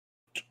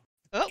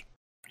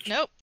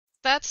Nope.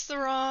 That's the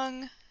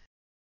wrong.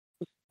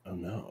 Oh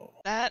no.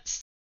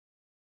 That's.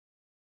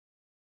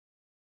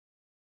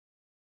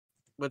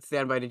 What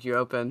standby did you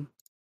open?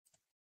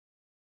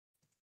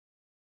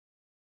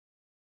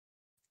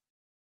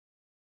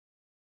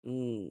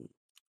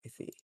 I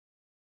see.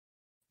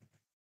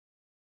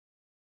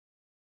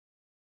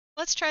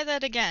 Let's try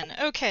that again.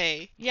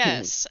 Okay,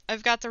 yes,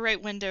 I've got the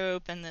right window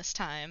open this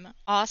time.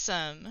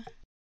 Awesome.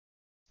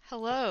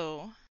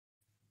 Hello.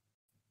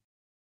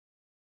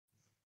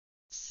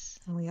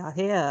 We are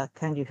here.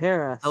 Can you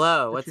hear us?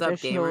 Hello, The what's up,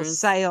 traditional gamers?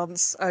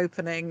 seance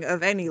opening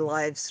of any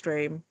live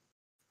stream.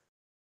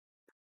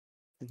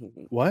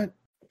 What?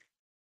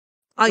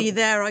 Are you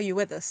there? Are you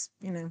with us?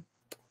 You know,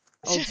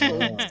 old school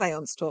Ah.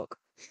 seance talk.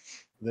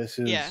 This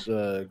is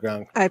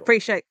ground I control.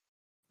 appreciate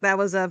that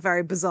was a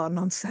very bizarre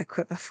non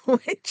sequitur for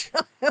which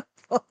I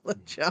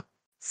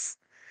apologize.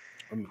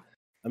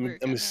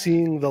 I'm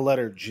seeing the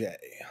letter J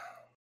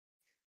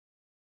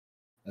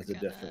as a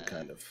different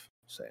kind of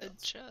seance.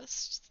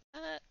 Adjust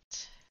that.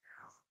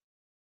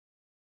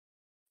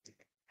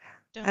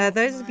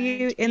 Those of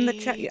you in the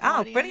chat,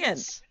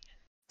 brilliant.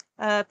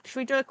 Should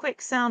we do a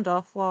quick sound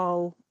off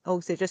while,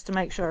 also, just to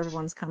make sure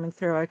everyone's coming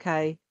through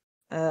okay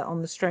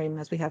on the stream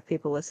as we have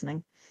people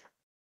listening?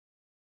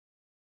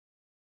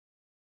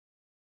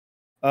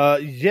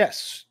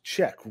 Yes.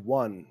 Check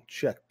 1.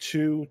 Check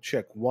 2.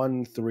 Check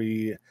 1,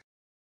 3,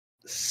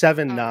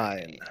 7, 9.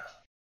 Right.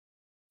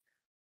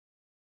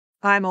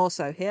 I'm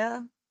also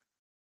here.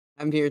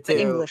 I'm here too.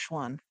 The English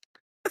one.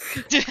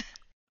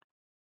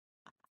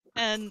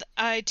 And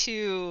I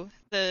too,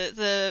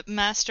 the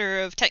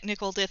master of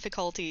technical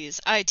difficulties,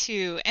 I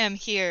too am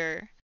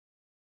here.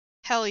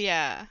 Hell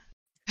yeah.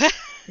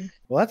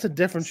 Well, that's a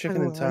different So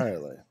chicken I-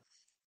 entirely.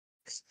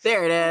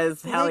 There it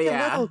is. Hell like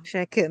yeah. a little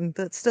chicken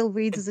that still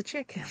reads as a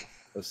chicken.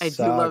 I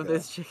do love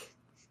this chicken.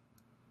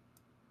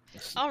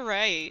 All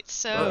right,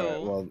 so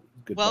Alright, well,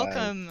 goodbye.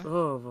 welcome.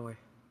 Oh boy.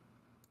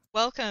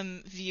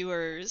 Welcome,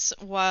 viewers.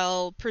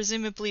 While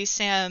presumably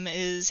Sam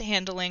is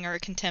handling our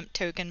contempt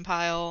token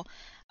pile,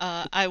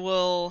 I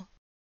will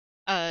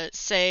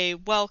say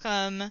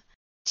welcome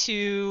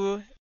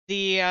to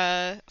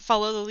the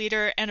Follow the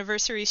Leader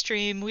anniversary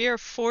stream. We are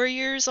 4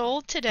 years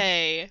old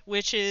today,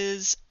 which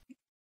is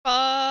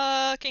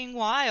fucking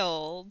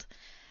wild.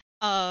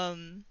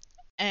 And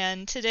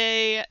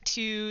today,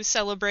 to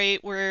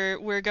celebrate,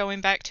 we're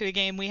going back to a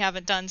game we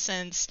haven't done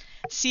since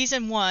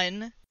Season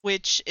 1,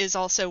 which is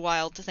also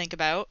wild to think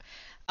about.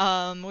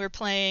 We're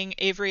playing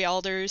Avery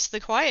Alder's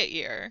The Quiet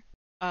Year,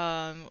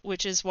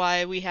 which is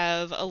why we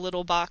have a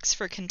little box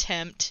for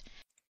contempt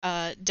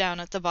down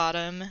at the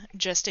bottom,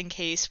 just in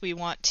case we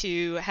want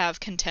to have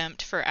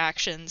contempt for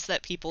actions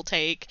that people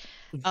take,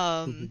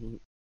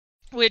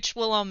 which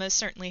will almost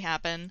certainly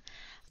happen.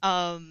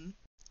 And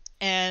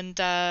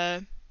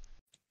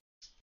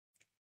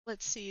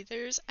let's see,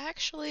 there's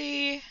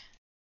actually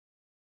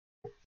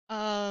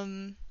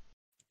a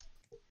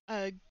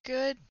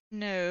good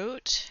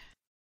note.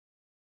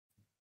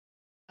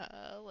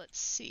 Let's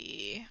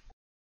see.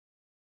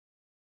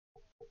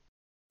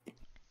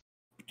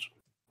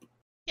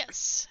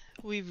 Yes,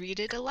 we read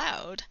it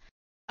aloud.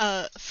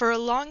 For a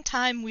long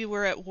time we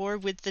were at war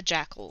with the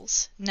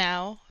jackals.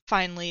 Now,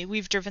 finally,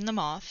 we've driven them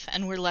off,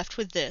 and we're left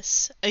with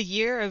this, a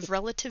year of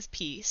relative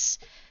peace.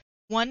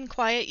 One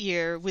quiet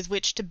year with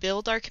which to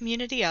build our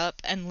community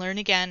up and learn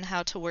again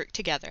how to work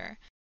together.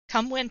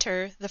 Come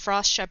winter, the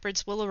frost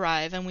shepherds will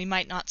arrive and we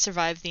might not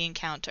survive the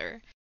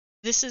encounter.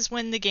 This is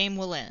when the game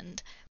will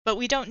end, but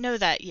we don't know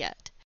that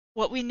yet.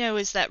 What we know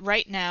is that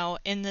right now,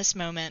 in this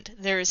moment,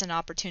 there is an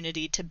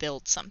opportunity to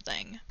build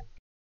something.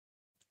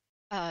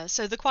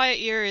 So the Quiet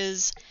Year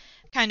is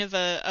kind of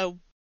a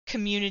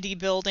community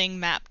building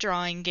map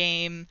drawing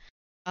game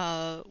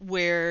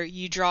where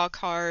you draw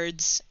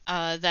cards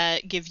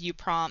that give you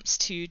prompts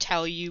to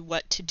tell you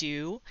what to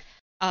do.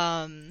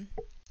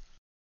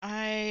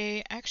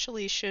 I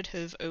actually should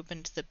have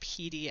opened the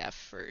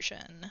PDF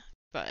version,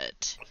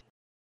 but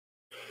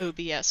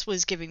OBS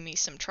was giving me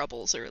some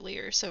troubles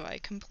earlier, so I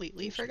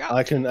completely forgot.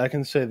 I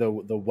can say the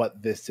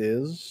what this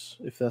is,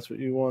 if that's what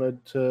you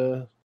wanted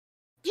to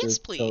yes,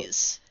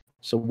 please.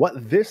 So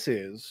what this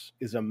is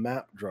a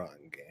map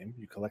drawing game.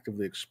 You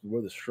collectively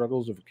explore the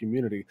struggles of a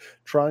community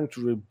trying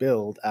to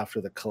rebuild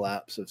after the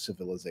collapse of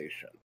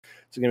civilization.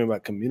 It's a game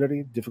about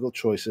community, difficult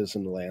choices,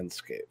 and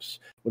landscapes.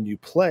 When you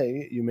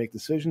play, you make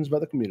decisions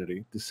about the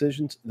community,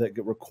 decisions that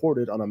get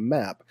recorded on a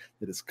map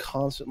that is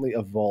constantly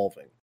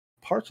evolving.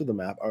 Parts of the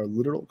map are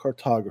literal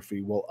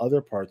cartography, while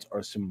other parts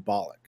are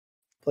symbolic.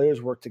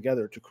 Players work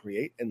together to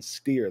create and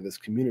steer this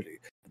community,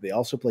 but they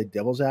also play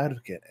devil's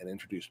advocate and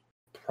introduce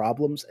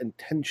problems and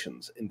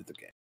tensions into the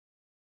game.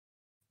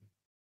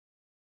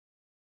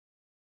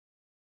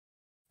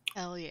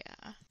 Hell yeah.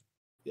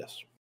 Yes.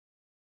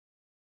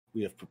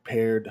 We have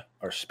prepared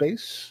our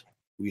space.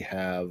 We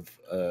have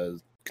a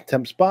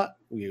contempt spot.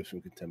 We have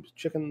some contempt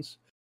chickens.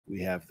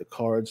 We have the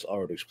cards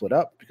already split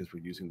up because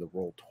we're using the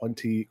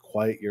Roll20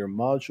 Quiet Year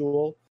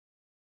module.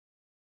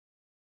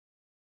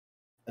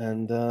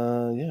 And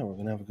yeah, we're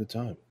going to have a good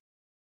time.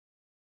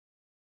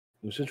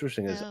 What's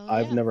interesting is Hell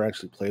I've yeah. never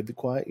actually played The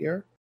Quiet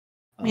Year.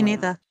 Me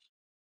neither.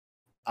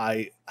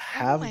 I Oh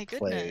have my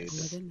played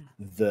goodness.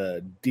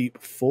 The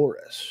Deep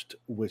Forest,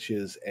 which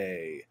is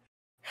a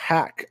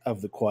hack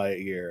of The Quiet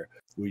Year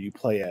where you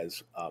play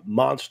as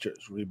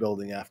monsters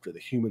rebuilding after the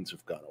humans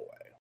have gone away.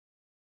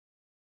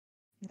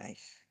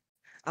 Nice.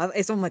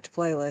 It's on my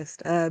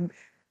playlist.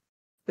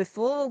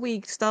 Before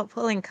we start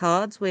pulling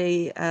cards,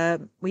 we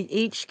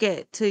each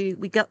got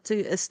to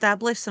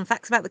establish some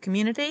facts about the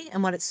community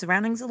and what its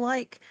surroundings are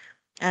like,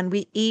 and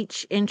we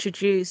each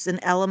introduce an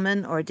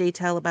element or a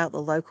detail about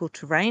the local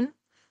terrain.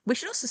 We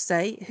should also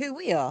say who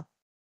we are.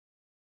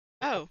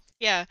 Oh,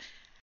 yeah.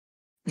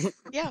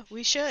 Yeah,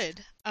 we should.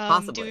 Do we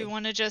Possibly.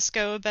 want to just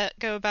go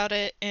about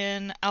it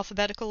in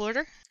alphabetical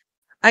order?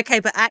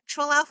 Okay, but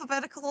actual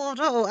alphabetical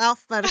order or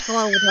alphabetical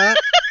order,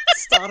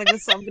 starting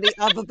with somebody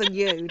other than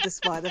you,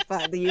 despite the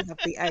fact that you have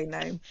the A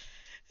name.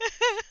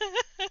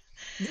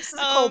 This is a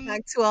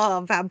callback to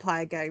our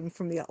vampire game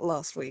from the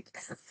last week.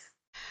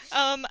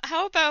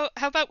 How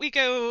about we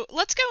go?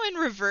 Let's go in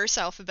reverse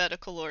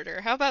alphabetical order.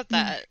 How about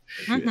that?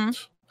 Shit.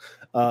 Mhm.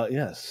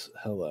 Yes,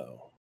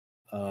 hello.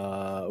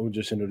 We're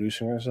just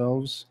introducing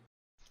ourselves.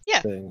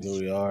 Yeah. Saying who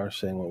we are,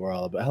 saying what we're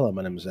all about. Hello,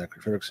 my name is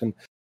Zachary Fredrickson.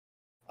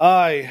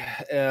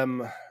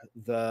 I'm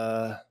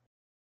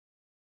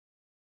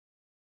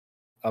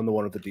the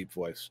one with the deep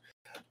voice.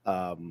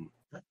 And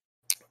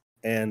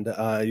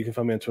you can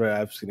find me on Twitter.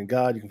 I've seen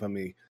God. You can find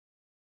me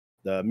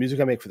the music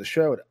I make for the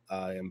show.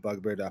 I am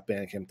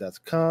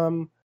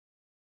bugbear.bandcamp.com.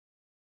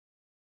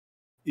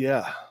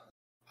 Yeah,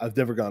 I've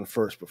never gone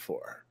first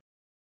before.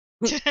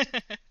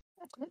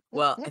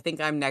 Well, I think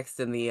I'm next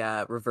in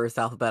the reverse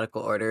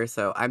alphabetical order.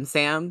 So I'm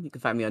Sam. You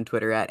can find me on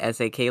Twitter at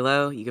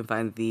SAKalo. You can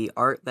find the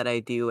art that I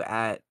do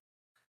at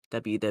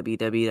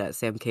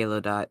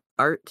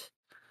www.samkalo.art.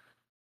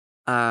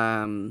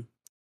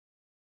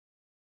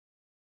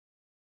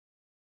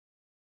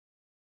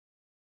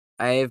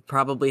 I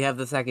probably have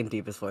the second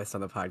deepest voice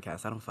on the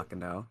podcast. I don't fucking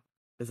know.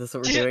 Is this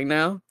what we're doing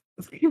now?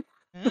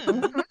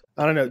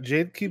 I don't know.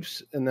 Jade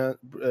keeps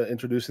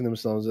introducing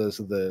themselves as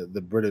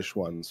the British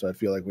one, so I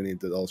feel like we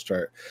need to all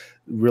start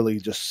really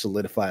just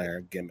solidifying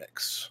our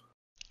gimmicks.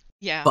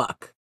 Yeah,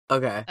 Fuck.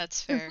 Okay. that's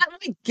Is fair. that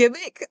my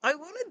gimmick? I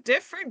want a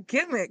different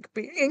gimmick.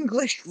 Being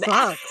English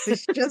sucks.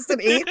 It's just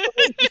an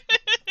equally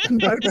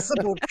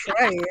noticeable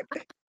trait.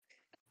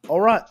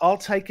 All right, I'll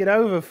take it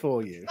over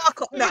for you.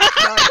 Fuck off. No,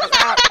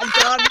 I'm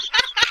done.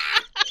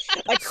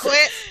 I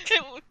quit.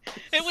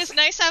 It was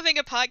nice having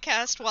a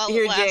podcast while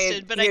Here, it lasted,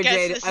 Jade. but Here, I guess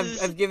Jade. this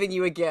is I've given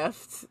you a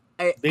gift.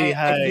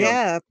 Behave.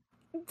 Yeah,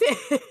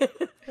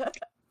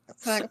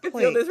 I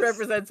feel this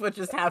represents what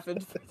just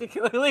happened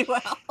particularly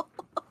well.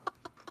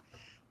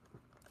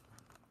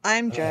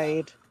 I'm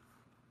Jade.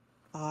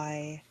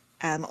 I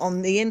am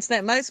on the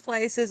internet most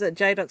places at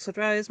Jade Oxford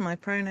Rose. My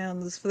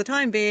pronouns for the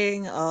time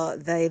being are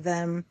they,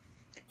 them.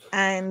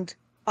 And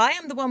I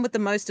am the one with the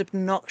most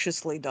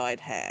obnoxiously dyed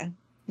hair.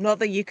 Not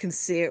that you can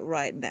see it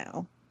right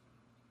now.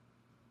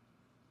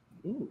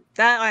 Ooh.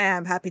 That I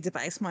am happy to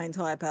base my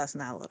entire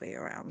personality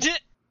around.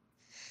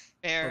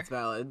 fair. That's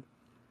valid.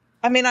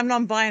 I mean, I'm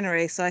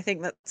non-binary, so I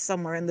think that's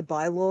somewhere in the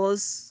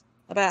bylaws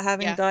about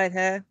having Yeah. dyed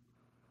hair.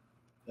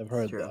 I've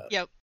heard true. that.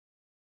 Yep.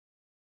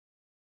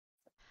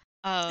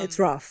 It's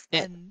rough,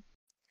 but And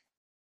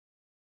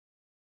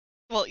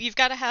well, you've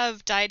got to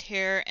have dyed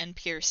hair and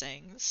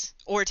piercings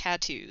or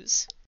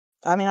tattoos.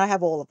 I mean, I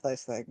have all of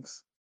those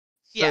things.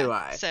 So do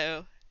I.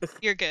 So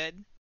you're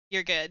good.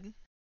 You're good.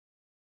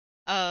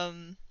 All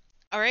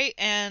right,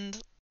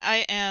 and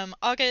I am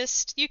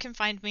August. You can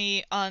find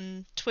me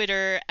on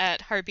Twitter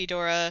at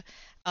Harpydora.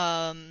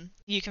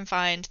 You can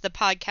find the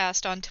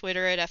podcast on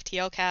Twitter at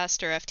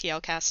FTLcast or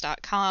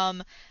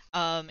FTLcast.com.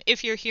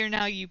 If you're here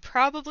now, you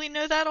probably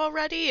know that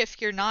already.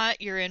 If you're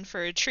not, you're in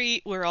for a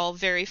treat. We're all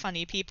very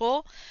funny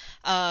people,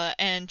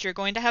 and you're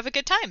going to have a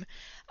good time.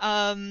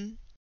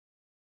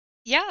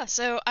 Yeah,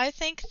 so I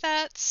think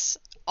that's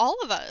all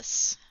of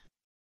us.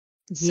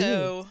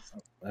 So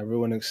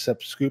Everyone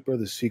except Scooper,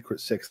 the secret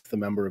sixth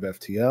member of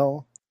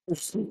FTL.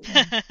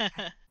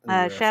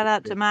 Shout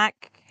out to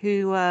Mac,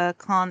 who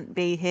can't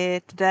be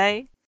here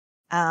today.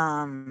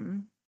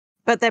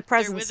 But their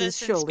presence with is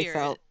us in surely spirit.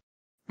 felt.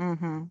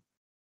 Mm-hmm.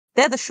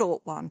 They're the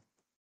short one.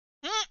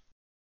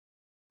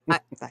 I-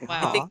 They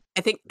Wow. are.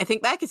 I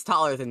think Mac is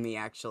taller than me,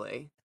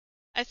 actually.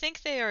 I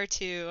think they are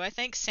too. I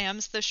think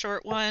Sam's the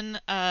short one.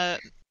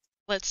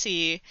 Let's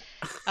see.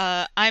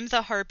 I'm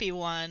the harpy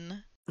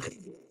one.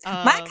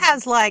 Mac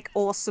has like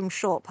awesome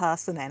short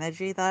person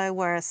energy though,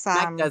 whereas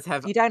Sam, does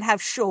have- you don't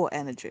have short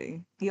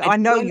energy. I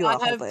know do you're a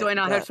I hobbit. do I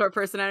not have but short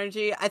person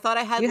energy? I thought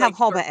I had You like have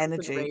hobbit short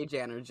person energy. rage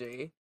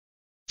energy.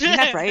 You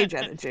have rage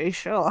energy,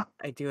 sure.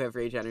 I do have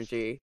rage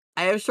energy.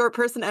 I have short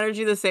person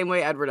energy the same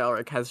way Edward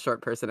Elric has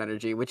short person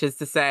energy, which is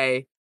to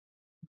say,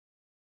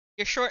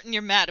 You're short and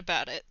you're mad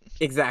about it.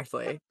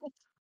 exactly.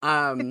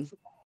 All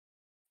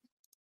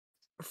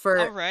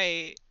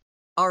right.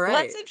 All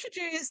right.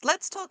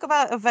 Let's talk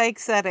about a vague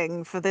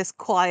setting for this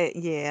quiet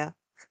year.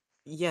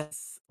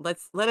 Yes, let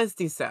us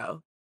do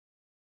so.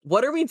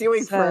 What are we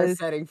doing for our So,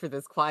 setting for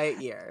this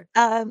quiet year?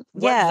 What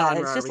yeah,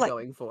 genre it's are just we like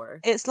going for?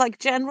 it's like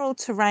general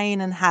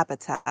terrain and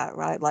habitat,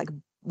 right? Like,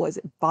 what is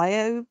it,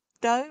 biodome?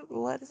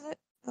 What is it?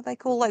 What they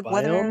call like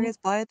weather Biome? areas?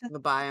 Biodome? The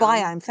biome?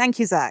 Biome. Thank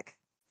you, Zach.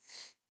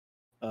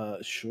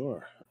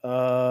 Sure.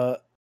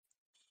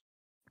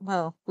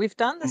 Well, we've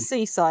done the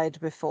seaside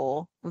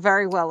before,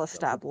 very well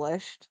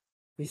established.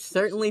 We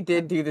certainly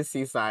did do the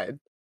seaside.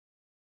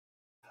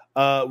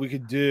 We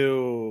could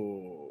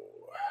do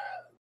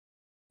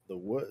the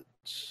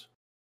woods.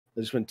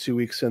 I spent 2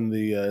 weeks in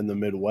the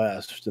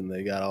Midwest, and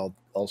they got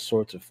all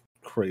sorts of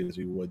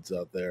crazy woods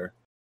out there.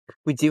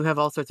 We do have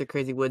all sorts of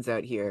crazy woods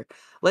out here.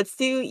 Let's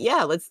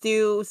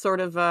do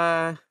sort of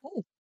Oh,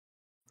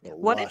 The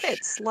what if lush.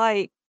 it's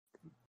like,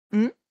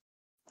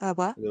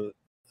 what?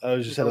 I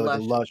was just the had like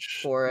a lush lush,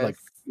 like forest. like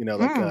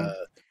Mm. a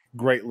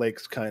Great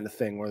Lakes kind of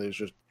thing where there's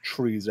just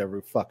trees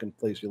every fucking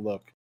place you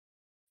look.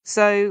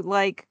 So,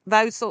 like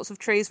those sorts of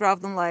trees rather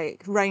than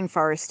like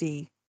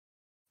rainforesty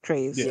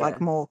trees, Yeah.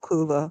 like more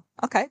cooler.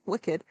 Okay,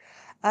 wicked.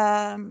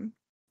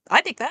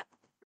 I dig that.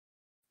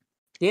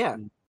 Yeah.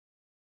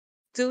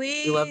 Do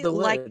We love we the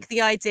like woods.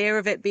 the idea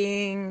of it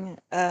being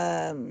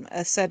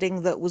a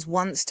setting that was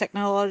once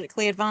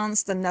technologically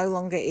advanced and no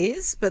longer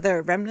is, but there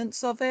are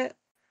remnants of it?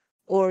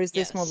 Or is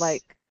this more Yes.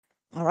 like,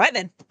 all right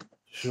then?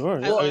 Sure.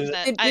 I Yeah, Well, love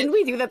that. didn't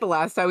we do that the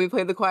last time we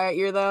played the quiet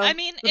year though? I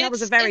mean, But that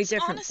was a very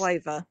different honest.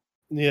 flavor.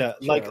 yeah,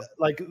 True.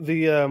 like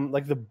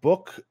the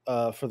book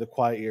for the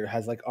Quiet Year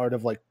has like art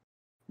of like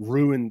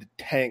ruined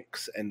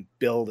tanks and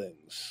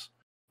buildings.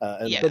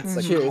 And Yeah. That's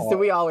like true. So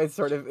we cars. always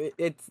sort of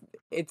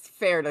it's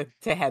fair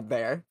to head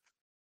there.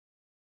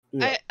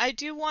 Yeah. I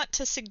do want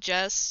to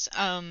suggest,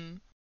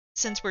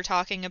 since we're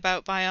talking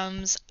about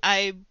biomes,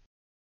 I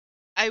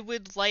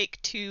would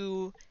like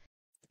to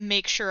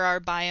make sure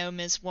our biome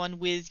is one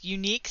with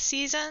unique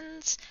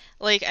seasons.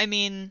 Like, I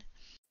mean,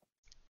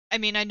 I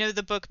know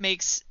the book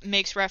makes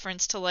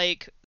reference to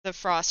like the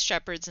frost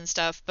shepherds and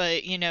stuff,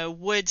 but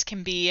woods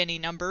can be any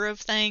number of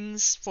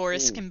things.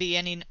 Forests Mm. can be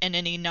in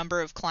any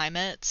number of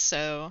climates.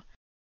 So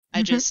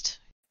Mhm.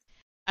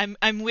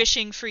 I'm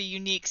wishing for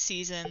unique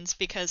seasons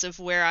because of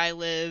where I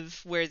live,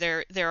 where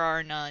there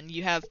are none.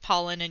 You have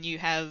pollen and you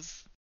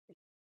have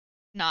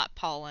not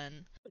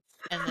pollen,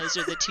 and those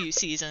are the two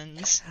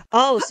seasons.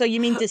 Oh, so you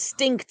mean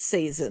distinct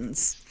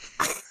seasons?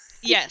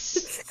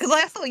 Yes. Because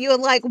I thought you were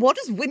like, what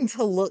does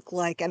winter look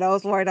like? And I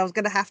was worried I was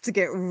going to have to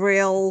get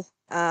real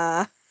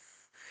I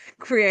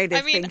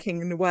creative mean,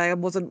 thinking in a way I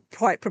wasn't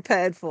quite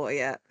prepared for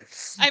yet.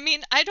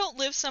 I don't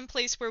live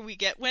someplace where we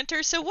get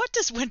winter, so what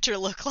does winter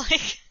look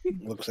like?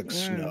 Looks like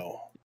Mm.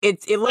 snow.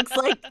 It looks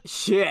like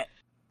shit.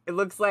 It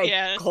looks like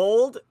Yeah.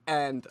 cold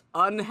and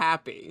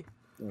unhappy.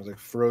 There's like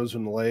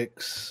frozen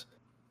lakes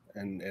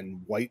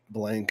and white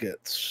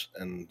blankets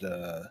and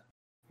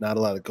not a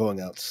lot of going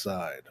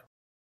outside.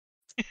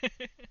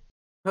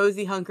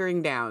 Cozy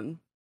hunkering down.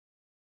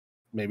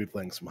 Maybe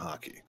playing some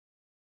hockey.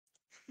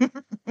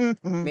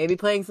 Maybe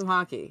playing some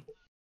hockey.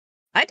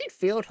 I did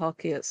field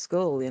hockey at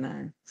school,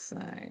 so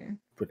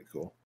Pretty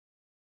cool.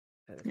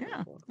 That is pretty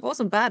yeah, cool. I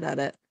wasn't bad at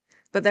it.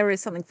 But there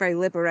is something very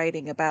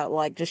liberating about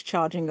like just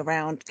charging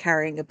around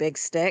carrying a big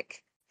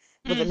stick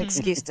with an Mhm.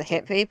 excuse to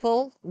hit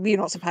people. You're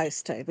not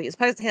supposed to, but you're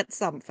supposed to hit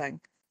something.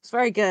 It's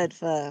very good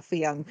for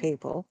young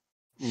people.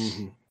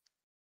 Mm-hmm.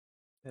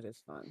 That is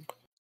fun.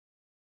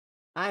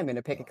 I'm going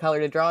to pick a color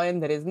to draw in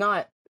that is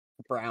not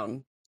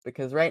brown,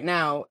 because right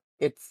now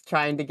it's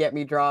trying to get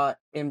me draw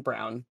in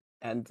brown,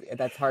 and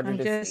that's harder I'm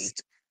to see.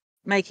 just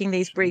making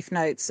these brief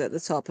notes at the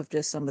top of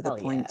just some of the Hell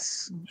yeah.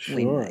 points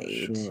we Sure,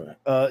 made. sure.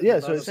 Yeah,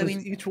 so it So says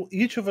we-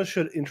 each of us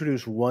should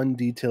introduce one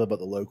detail about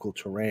the local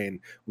terrain.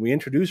 When we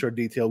introduce our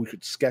detail, we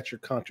should sketch your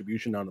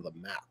contribution onto the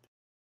map.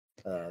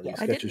 These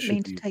I sketches didn't should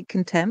mean to take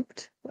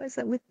contempt. What is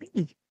that with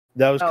me?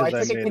 That was Oh, I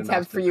because took a made an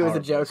contempt for Austin you as a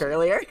Powers joke reference.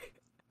 earlier.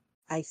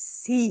 I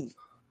see.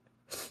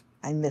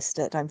 I missed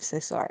it. I'm so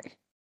sorry.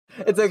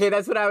 It's okay.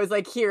 That's when I was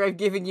like, here, I've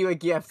given you a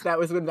gift. That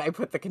was when I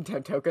put the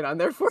contempt token on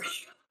there for you.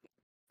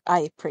 I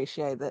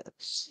appreciate it.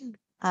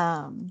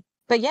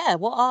 But yeah,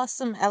 what are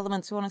some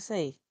elements we want to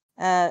see?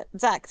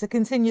 Zach, to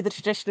continue the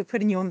tradition of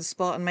putting you on the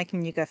spot and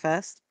making you go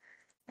first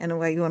in a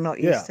way you're not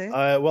used to.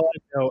 Well,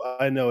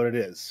 I know what it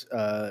is.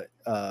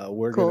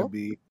 We're Cool. gonna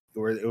be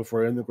if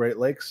we're in the Great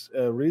Lakes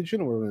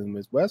region, we're in the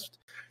Midwest.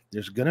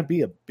 There's gonna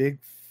be a big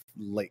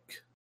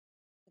lake.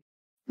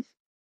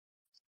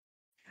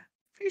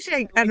 Appreciate I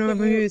like and that you-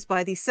 amused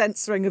by the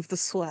censoring of the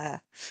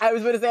swear. I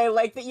was going to say, I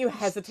like that you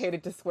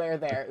hesitated to swear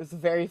there. It was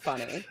very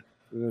funny.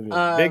 There's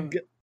gonna be a big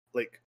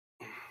lake.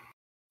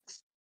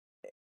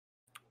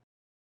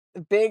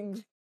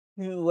 Big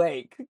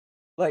lake.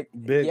 Like,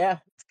 Big. yeah,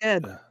 It's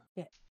good.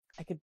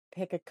 I could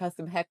pick a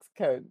custom hex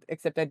code,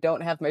 except I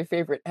don't have my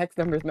favorite hex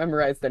numbers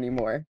memorized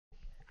anymore.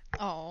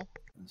 Oh.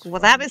 It's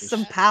Well, fine, that is just-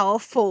 some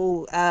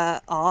powerful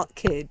art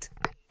kid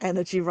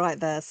energy right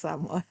there,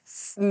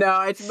 Samwise.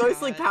 No, it's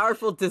mostly God.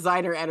 powerful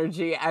designer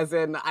energy, as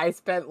in I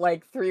spent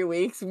like 3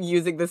 weeks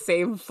using the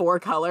same 4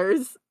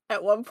 colors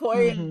at one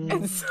point, Mhm.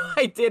 and so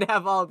I did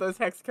have all of those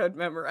hex code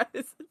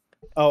memorized.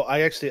 Oh, I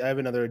have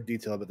another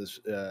detail about this.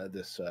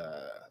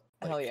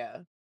 Hell Lake. yeah.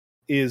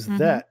 Is Mhm.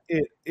 that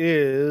it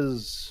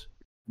is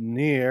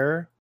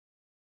near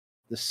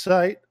the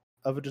site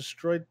of a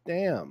destroyed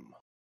dam.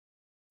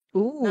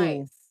 Ooh,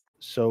 Nice.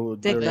 So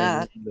dig during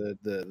that.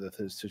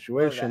 the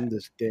situation, that.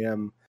 this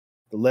dam,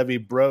 the levee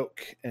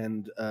broke,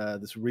 and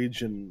this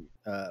region,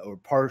 or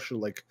partial,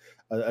 like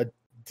a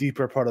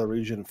deeper part of the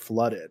region,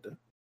 flooded,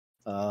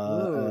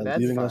 Ooh, that's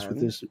leaving us with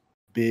fun. this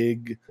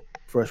big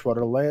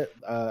freshwater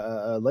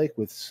lake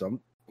with some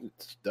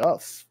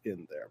stuff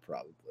in there,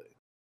 probably.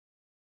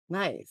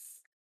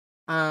 Nice.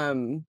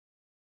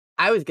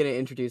 I was gonna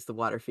introduce the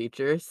water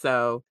feature,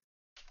 so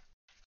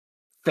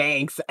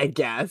thanks, I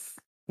guess.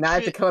 Now I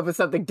have to come up with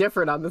something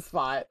different on the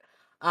spot.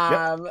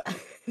 Yep.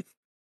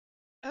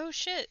 Oh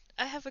shit,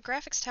 I have a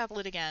graphics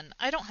tablet again.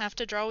 I don't have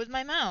to draw with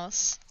my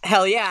mouse.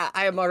 Hell yeah,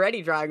 I am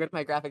already drawing with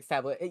my graphics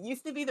tablet. It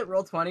used to be that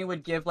Roll20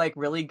 would give like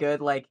really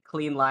good, like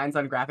clean lines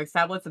on graphics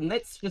tablets, and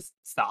it's just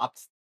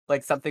stopped.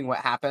 Like something what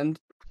happened.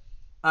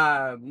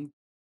 I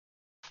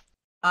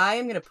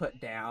am gonna put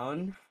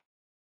down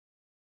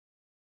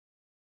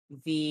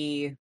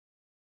the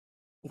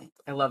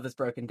I love this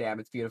broken dam.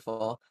 It's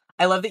beautiful.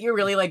 I love that you're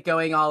really like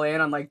going all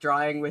in on like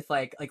drawing with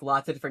like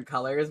lots of different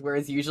colors,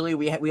 whereas usually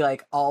we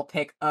like all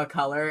pick a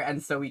color,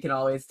 and so we can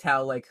always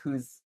tell like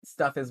whose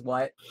stuff is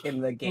what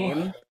in the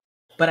game.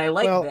 But I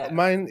like Well, this.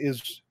 mine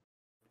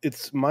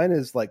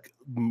is like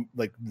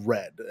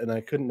red, and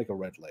I couldn't make a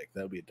red lake.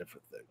 That would be a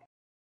different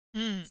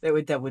thing.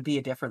 That would be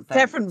a different thing.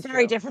 It's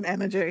Very true. different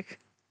energy.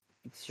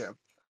 It's true.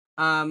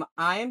 I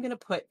am gonna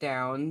put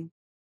down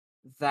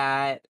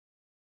that.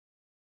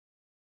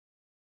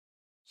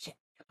 Shit.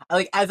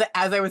 Like as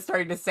I was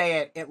starting to say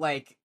it, it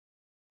like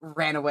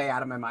ran away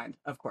out of my mind.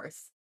 Of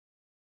course.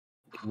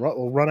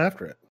 We'll run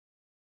after it.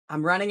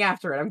 I'm running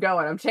after it. I'm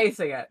going. I'm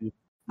chasing it. You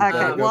better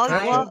Okay, go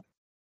catch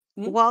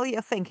it. while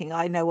you're thinking,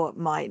 I know what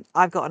mine.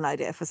 I've got an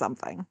idea for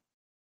something.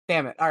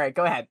 Damn it. All right,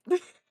 go ahead.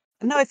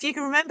 No, if you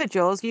can remember,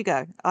 Jules, you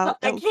go. I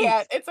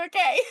can't. It's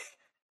okay.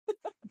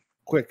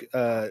 Quick,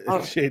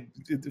 Oh. Shade,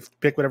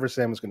 pick whatever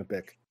Sam was going to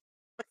pick.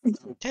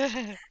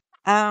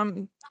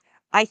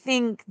 I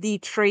think the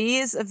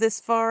trees of this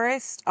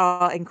forest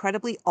are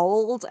incredibly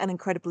old and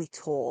incredibly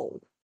tall.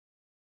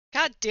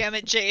 God damn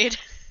it, Jade.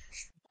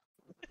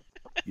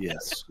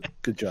 Yes,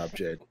 good job,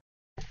 Jade.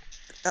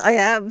 I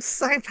am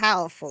so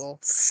powerful,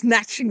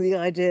 snatching the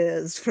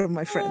ideas from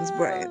my friends'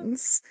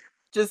 brains.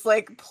 Just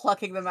like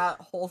plucking them out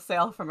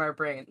wholesale from our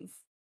brains.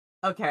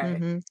 Okay.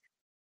 Mm-hmm.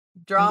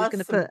 Draw I'm just going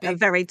to some put big a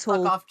very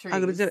tall. fuck off trees.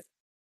 I'm going to do it.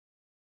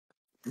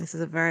 This is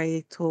a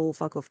very tall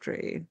fuck off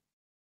tree.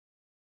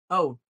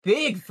 Oh,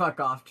 big fuck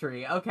off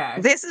tree. Okay.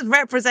 This is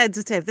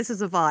representative. This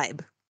is a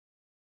vibe.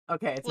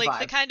 Okay, it's Like a vibe.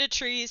 the kind of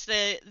trees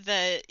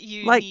that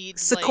you Like need,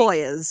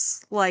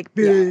 sequoias, like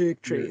Yeah.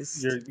 big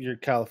trees. Your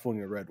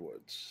California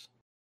redwoods.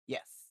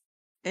 Yes.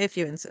 If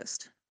you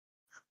insist.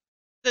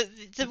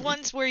 the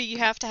ones where you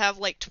have to have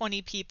like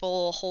 20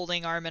 people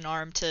holding arm in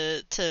arm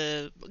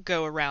to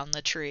go around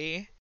the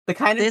tree. The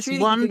kind of This tree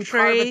that one you can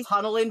carve a tree-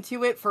 tunnel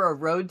into it for a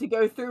road to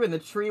go through, and the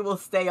tree will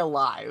stay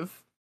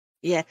alive.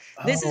 Yeah,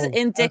 this is Oh, that's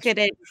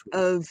indicative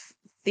true. of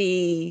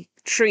the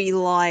tree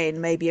line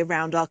maybe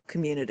around our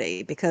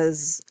community,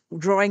 because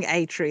drawing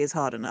a tree is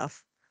hard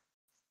enough.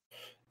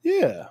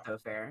 Yeah. So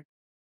fair.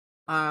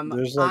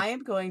 There's like I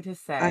am going to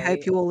say I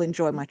hope you all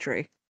enjoy my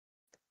tree.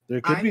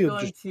 there could I'm be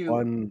going just to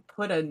one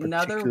put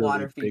another particularly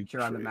water big feature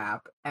on the tree.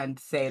 map and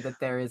say that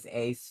there is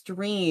a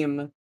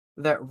stream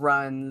that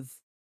runs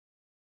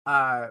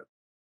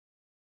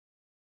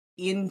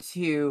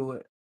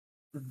into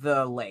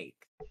the lake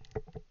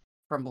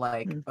from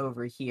like Mm.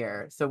 over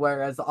here. So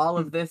whereas all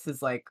of this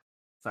is like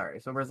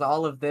whereas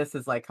all of this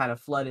is like kind of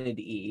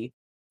flooded-y,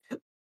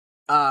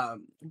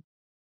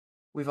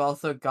 we've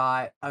also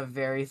got a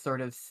very sort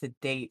of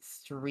sedate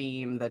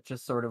stream that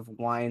just sort of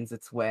winds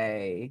its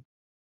way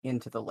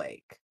into the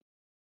lake.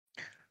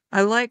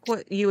 I like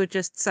what you were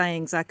just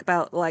saying, Zach,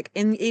 about like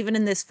even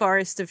in this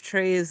forest of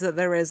trees that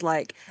there is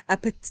like a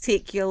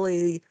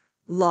particularly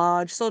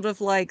large, sort of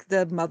like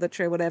the mother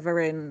tree, whatever,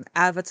 in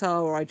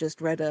Avatar, or I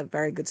just read a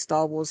very good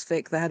Star Wars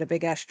fic that had a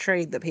big ash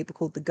tree that people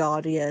called the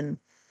Guardian,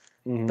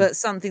 Mhm. but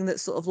something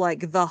that's sort of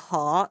like the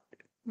heart.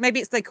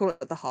 Maybe they call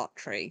it the heart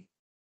tree.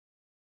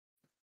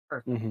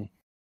 Perfect. Mhm.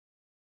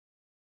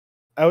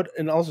 I would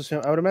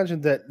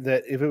imagine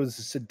that if it was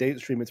a sedate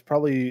stream, it's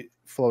probably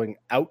flowing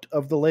out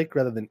of the lake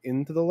rather than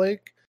into the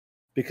lake,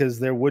 because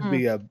there would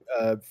be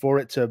for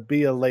it to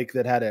be a lake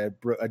that had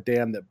a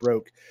dam that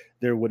broke,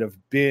 there would have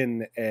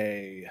been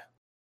a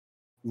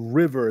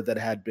river that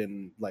had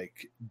been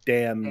like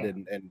dammed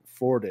and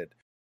forded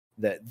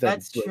that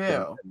That's broke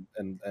true.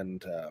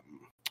 and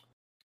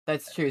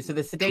That's true. So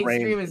the sedate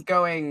drained. stream is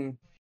going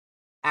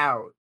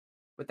out,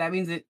 but that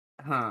means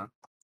I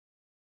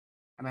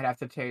might have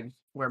to change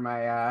where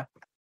my oh,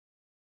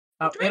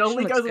 it Direction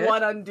only looks goes good.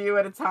 one undo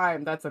at a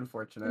time. That's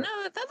unfortunate.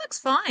 No, that looks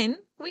fine.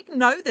 We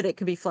know that it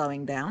could be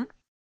flowing down.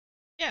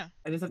 Yeah.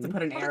 I just have to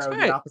put an Oh, that's arrow in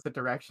right. the opposite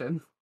direction.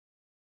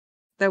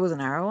 There was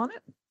an arrow on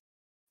it.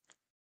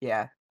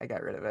 Yeah, I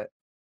got rid of it.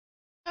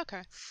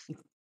 Okay.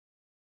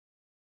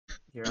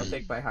 Here, I'll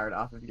take my heart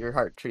off of your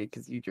heart tree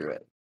because you drew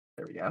it.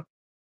 There we go.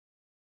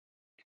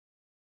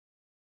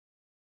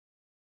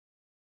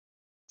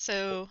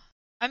 So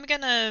I'm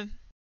gonna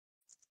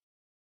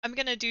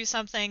do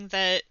something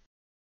that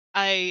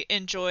I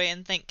enjoy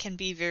and think can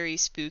be very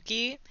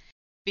spooky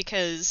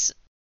because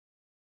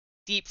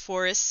deep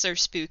forests are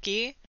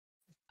spooky.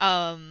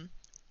 I'm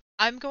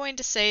going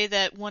to say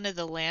that one of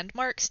the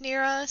landmarks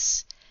near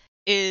us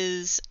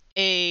is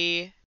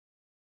a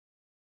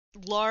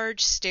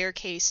large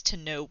staircase to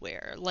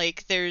nowhere.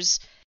 Like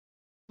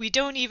we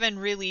don't even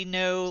really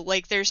know,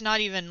 like there's not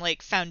even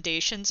like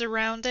foundations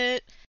around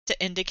it to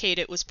indicate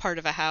it was part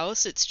of a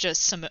house. It's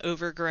just some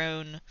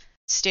overgrown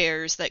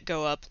stairs that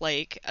go up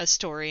like a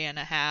story and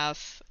a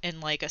half in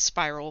like a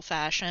spiral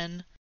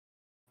fashion.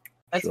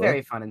 That's Sure.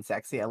 very fun and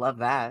sexy. I love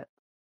that.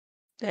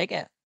 There you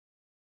go.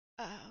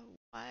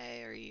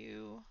 Why are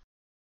you...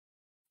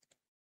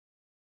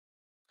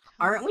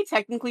 Aren't we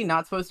technically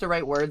not supposed to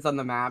write words on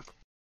the map?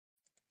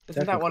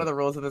 Isn't that one of the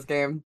rules of this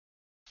game?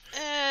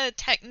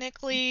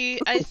 Technically,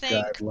 I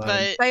think,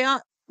 Guidelines.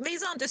 but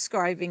These aren't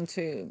describing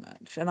too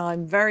much, and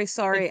I'm very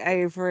sorry,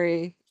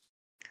 Avery.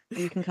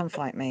 You can come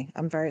fight me.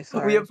 I'm very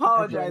sorry. We I've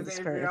ruined apologize, the Avery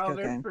spirit of your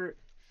Alden, game. for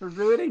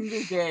ruining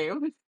your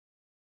game.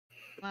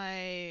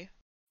 my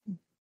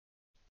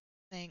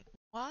thing...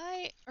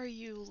 Why are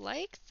you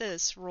like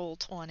this,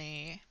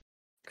 Roll20?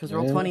 Because Yeah.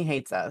 Roll20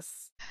 hates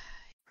us.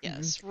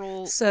 Yes,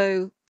 roll...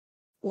 So,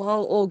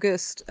 while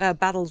August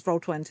battles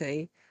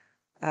Roll20,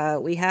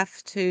 we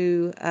have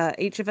to,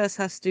 each of us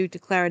has to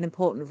declare an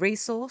important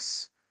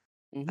resource.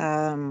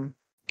 Mhm.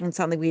 And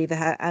something we either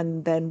have,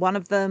 and then one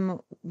of them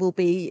will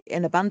be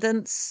in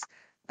abundance.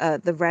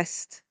 The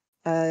rest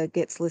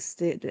gets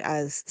listed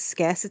as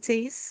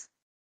scarcities.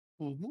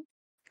 Mhm.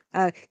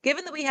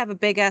 Given that we have a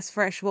big ass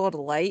freshwater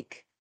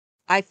lake,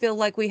 I feel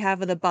like we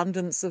have an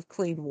abundance of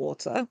clean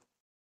water.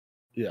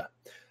 Yeah.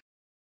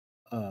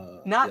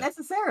 Not yeah.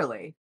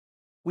 necessarily.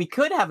 We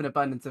could have an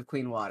abundance of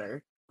clean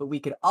water, but we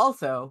could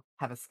also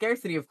have a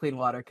scarcity of clean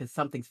water because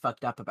something's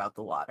fucked up about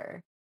the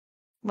water.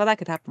 Well, that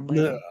could happen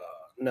later.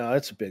 No,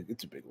 it's a big lake.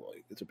 It's a big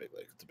lake. It's a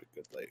big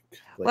good lake.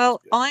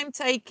 Well, I'm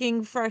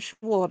taking fresh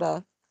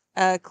water,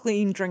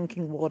 clean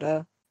drinking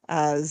water,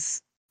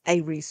 as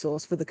a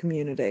resource for the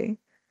community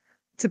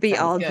to be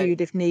Sounds good.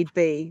 argued if need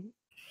be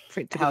for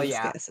it to Hell be a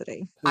yeah.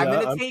 scarcity. I'm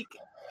Yeah, gonna take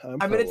I'm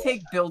I'm gonna pro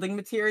take building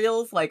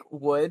materials like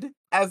wood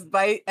as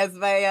my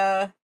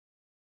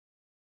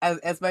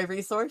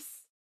resource.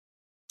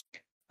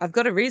 I've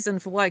got a reason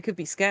for why it could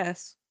be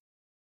scarce.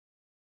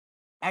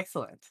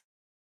 Excellent.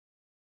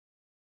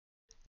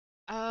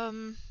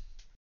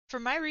 For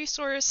my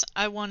resource,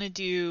 I want to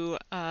do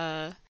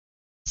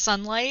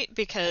sunlight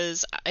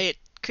because it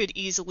could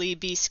easily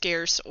be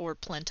scarce or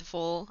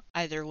plentiful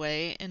either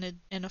way in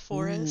a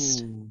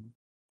forest. Ooh,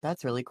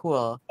 that's really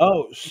cool.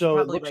 Oh, I should so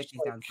probably write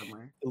these down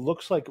somewhere. it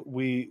looks like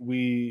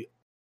we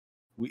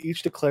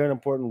each declare an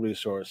important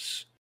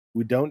resource.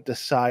 We don't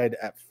decide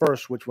at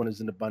first which one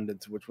is in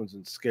abundance, which one's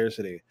in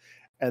scarcity,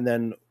 and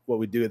then what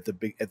we do at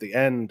the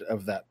end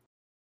of that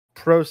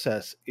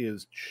process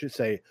is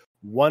say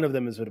one of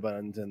them is in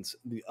abundance,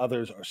 the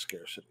others are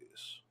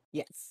scarcities.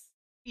 Yes.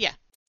 Yeah.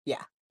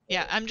 Yeah.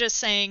 Yeah, I'm just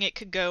saying it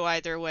could go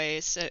either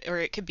way, so, or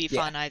it could be Yeah.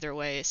 fun either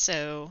way,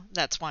 so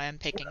that's why I'm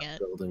picking it.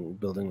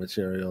 Building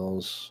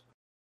materials.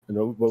 And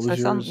what was So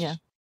yours?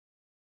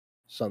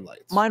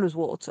 Sunlight. Mine was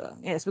water.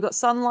 Yes, we've got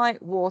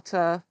sunlight,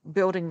 water,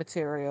 building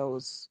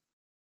materials.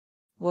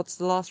 What's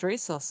the last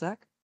resource,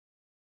 Zach?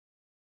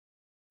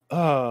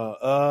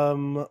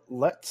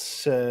 Let's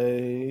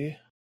say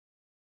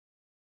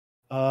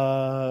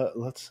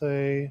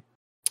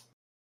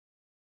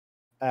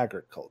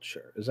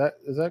agriculture. Is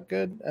that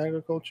good?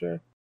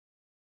 Agriculture?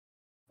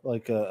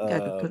 Like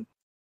I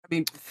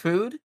mean,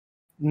 food?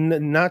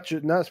 not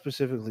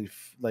specifically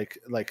like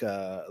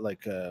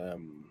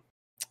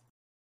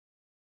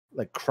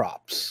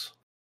crops.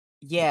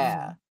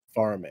 Yeah.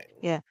 Farming.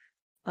 Yeah.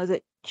 Was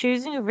it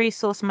choosing a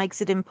resource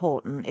makes it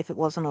important if it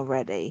wasn't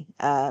already?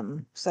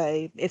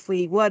 So if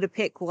we were to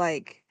pick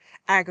like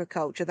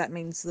agriculture, that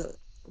means that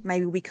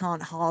maybe we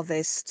can't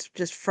harvest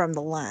just from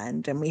the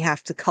land and we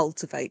have to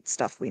cultivate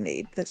stuff we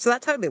need. So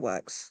that totally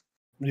works.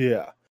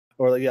 Yeah.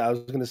 Or I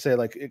was going to say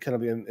like it kind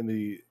of in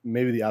the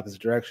maybe the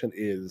opposite direction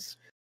is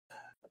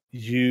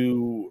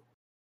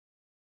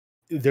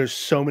there's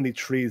so many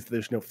trees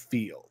there's no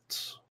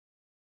fields.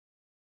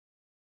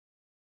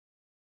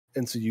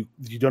 And so you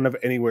don't have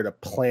anywhere to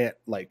plant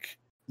like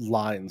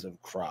lines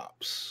of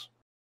crops.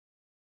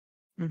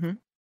 Mm-hmm.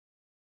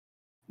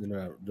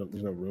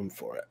 There's no room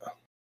for it.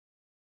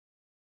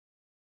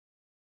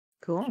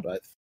 Cool. That's what I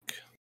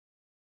think.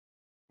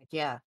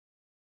 Yeah.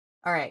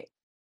 All right.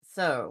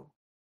 So,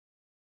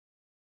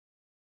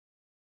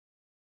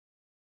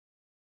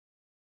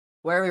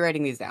 where are we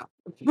writing these down?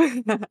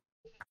 We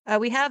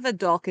have a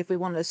doc if we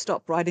want to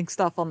stop writing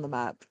stuff on the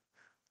map,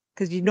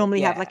 because you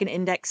normally have like an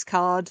index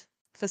card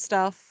for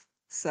stuff.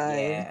 So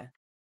yeah,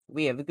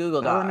 we have a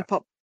Google let me Doc.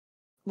 pop.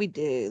 We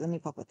do. Let me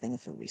pop a thing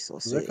for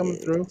resources. Is that coming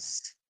through?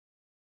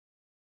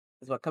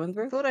 Is what coming I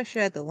through? thought I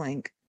shared the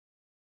link.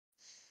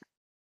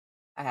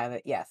 I have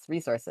it. Yes,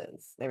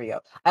 resources. There we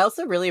go. I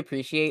also really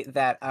appreciate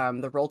that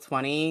the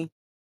Roll20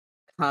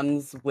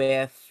 comes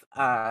with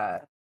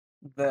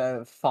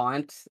the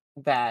font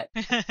that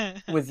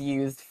was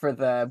used for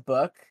the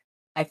book.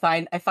 I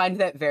find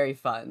that very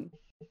fun.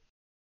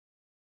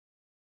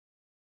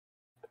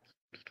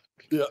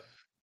 Yeah.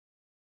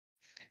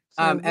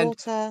 So And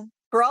water,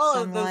 for all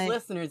of those sunlight.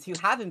 listeners who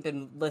haven't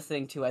been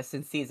listening to us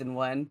since season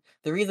 1,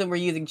 the reason we're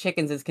using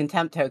chickens as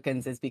contempt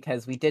tokens is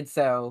because we did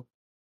so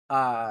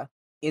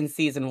in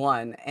season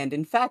 1, and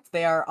in fact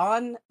they are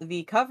on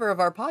the cover of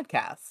our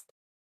podcast.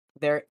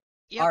 There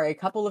Yep. are a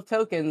couple of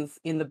tokens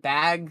in the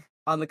bag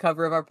on the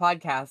cover of our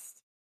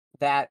podcast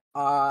that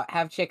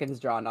have chickens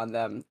drawn on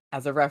them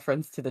as a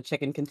reference to the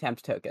chicken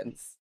contempt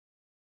tokens.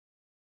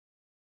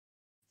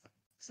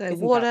 So Isn't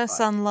that water, fun?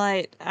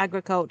 sunlight,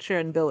 agriculture,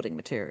 and building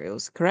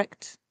materials,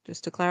 correct?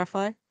 Just to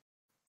clarify.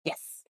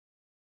 Yes.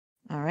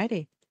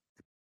 Alrighty.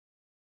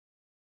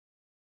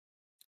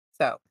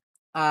 So,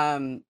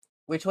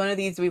 which one of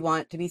these do we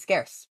want to be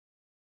scarce?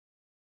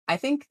 I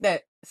think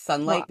that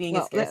sunlight being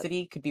a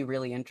scarcity could be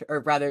really interesting.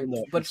 Or rather,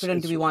 No, which one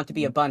do we want to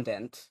be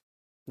abundant?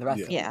 The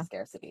rest of Yeah. these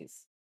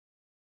scarcities.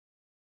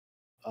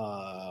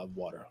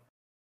 Water.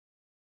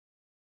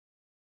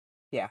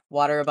 Yeah,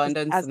 water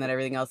abundance as- and then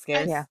everything else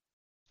scarce. Yeah.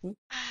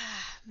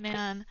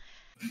 Man.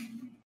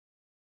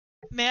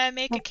 May I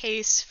make a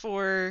case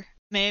for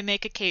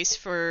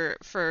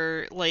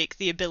like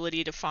the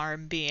ability to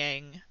farm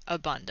being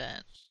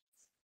abundant?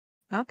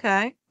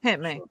 Okay. Hit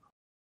me. What's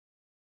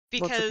the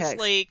Because case?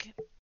 like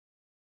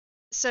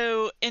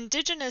so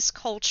indigenous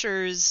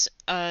cultures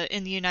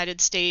in the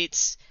United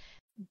States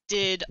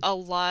did a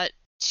lot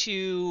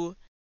to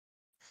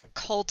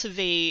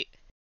cultivate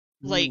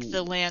like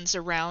the Ooh. lands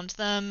around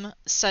them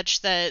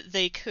such that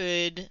they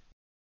could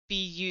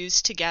be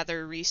used to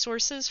gather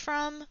resources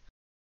from.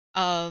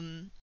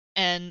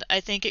 And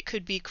I think it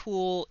could be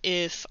cool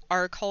if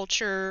our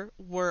culture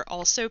were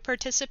also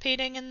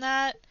participating in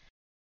that.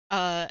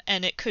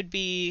 And it could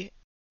be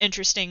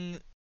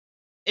interesting.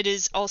 It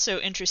is also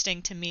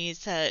interesting to me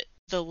that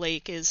the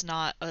lake is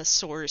not a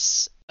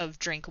source of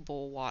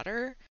drinkable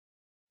water.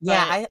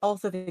 Yeah, But I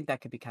also think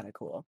that could be kind of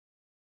cool.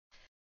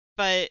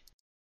 But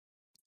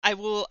I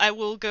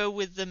will go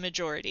with the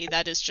majority.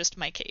 That is just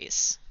my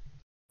case.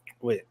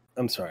 Wait,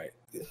 I'm sorry.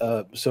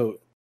 So,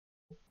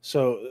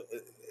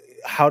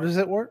 how does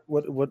it work?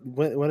 What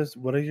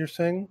are you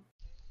saying?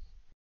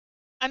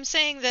 I'm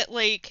saying that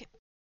like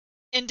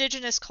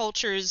indigenous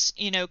cultures,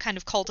 kind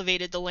of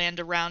cultivated the land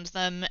around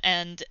them,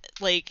 and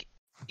like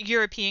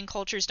European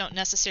cultures don't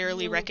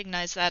necessarily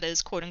recognize that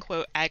as quote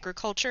unquote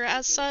agriculture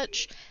as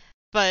such,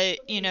 but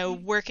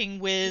working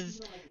with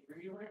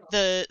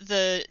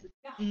the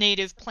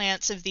native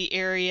plants of the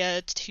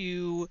area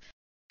to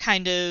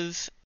kind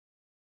of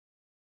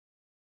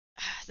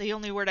the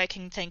only word I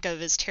can think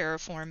of is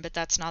terraform, but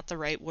that's not the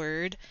right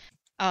word.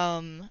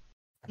 Not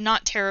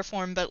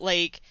terraform, but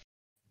like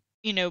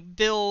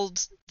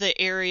build the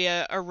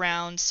area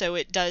around so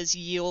it does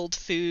yield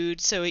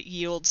food, so it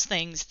yields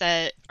things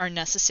that are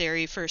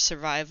necessary for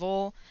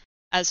survival,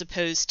 as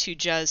opposed to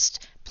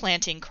just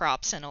planting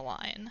crops in a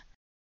line.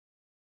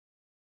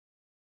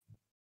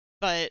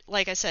 But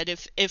like I said,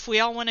 if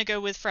we all want to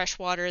go with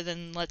freshwater,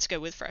 then let's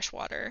go with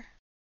freshwater.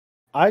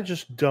 I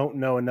just don't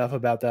know enough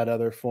about that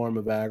other form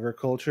of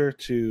agriculture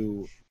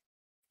to,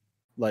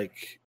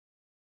 like,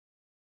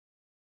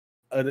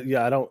 I don't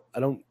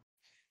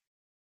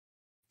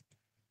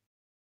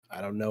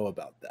know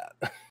about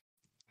that.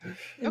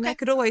 And that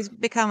could always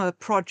become a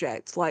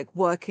project, like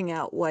working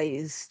out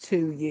ways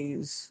to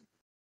use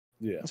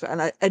Yeah.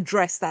 and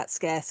address that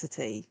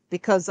scarcity,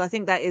 because I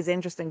think that is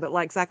interesting. But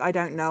like Zach, I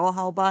don't know a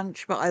whole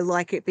bunch, but I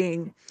like it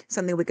being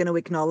something we're going to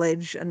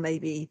acknowledge and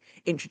maybe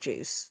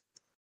introduce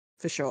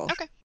for sure.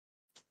 Okay.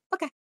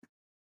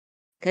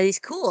 Because he's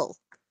cool.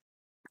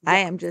 Yeah. I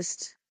am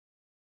just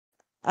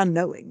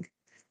unknowing.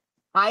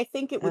 I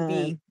think it would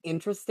be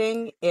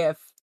interesting if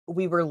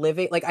we were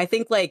living, like, I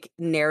think, like,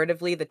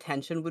 narratively, the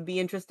tension would be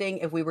interesting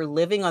if we were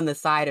living on the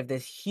side of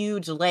this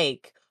huge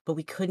lake, but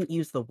we couldn't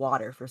use the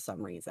water for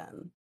some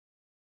reason.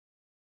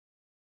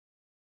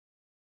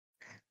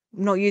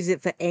 Not use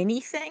it for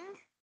anything.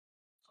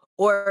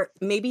 Or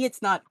maybe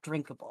it's not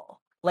drinkable.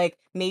 Like,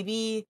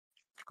 maybe,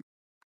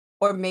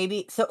 or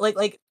maybe, so,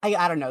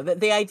 I don't know.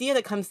 The idea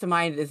that comes to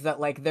mind is that,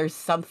 like, there's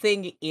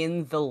something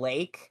in the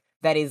lake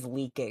that is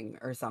leaking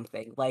or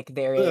something. Like,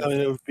 there is. I mean,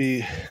 it would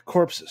be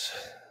corpses.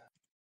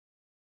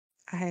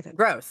 I hate it.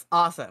 Gross.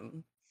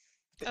 Awesome.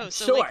 Oh,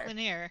 so Sure. Lake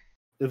Lanier.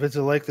 If it's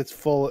a lake that's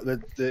full,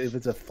 if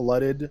it's a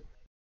flooded,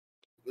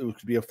 it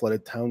could be a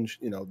flooded town.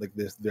 Like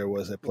this, there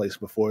was a place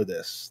before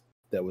this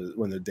that was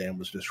when the dam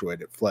was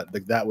destroyed. It flooded.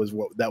 Like that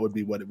would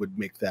be what it would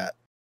make that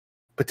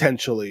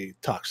potentially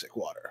toxic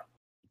water.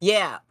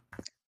 Yeah.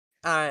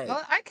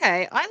 Well,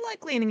 okay, I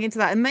like leaning into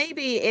that, and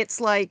maybe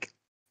it's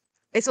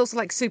also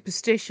like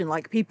superstition.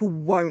 Like people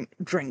won't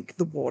drink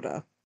the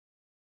water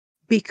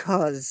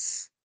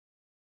because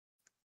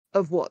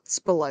of what's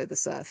below the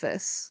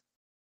surface.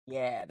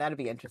 Yeah, that'd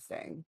be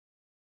interesting.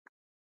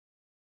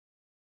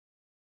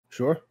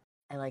 Sure.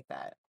 I like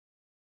that.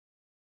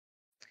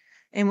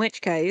 In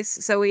which case,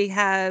 so we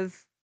have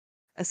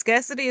a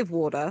scarcity of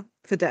water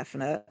for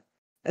definite.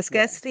 A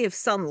scarcity of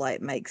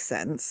sunlight makes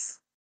sense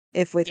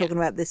if we're Yeah. talking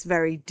about this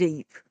very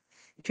deep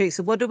tree.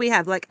 So what do we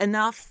have? Like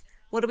enough,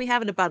 what do we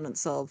have an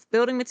abundance of?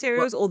 Building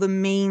materials or the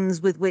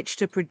means with which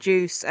to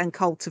produce and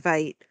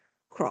cultivate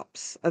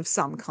crops of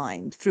some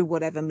kind through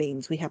whatever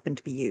means we happen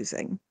to be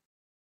using?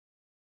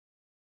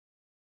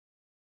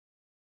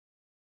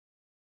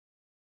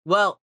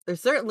 Well,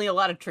 there's certainly a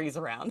lot of trees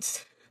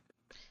around.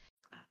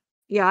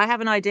 Yeah, I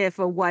have an idea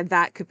for why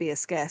that could be a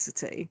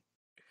scarcity.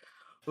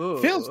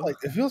 Feels Ooh. like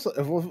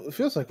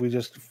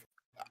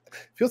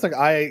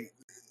I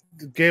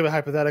gave a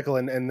hypothetical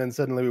and then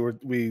suddenly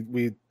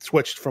we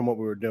switched from what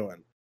we were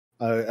doing.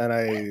 And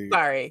I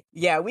Sorry.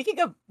 Yeah, we can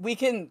go. We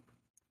can.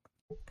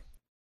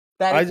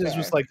 That is just fair.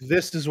 was like,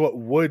 this is what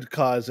would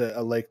cause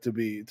a lake to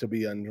be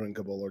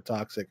undrinkable or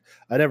toxic.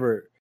 I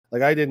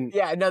didn't.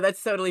 Yeah, no,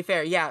 that's totally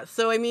fair. Yeah,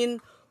 so I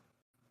mean,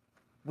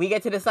 we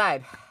get to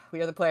decide.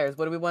 We are the players.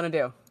 What do we want to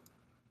do?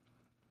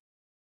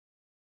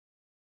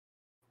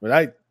 But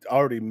I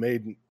already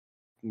made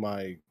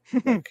my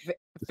like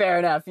Fair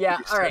enough. Yeah.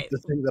 All right. the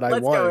thing that I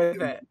Let's wanted.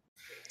 go with it.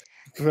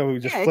 So we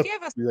just Yeah, if flipped. you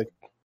have a We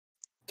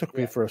took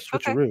me Yeah. for a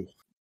switcheroo.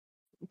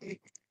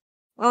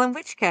 Well, in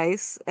which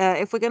case,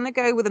 if we're going to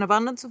go with an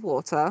abundance of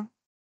water,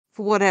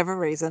 for whatever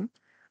reason,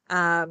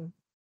 um,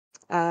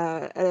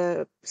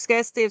 a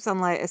scarcity of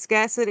sunlight, a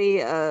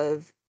scarcity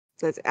of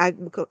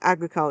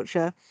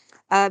agriculture.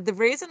 The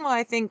reason why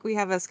I think we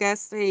have a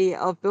scarcity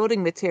of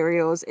building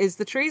materials is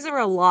the trees are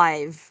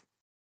alive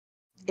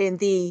in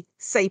the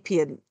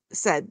sapient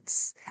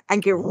sense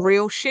and get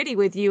real shitty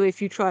with you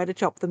if you try to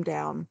chop them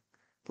down.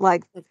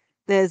 Like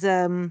there's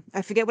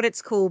I forget what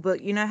it's called,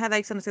 but you know how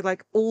they sometimes say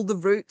like all the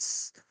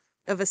roots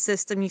of a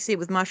system, you see it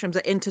with mushrooms,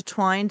 are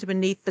intertwined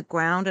beneath the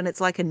ground and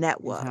it's like a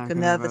network, a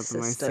nervous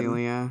system.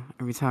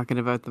 Are we talking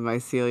about the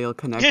mycelial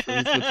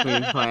connections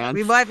between plants?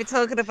 We might be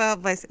talking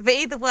about but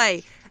either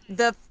way,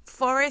 the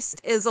forest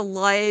is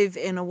alive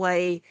in a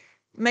way,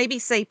 maybe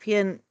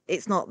sapient,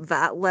 it's not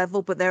that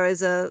level, but there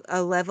is a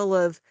level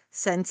of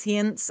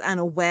sentience and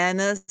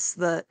awareness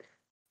that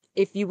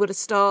if you were to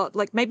start,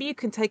 like maybe you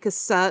can take a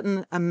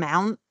certain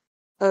amount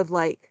of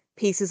like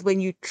pieces when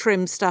you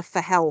trim stuff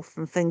for health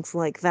and things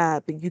like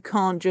that, but you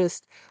can't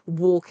just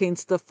walk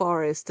into the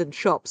forest and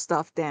chop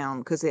stuff down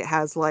because it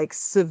has like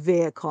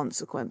severe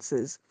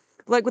consequences.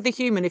 Like with the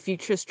human, if you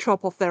just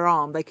chop off their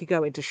arm, they could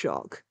go into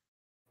shock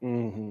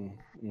and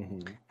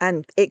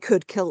it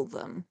could kill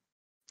them.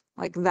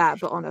 Like that,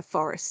 but on a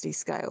foresty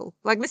scale.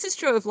 Like this is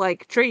true of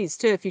like trees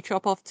too. If you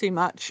chop off too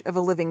much of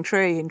a living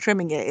tree and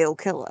trimming it, it'll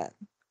kill it.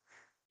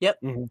 Yep.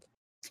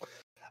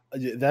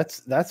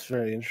 That's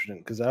very interesting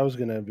because I was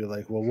gonna be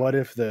like, well, what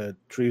if the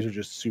trees are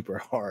just super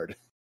hard?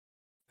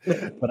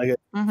 But I get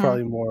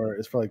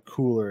it's probably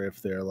cooler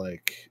if they're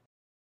like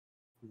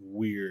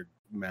weird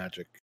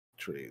magic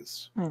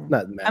trees.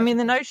 Not magic. I mean,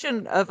 the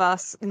notion of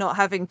us not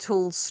having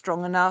tools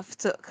strong enough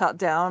to cut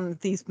down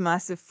these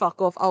massive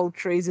fuck off old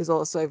trees is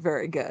also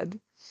very good.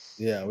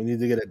 Yeah, we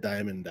need to get a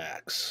diamond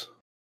axe.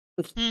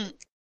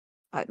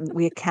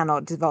 We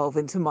cannot devolve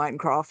into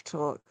Minecraft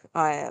talk.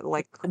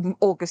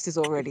 August is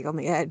already on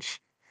the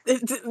edge.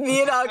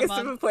 Me and August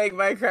have been playing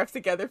Minecraft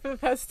together for the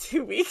past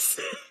 2 weeks.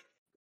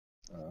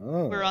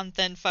 Oh. We're on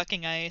thin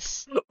fucking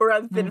ice. We're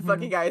on thin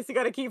fucking ice. We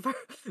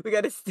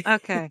gotta stay.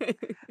 Okay.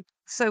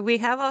 So we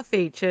have our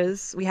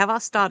features, we have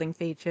our starting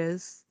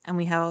features, and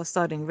we have our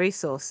starting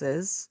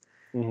resources.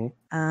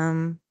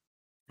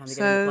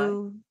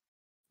 So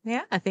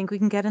yeah, I think we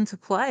can get into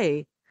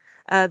play.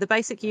 The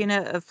basic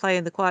unit of play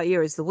in the Quiet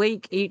Year is the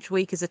week. Each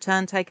week is a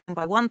turn taken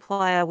by one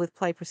player with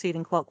play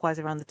proceeding clockwise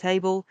around the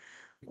table.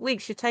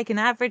 Weeks should take an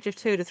average of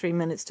 2 to 3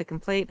 minutes to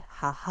complete.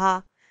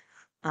 Ha.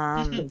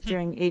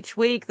 During each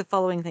week, the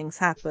following things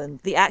happen.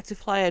 The active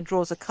player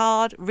draws a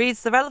card,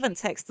 reads the relevant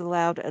text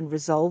aloud, and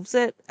resolves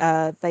it.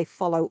 They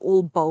follow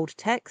all bold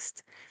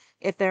text.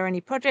 If there are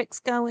any projects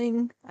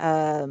going,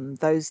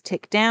 those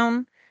tick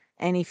down.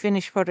 Any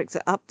finished projects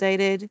are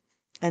updated.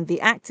 And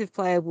the active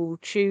player will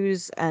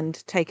choose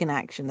and take an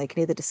action. They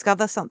can either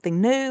discover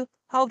something new,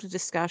 hold a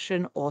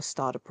discussion, or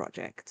start a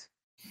project.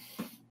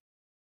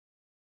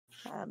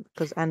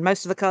 And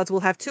most of the cards will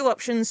have 2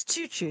 options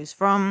to choose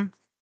from.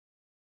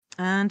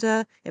 And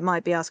it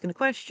might be asking a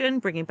question,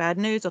 bringing bad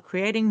news, or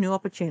creating new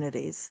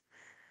opportunities.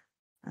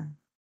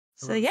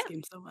 So yeah. This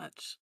game so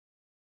much.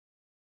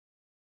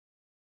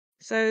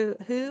 So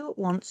who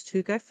wants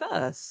to go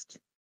first?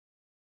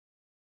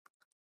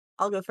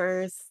 I'll go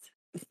first.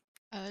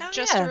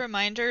 Just a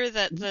reminder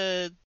that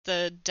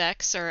the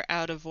decks are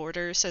out of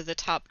order, so the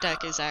top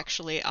deck is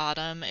actually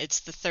autumn. It's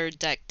the third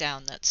deck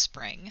down that's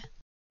spring.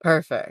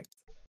 Perfect.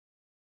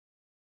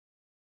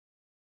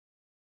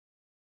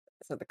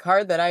 So the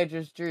card that I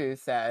just drew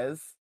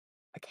says,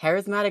 a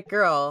charismatic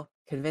girl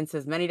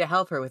convinces many to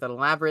help her with an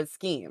elaborate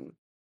scheme.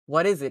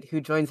 What is it? Who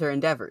joins her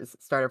endeavors?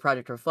 Start a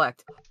project,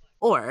 reflect.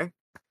 Or,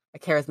 A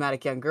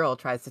charismatic young girl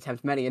tries to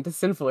tempt many into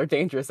sinful or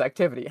dangerous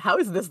activity. How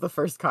is this the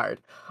first card?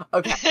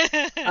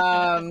 Okay.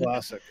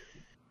 Classic.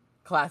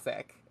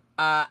 Classic.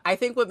 I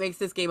think what makes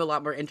this game a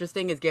lot more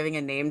interesting is giving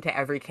a name to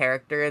every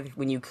character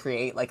when you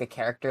create like a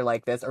character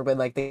like this, or when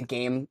like the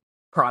game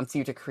prompts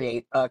you to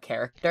create a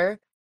character.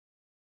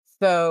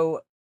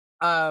 So,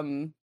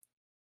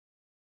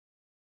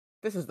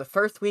 this is the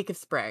first week of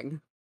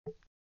spring.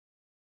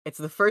 It's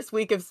the first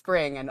week of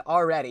spring, and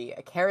already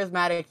a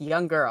charismatic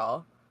young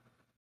girl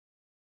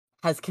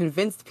has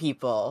convinced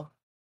people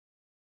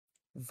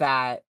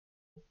that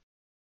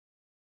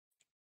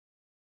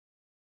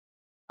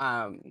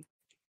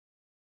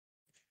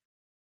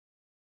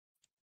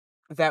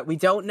that we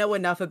don't know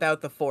enough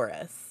about the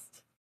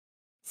forest.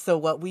 So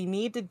what we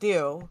need to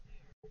do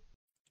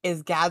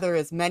is gather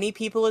as many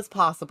people as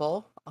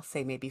possible. I'll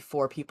say maybe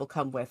 4 people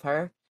come with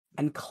her,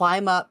 and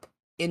climb up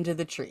into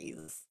the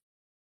trees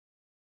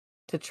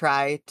to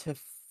try to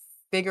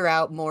figure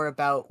out more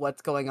about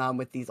what's going on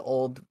with these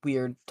old,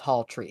 weird,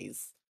 tall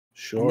trees.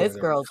 Sure. And this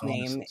they're girl's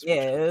name reconnaissance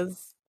mission.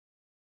 is...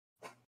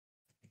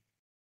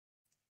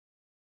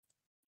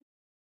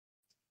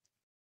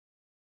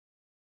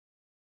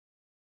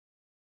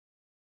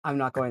 I'm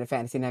not going to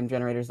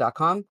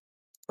fantasynamegenerators.com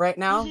right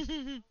now.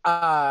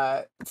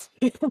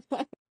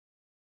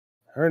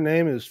 Her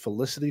name is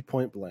Felicity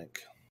Point Blank.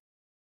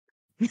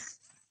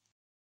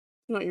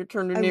 Not your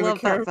turn to I name a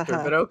love that for character,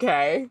 her. but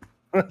okay.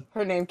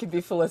 Her name could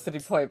be Felicity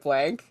Point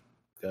Blank.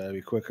 Gotta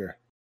be quicker.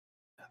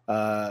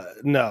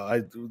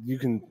 No, you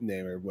can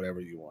name her whatever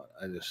you want.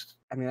 I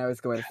was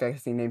going to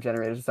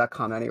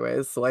fantasynamegenerators.com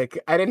anyways, so like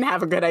I didn't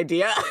have a good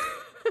idea.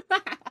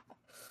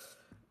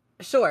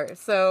 Sure.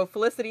 So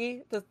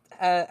Felicity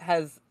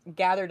has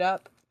gathered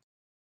up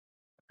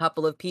a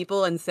couple of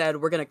people and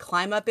said, we're going to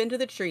climb up into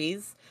the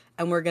trees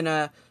and we're going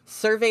to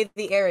survey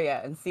the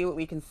area and see what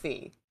we can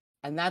see.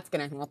 And that's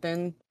going to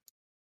happen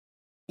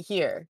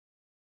here.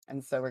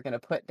 And so we're going to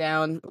put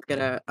down, we're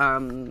going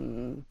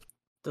to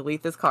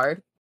delete this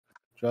card.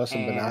 Draw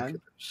some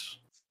binoculars.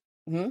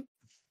 Hmm?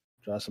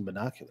 Draw some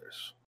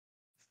binoculars.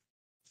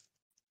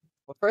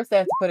 Well, first I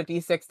have to put a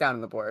D6 down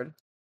on the board.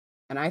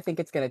 And I think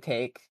it's going to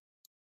take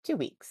 2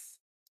 weeks.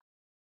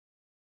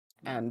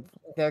 And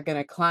they're going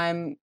to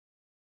climb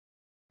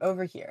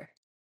over here.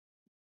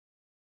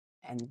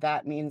 And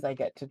that means I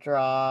get to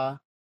draw...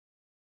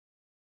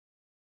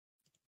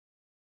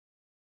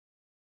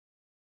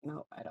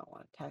 No, I don't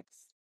want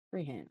text.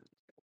 Freehand.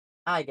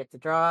 I get to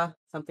draw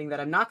something that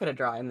I'm not going to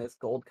draw in this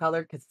gold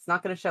color because it's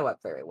not going to show up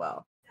very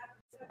well.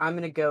 I'm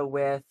going to go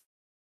with...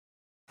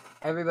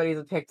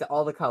 Everybody's picked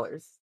all the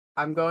colors.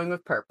 I'm going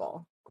with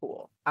purple.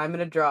 Cool. I'm going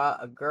to draw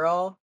a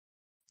girl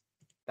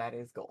that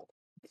is gold.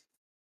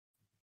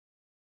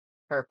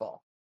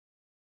 Purple.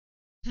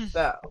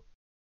 So,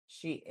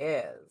 she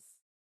is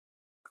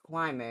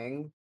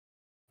climbing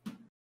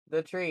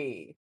the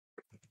tree.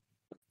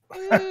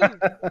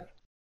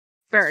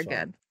 Very Fun.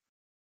 good.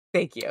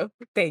 Thank you.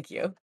 Thank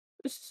you.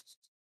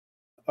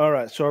 All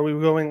right. So are we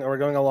going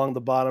along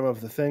the bottom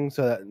of the thing?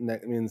 So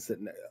that means that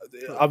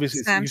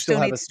obviously Sam you still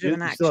have needs to do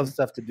an you still have action.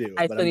 stuff to do.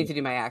 I but still need to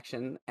do my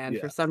action, and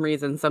Yeah. for some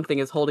reason something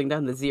is holding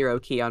down the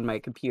 0 key on my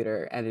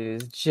computer, and it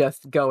is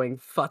just going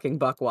fucking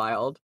buck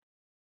wild.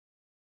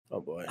 Oh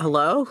boy.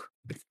 Hello?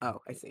 Oh,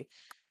 I see.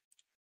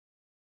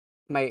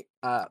 My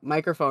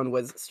microphone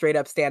was straight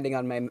up standing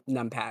on my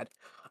numpad.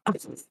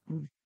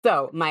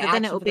 So my But action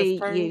then it'll for this be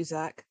turn... you,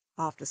 Zach,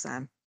 after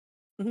Sam.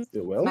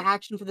 It will? My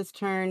action for this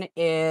turn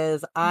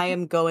is I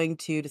am going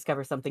to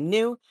discover something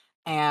new,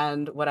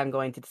 and what I'm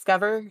going to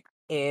discover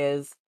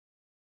is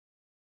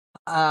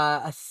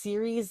a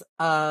series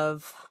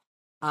of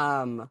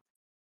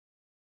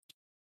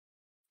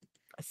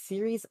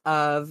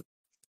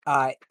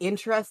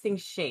interesting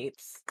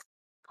shapes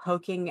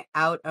poking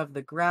out of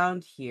the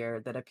ground here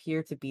that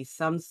appear to be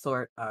some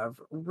sort of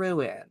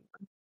ruin.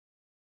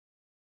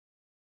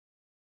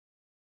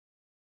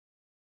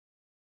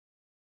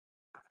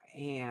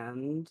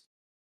 And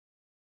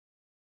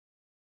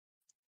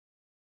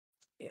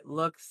it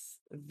looks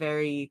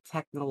very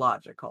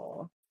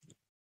technological.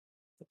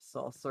 There's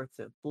all sorts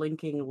of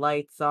blinking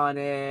lights on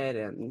it,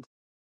 and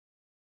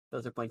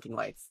those are blinking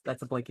lights.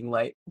 That's a blinking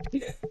light.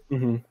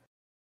 Mm-hmm.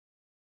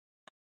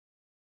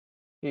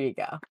 Here you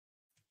go.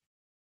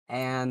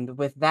 And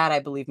with that, I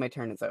believe my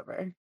turn is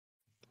over.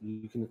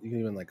 You can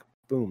even like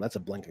boom. That's a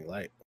blinking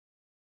light.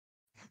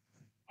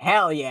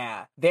 Hell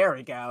yeah! There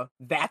we go.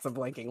 That's a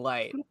blinking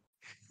light.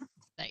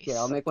 Nice. Yeah,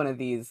 I'll make one of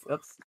these.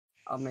 Oops.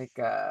 I'll make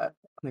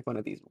one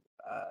of these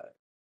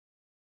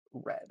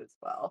red as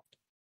well.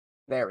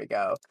 There we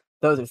go.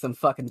 Those are some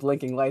fucking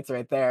blinking lights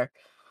right there.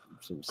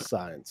 Some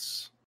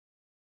science.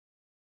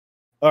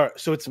 All right.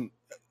 So it's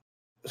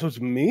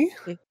me.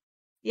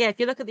 Yeah,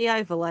 if you look at the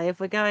overlay, if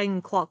we're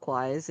going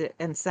clockwise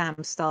and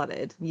Sam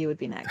started, you would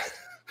be next.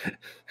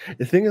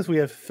 The thing is, we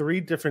have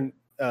 3 different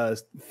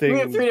things. We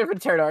have 3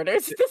 different turn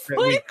orders at this that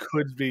point. we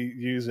could be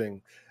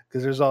using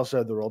because there's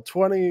also the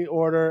Roll20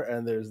 order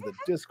and there's the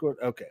Discord.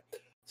 Okay,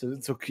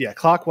 so yeah,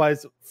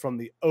 clockwise from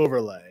the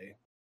overlay.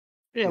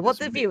 Yeah, what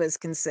the viewers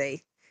can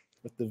see.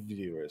 what the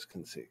viewers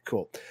can see.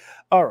 Cool.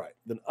 All right,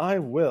 then I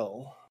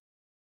will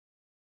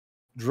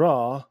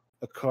draw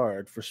a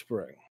card for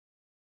spring.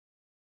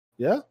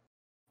 Yeah?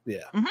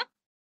 Yeah. Mhm.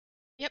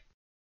 Yep.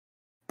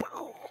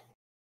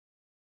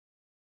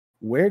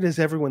 Where does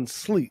everyone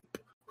sleep?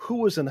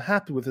 Who is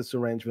unhappy with this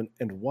arrangement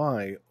and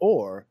why?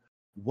 Or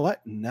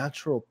what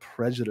natural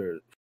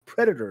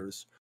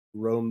predators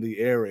roam the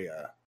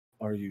area?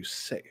 Are you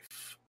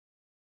safe?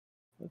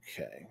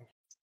 Okay.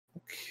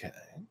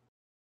 Okay.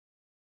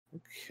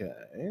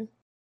 Okay.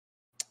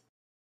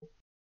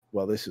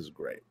 Well, this is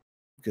great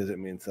because it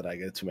means that I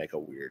get to make a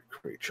weird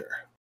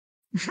creature.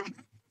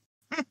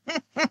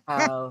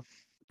 Oh,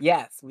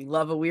 yes, we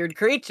love a weird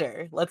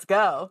creature. Let's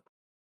go.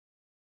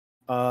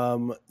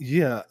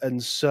 Yeah,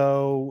 and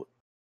so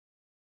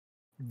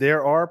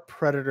there are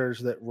predators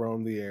that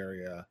roam the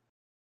area.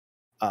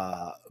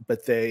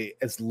 But they,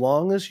 as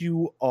long as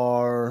you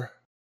are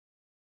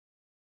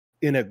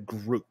in a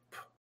group,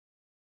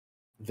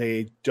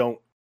 they don't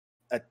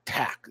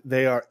attack.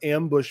 They are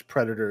ambush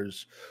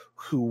predators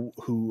who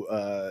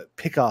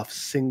pick off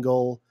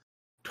single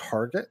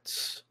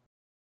targets,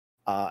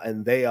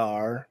 and they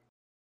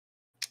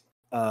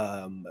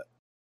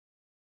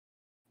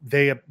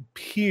they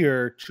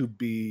appear to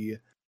be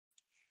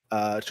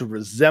to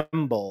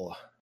resemble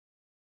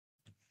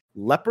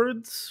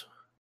leopards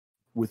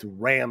with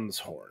ram's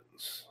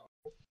horns.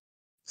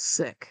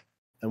 Sick.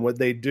 And what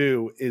they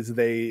do is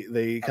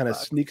they kind of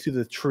fuck. sneak through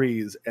the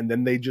trees and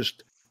then they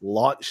just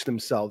launch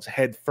themselves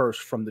head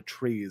first from the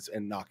trees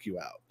and knock you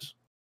out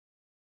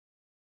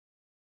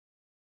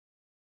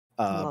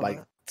Love by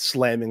it.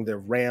 slamming their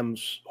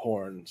ram's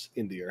horns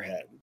into your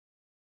head.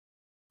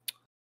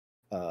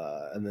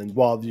 And then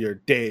while you're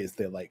dazed,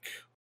 they like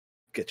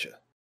get you.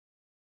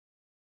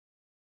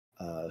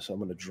 So I'm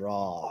going to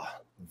draw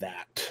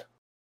that.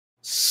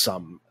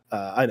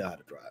 I know how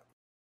to draw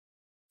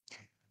it.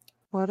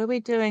 What are we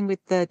doing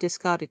with the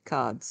discarded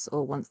cards,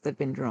 or once they've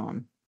been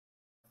drawn?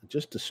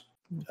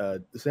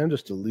 Sam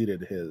just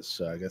deleted his,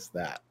 so I guess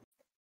that.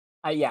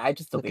 Yeah, I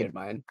just Okay. deleted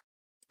mine.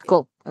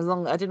 Cool. As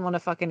long I didn't want to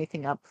fuck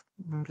anything up.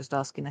 I'm just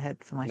asking ahead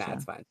for my Nah, turn.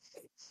 it's fine.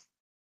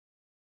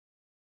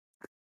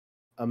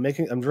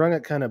 I'm drawing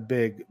it kind of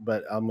big,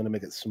 but I'm going to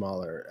make it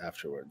smaller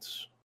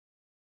afterwards.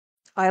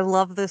 I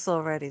love this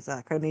already,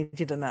 Zach. I need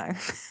you to know.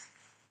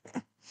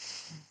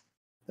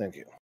 Thank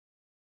you.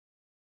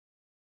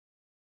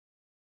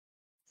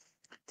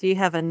 Do you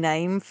have a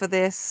name for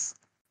this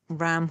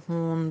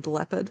ram-horned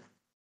leopard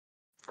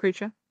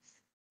creature?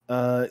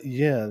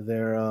 Yeah,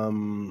 they're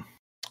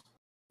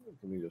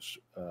give me just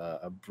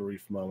a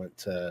brief moment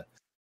to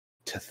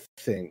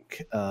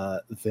think.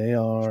 They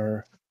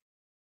are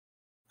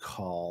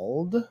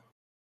called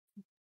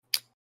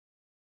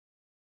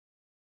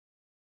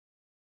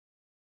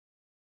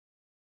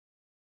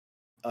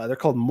they're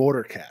called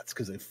mortar cats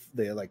because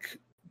they like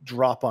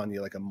drop on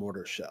you like a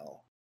mortar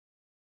shell.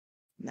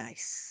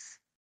 Nice.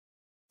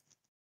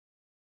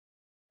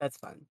 That's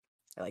fun.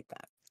 I like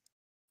that.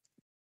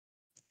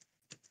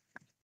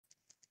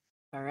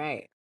 All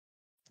right.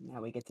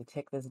 Now we get to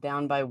tick this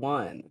down by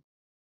 1.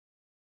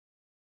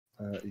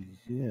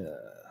 Yeah.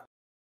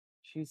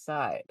 Choose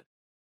side.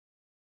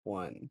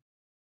 1.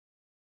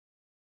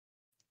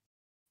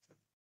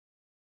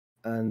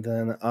 And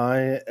then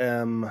I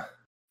am.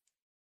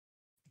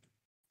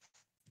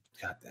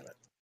 God damn it!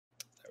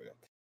 There we go.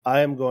 I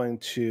am going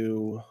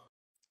to.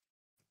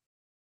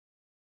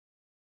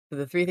 So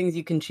the 3 things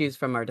you can choose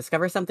from are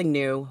discover something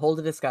new, hold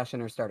a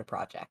discussion, or start a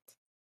project.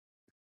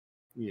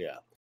 Yeah.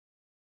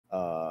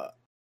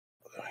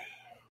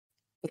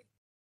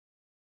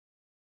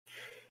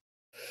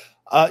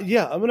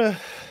 Yeah, I'm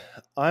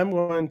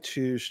going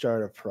to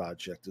start a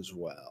project as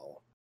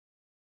well.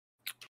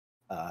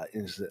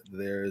 Is that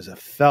there's a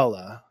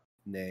fella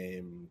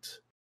named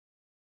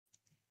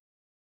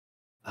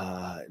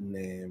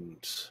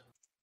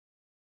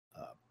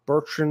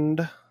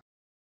Bertrand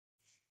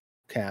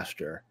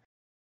Castor,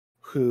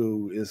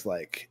 who is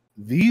like,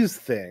 these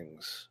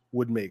things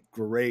would make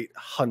great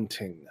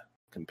hunting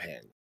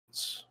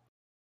companions.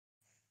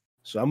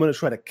 So I'm going to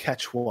try to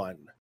catch one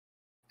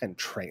and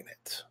train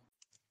it.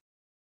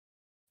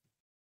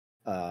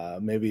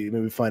 Maybe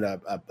find a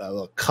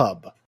little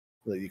cub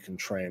that you can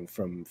train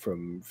from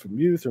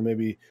youth, or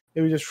maybe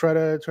just try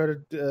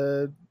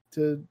to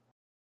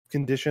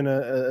condition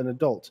an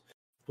adult.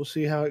 We'll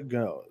see how it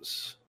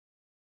goes.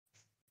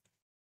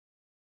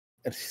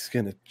 And he's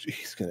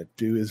gonna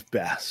do his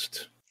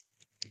best.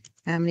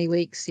 How many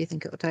weeks do you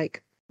think it will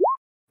take?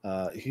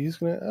 He's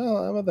gonna.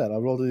 Oh, how about that? I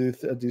rolled a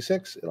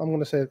d6. I'm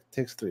gonna say it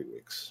takes 3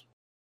 weeks.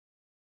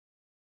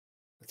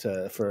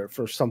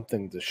 For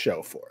something to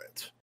show for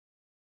it.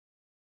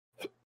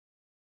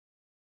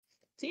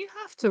 Do you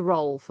have to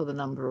roll for the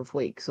number of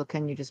weeks, or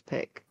can you just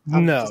pick?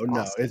 No.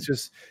 It's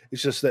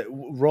just that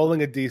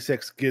rolling a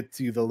d6 gets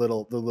you the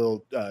little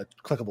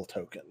clickable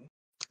token.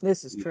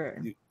 This is true.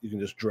 You can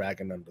just drag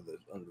it under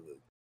the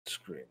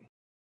screen.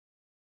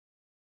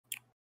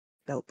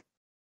 Dope.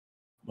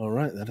 All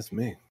right, that is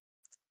me.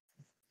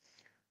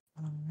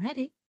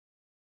 Alrighty.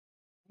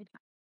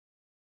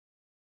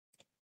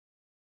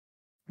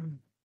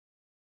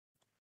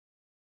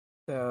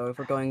 So if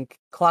we're going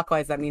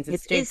clockwise, that means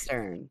it's Jake's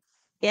turn.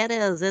 It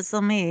is. It's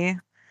on me.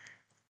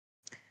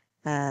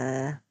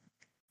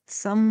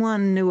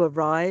 Someone new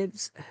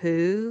arrives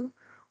who,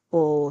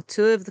 or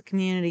two of the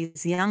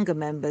community's younger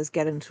members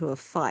get into a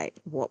fight.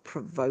 What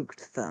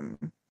provoked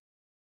them?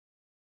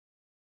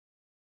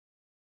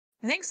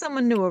 I think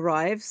someone new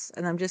arrives,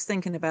 and I'm just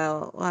thinking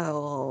about,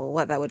 well,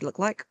 what that would look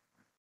like.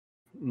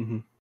 Mm-hmm.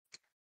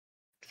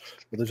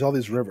 But there's all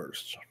these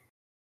rivers.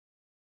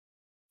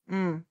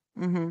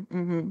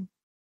 Mm-hmm.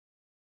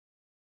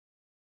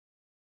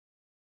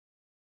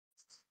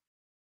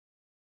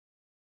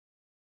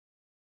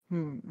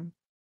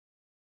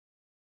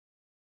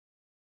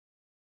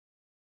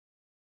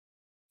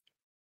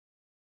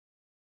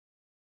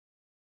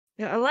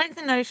 Yeah, I like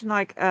the notion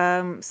like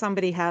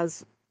somebody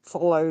has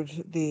followed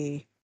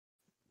the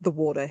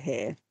water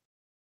here.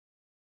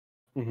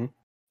 Mm-hmm.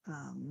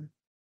 I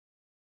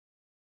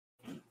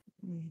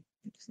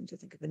just need to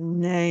think of a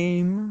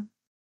name.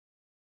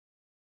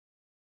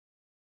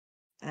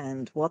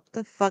 And what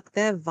the fuck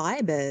their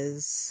vibe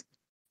is.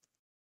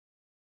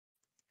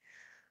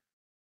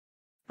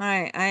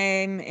 Alright,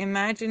 I'm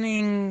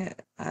imagining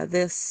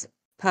this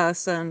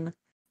person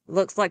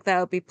looks like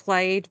they'll be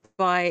played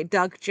by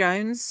Doug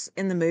Jones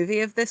in the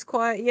movie of this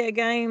Quiet Year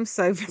game.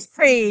 So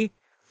very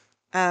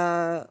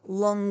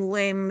long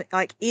limb,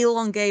 like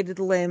elongated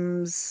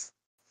limbs,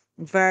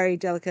 very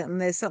delicate,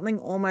 and there's something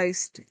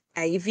almost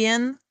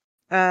avian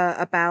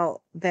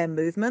about their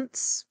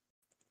movements.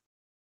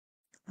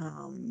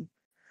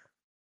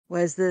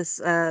 Whereas this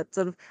sort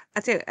of,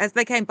 I tell you, as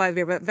they came by,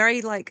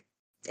 very like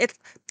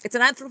it's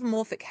an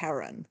anthropomorphic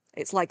heron.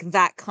 It's like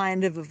that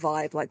kind of a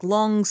vibe, like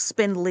long,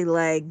 spindly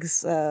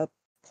legs,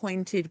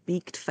 pointed,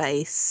 beaked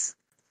face.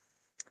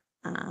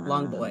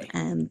 Long boy.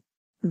 And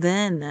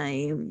their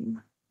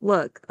name.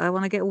 Look, I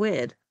want to get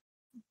weird.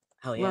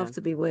 Hell yeah. Love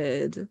to be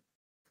weird.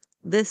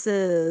 This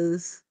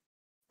is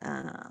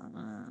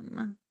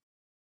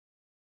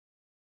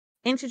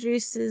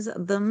introduces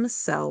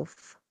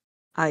themselves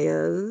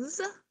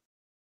as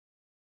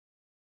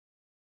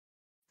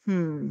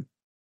none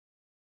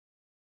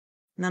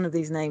of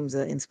these names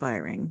are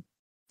inspiring.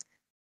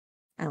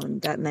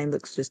 And that name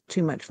looks just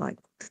too much like,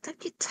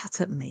 don't you tut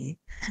at me.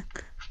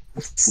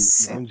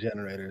 Name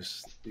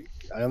generators.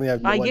 I only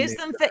have I one use name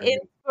them for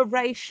generator.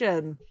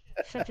 inspiration.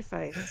 Shut your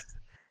face.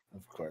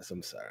 Of course,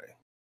 I'm sorry.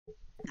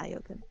 Hey,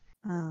 okay.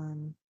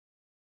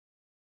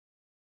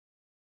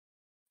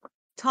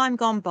 Time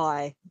gone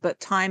by, but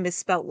time is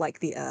spelt like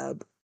the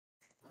herb.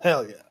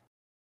 Hell yeah.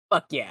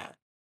 Fuck yeah.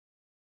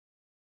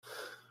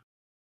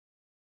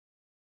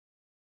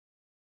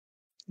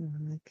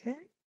 Okay.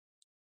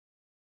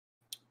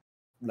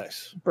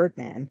 Nice.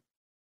 Birdman.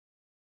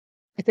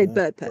 I say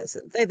bird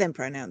person. They them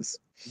pronouns.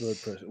 Bird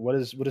person. What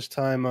is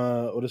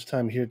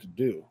time here to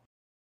do?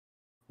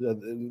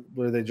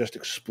 Were they just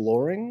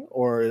exploring,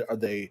 or are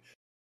they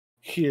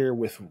here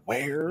with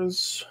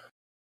wares?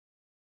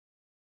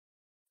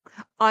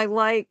 I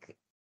like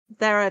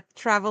they're a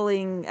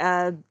traveling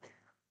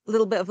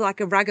little bit of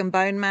like a rag and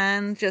bone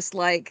man, just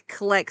like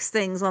collects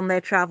things on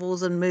their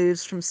travels and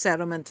moves from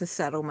settlement to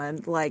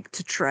settlement, like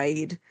to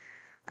trade,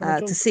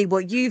 to see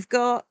what you've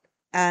got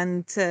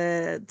and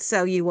to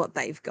sell you what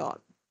they've got.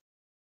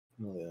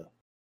 Oh yeah.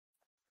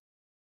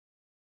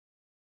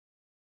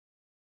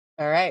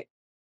 All right.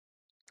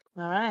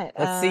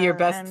 Let's see your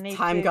best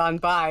time gone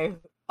by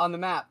on the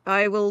map.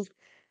 I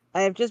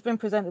have just been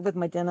presented with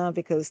my dinner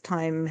because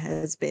time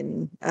has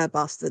been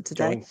busted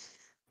today.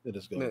 It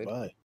is going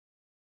by.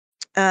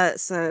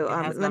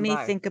 So let me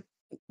think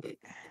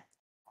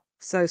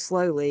so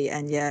slowly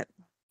and yet.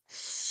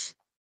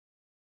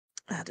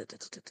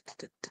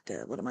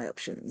 What are my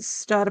options?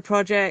 Start a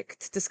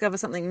project, discover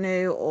something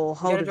new, or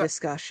hold a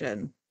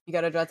discussion. You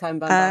gotta draw time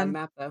gone by on the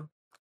map, though.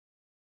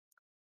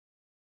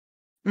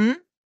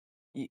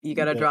 You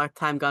gotta draw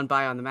time gone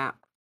by on the map.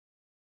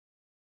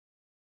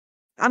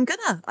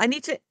 I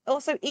need to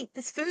also eat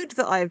this food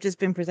that I have just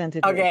been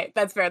presented with. Okay,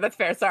 that's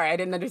fair. Sorry, I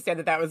didn't understand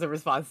that was a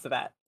response to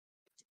that.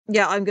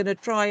 Yeah, I'm gonna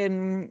try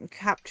and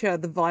capture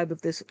the vibe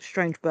of this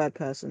strange bird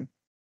person.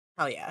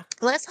 Hell yeah.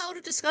 Let's hold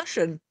a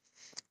discussion.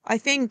 I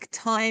think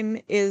Time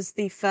is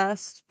the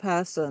first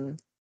person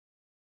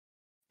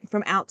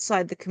from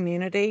outside the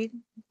community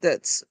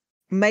that's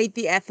made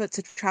the effort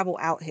to travel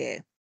out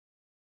here.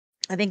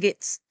 I think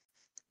it's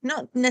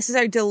not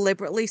necessarily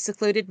deliberately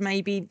secluded.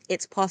 Maybe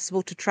it's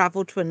possible to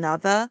travel to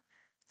another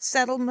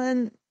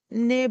settlement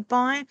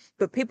nearby,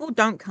 but people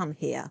don't come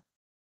here.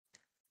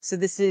 So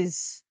this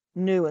is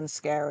new and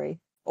scary.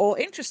 Or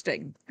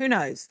interesting. Who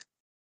knows?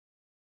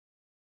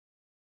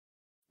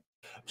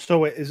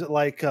 So is it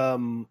like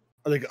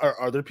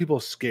are there people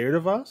scared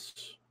of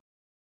us?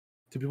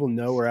 Do people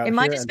know we're out here? It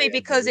might just be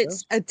because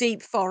it's a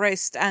deep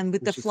forest and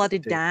with the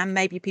flooded dam,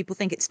 maybe people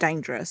think it's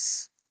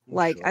dangerous.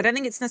 Like, I don't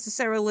think it's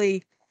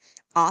necessarily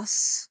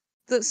us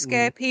that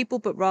scare people,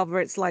 but rather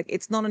it's like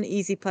it's not an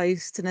easy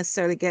place to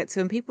necessarily get to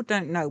and people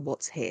don't know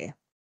what's here.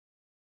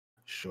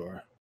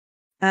 Sure.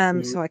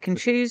 So I can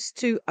choose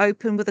to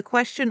open with a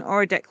question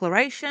or a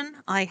declaration.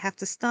 I have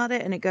to start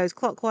it, and it goes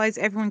clockwise.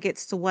 Everyone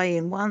gets to weigh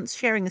in once,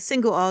 sharing a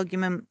single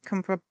argument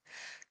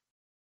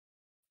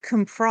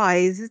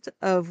comprised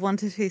of 1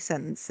 to 2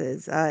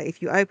 sentences.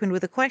 If you opened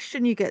with a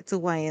question, you get to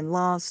weigh in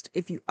last.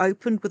 If you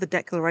opened with a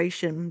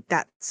declaration,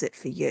 that's it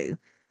for you.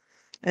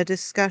 A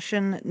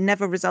discussion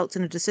never results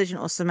in a decision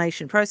or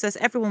summation process.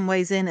 Everyone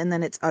weighs in and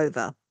then it's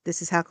over.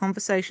 This is how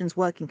conversations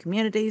work in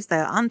communities. They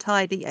are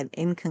untidy and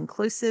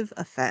inconclusive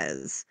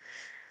affairs.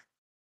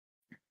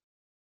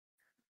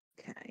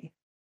 Okay.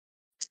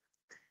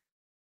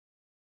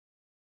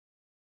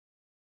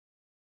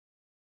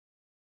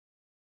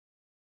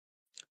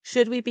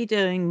 Should we be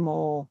doing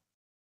more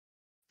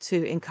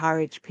to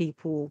encourage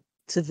people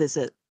to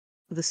visit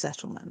the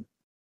settlement?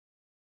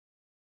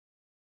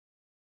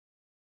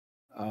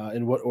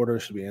 In what order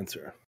should we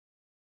answer?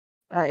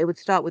 It would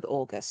start with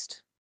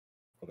August.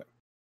 Okay.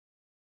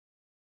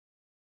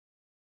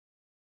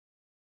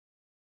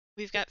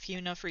 We've got few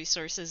enough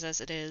resources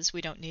as it is.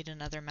 We don't need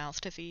another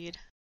mouth to feed.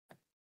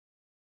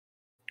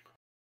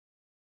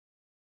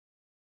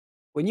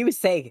 When you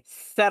say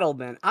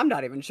settlement, I'm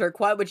not even sure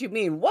quite what you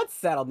mean. What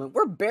settlement?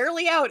 We're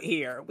barely out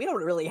here. We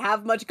don't really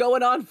have much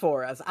going on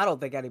for us. I don't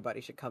think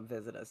anybody should come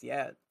visit us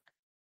yet.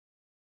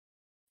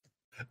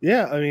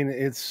 Yeah, I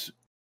mean,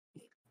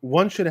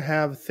 one should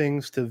have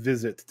things to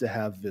visit to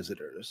have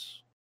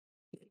visitors.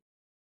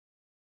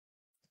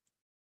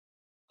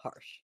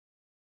 Harsh.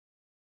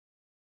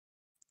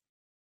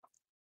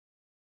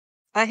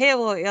 I hear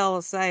what y'all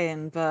are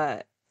saying,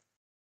 but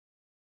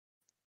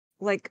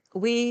like,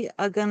 we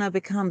are gonna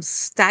become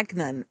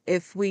stagnant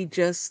if we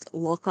just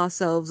lock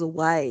ourselves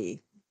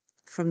away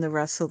from the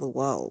rest of the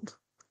world.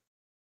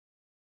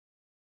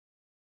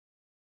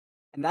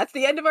 And that's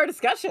the end of our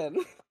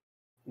discussion.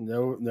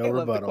 No I love the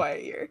rebuttal.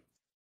 quiet year.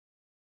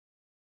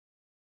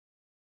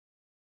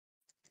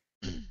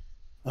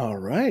 All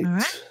right. All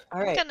right. All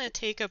I'm right. gonna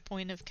take a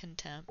point of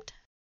contempt.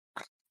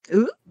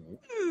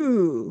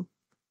 Ooh.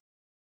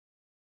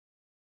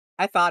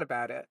 I thought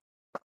about it,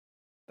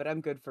 but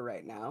I'm good for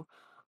right now.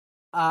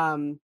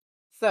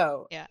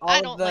 So Yeah, all I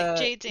of don't like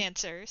Jade's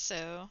answer,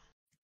 so...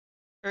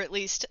 Or at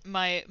least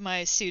my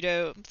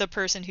the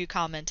person who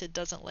commented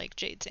doesn't like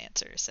Jade's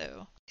answer,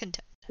 so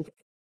contempt.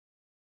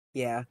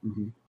 Yeah.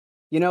 Mm-hmm.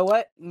 You know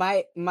what?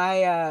 My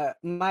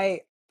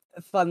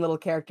fun little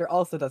character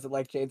also doesn't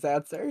like Jade's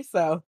answer,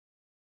 so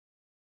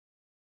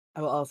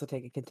I will also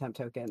take a contempt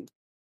token.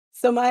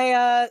 So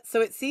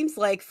so it seems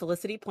like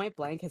Felicity Point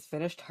Blank has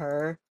finished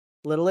her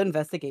little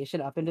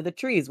investigation up into the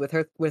trees with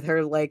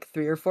her like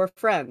 3 or 4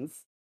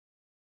 friends.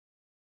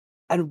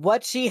 And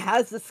what she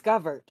has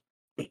discovered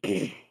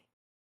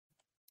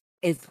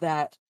is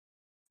that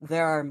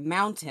there are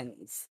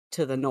mountains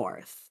to the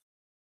north.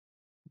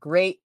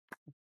 Great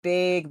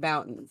big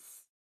mountains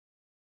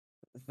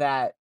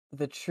that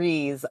the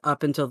trees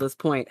up until this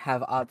point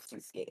have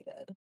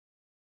obfuscated.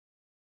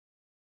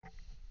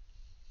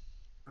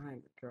 I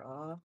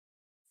draw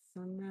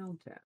some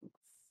mountains.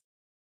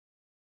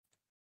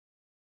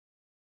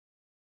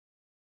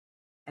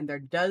 And there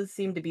does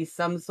seem to be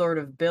some sort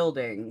of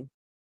building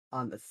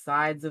on the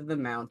sides of the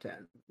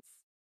mountains,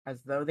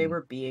 as though they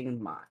were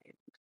being mined.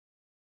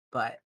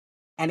 But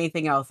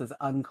anything else is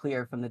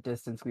unclear from the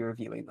distance we were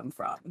viewing them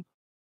from.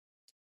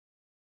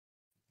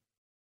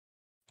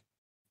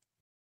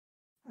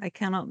 I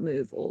cannot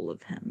move all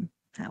of him.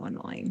 How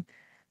annoying.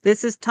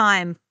 This is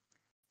time.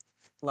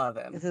 Love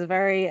him. This is a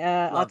very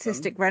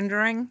artistic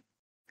rendering.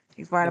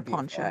 He's wearing They're a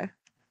poncho. beautiful.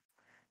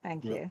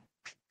 Thank Yep. you.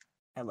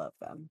 I love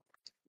them.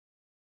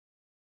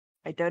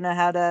 I don't know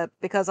how to,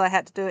 because I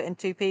had to do it in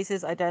 2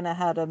 pieces, I don't know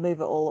how to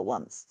move it all at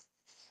once.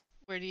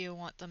 Where do you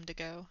want them to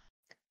go?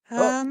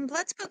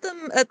 Let's put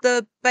them at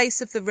the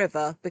base of the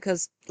river,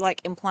 because,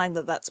 like, implying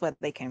that that's where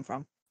they came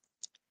from.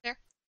 There?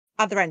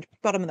 Other end,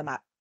 bottom of the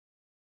map.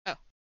 Oh.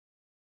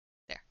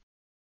 There.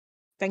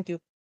 Thank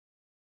you.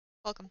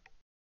 Welcome.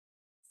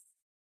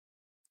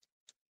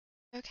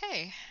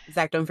 Okay.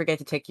 Zach, don't forget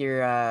to take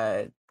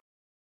your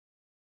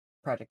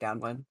project down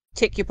one.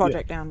 Tick your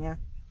project down, yeah.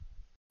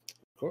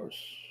 Of course.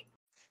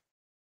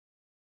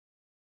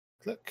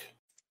 Click.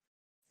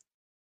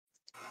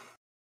 All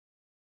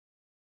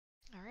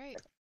right.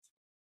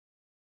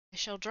 I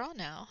shall draw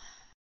now.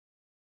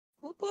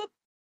 Whoop, whoop.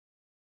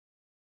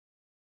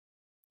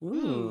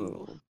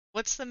 Ooh.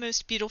 What's the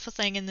most beautiful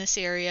thing in this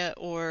area,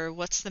 or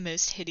what's the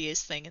most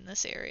hideous thing in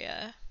this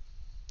area?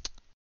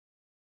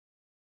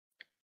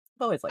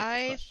 I've always liked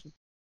this question.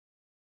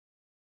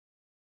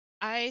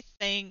 I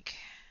think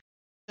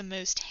the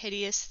most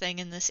hideous thing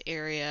in this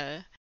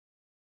area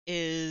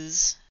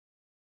is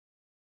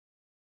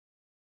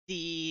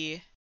the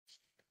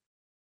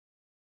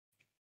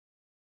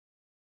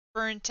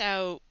burnt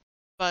out,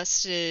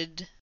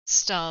 busted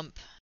stump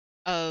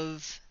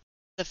of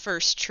the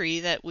first tree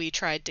that we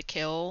tried to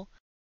kill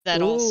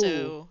that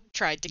also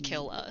tried to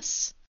kill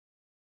us.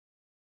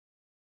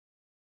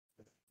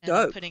 And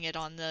Dope. putting it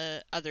on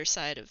the other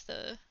side of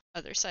the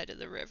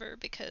river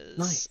because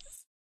Nice.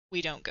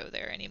 we don't go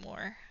there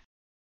anymore.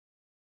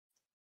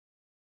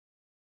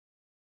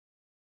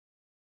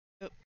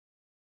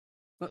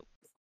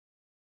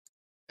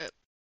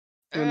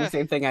 Doing the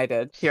same thing I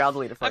did. Here, I'll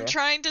delete it for I'm you.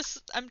 trying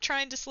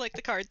to select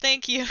the card.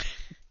 Thank you.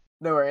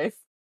 No worries.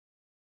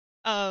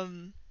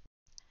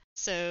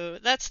 So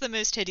that's the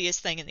most hideous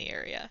thing in the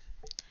area.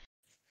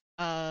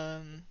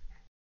 And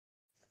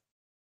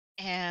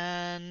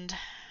let's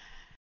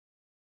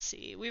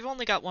see, we've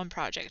only got one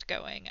project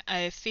going.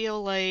 I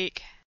feel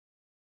like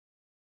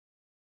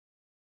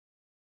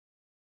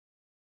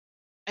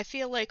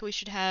we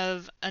should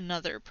have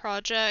another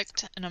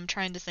project, and I'm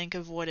trying to think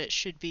of what it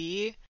should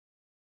be.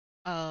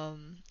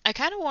 I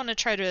kind of want to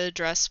try to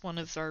address one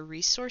of our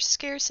resource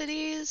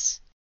scarcities.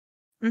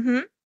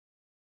 Mm-hmm.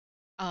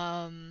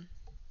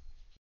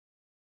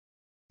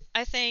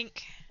 I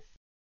think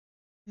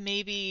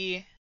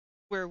maybe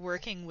we're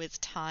working with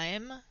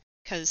time,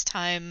 because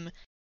time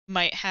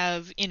might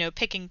have,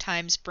 picking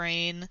time's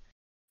brain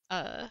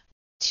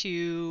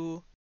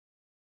to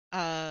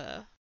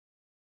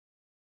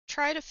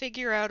try to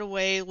figure out a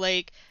way,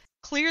 like,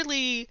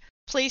 clearly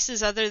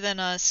places other than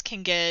us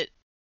can get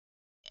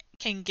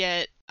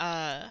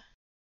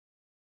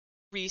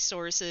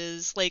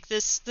resources. Like,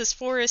 this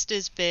forest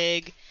is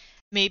big.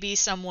 Maybe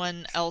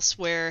someone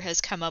elsewhere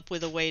has come up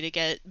with a way to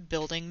get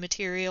building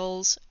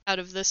materials out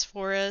of this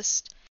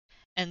forest.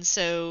 And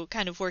so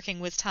kind of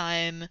working with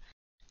time,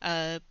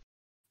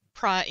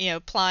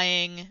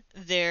 applying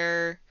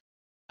their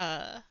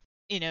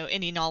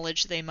any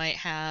knowledge they might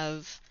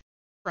have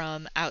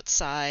from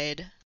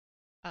outside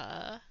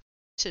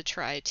to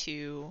try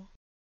to,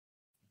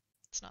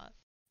 it's not,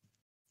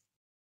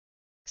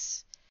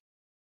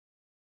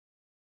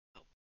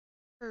 oh,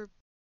 for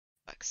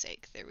fuck's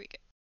sake, there we go.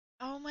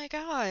 Oh my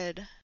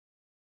god.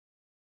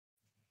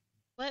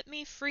 Let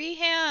me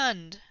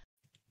freehand.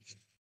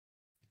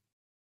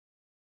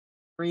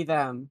 Free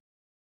them.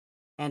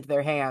 And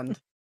their hand.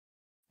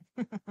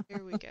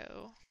 Here we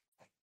go.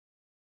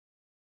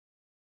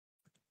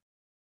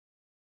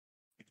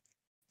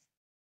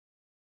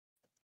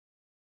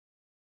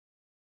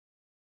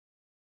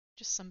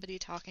 Just somebody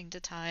talking to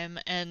time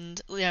and,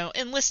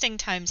 enlisting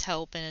time's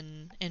help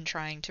in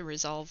trying to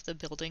resolve the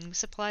building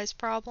supplies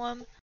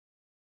problem.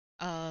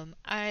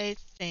 I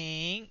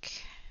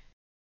think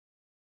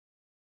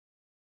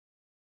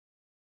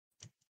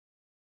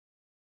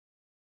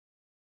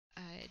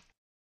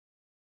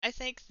I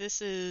think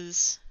this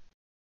is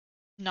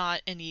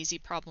not an easy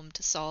problem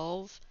to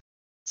solve,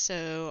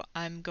 so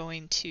I'm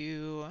going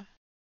to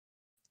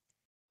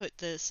put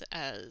this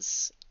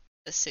as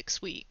a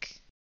 6-week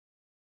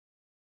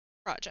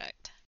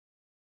project.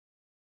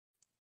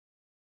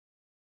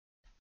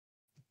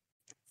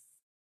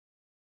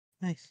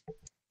 Nice.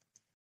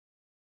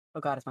 Oh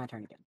god, it's my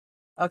turn again.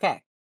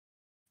 Okay.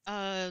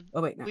 Oh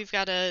wait, no. We've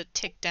got to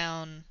tick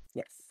down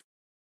Yes.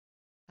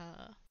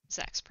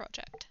 Zach's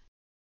project.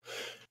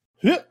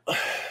 Yep.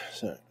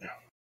 So,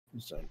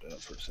 zoned out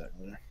for a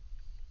second there.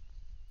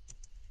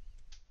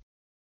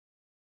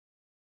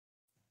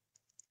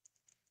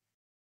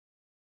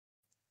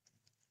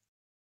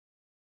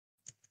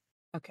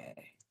 Okay.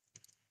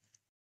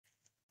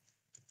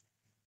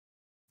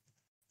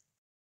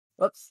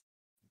 Whoops.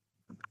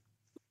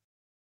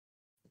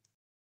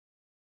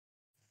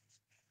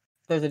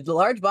 There's a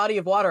large body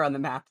of water on the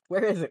map.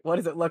 Where is it? What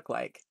does it look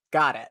like?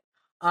 Got it.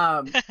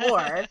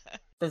 Or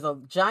there's a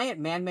giant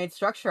man-made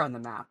structure on the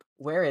map.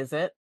 Where is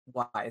it?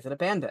 Why is it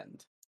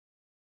abandoned?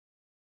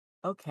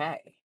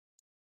 Okay.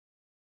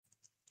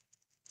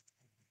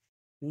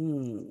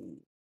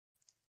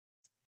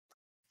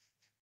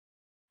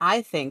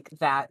 I think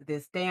that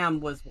this dam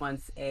was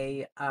once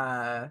a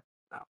let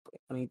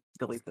me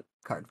delete the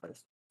card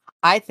first.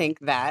 I think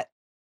that,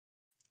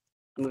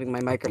 I'm moving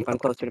my microphone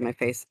closer to my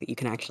face so that you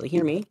can actually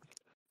hear me.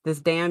 This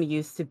dam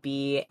used to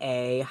be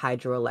a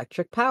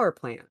hydroelectric power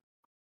plant.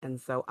 And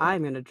so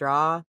I'm going to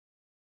draw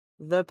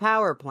the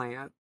power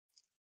plant.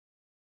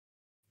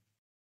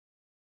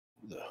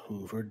 The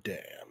Hoover Dam.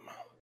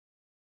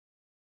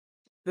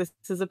 This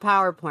is a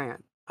power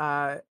plant.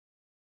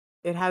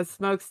 It has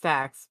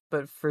smokestacks,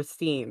 but for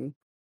steam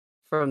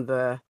from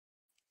the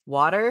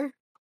water.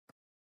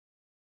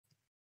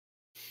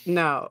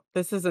 No,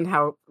 this isn't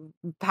how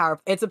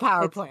it's a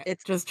power plant.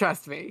 Just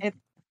trust me.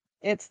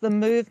 It's the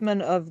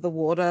movement of the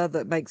water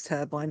that makes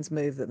turbines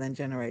move that then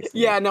generates.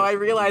 Yeah, no, I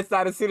realized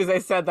that as soon as I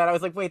said that. I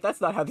was like, wait, that's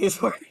not how these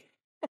work.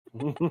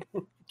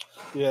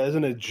 Yeah,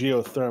 isn't it a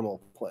geothermal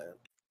plant?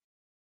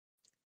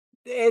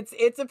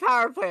 It's a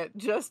power plant,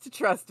 just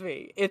trust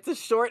me. It's a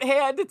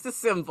shorthand, it's a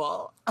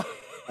symbol.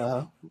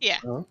 Yeah.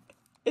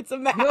 It's a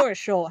map. You're a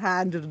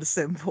short-handed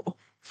symbol.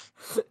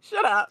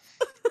 Shut up.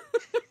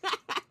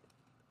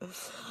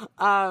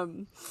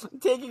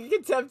 Taking a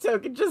contempt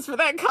token just for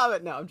that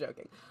comment. No, I'm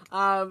joking.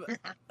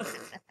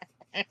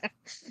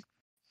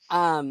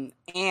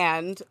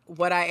 And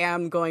what I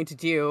am going to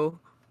do,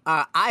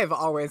 I've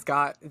always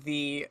got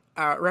the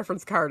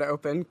reference card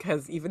open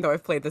because even though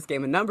I've played this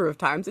game a number of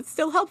times, it's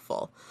still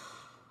helpful.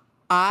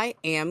 I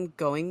am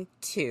going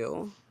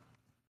to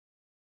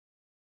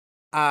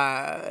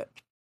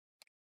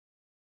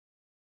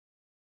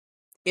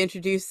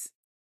introduce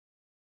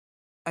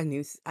a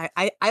new.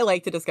 I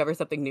like to discover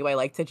something new. I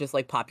like to just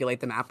like populate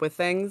the map with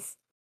things.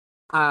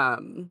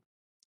 Um,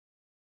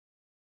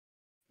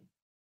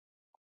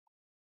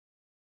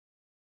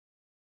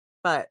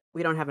 but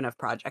we don't have enough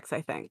projects,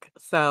 I think.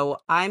 So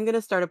I'm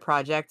gonna start a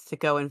project to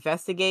go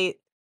investigate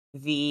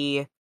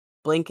the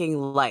blinking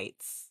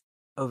lights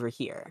over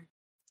here.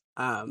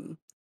 I'm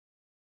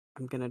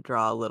gonna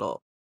draw a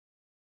little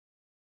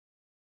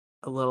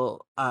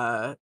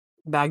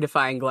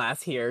magnifying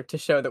glass here to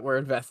show that we're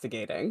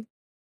investigating.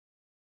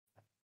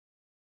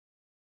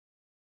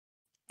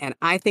 And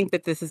I think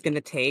that this is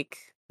gonna take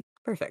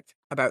perfect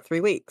about 3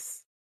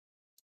 weeks.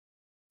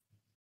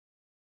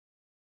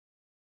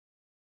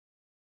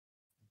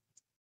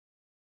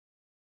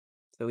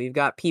 So we've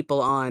got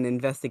people on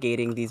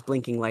investigating these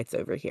blinking lights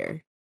over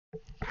here.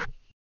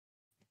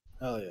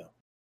 Hell yeah.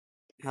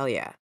 Hell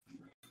yeah.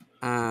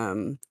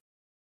 All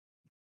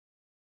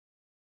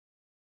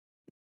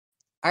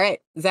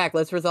right, Zach,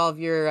 let's resolve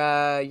your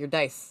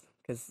dice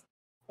because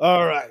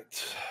All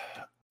right.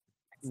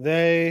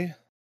 They.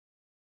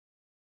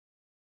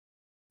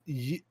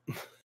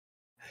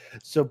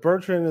 So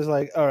Bertrand is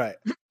like, all right,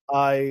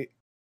 I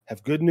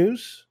have good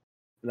news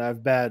and I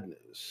have bad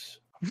news.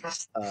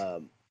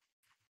 Um,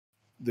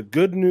 the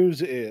good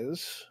news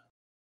is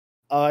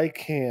you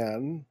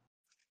can,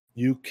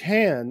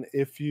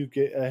 if you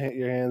get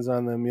your hands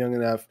on them young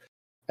enough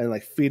and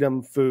like feed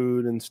them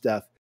food and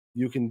stuff,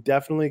 you can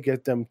definitely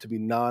get them to be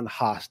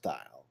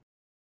non-hostile.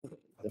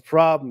 The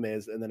problem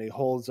is, and then he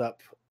holds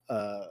up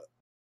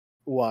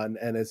one,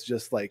 and it's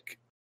just like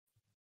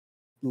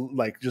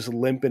just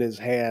limp in his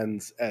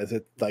hands as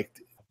it like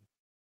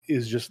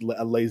is just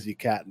a lazy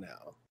cat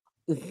now.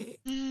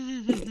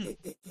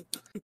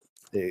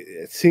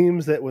 It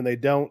seems that when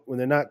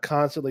they're not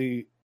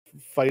constantly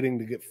fighting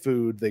to get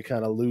food, they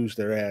kind of lose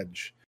their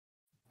edge,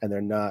 and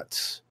uh,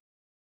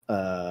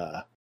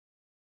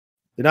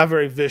 they're not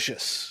very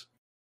vicious.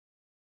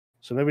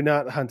 So maybe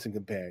not hunting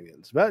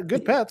companions, but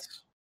good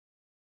pets.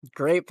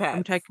 great I'm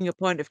pets. taking a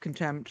point of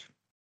contempt.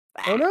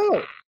 Oh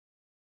no!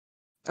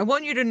 I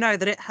want you to know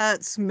that it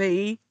hurts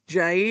me,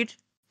 Jade,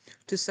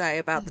 to say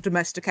about the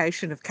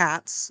domestication of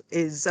cats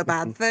is a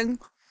bad thing.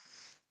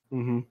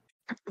 Mm-hmm.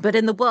 But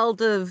in the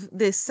world of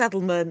this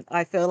settlement,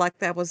 I feel like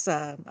there was.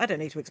 I don't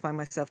need to explain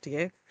myself to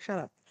you. Shut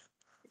up.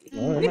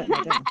 All I'm right. letting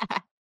you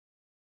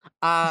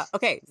down.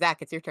 Okay,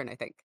 Zach, it's your turn, I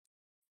think.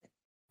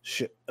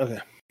 Shit. Okay.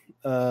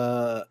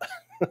 Uh,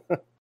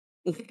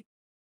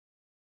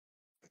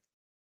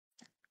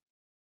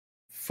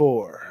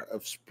 4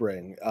 of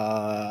spring.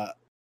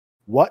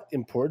 What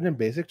important and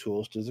basic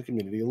tools does the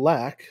community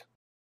lack,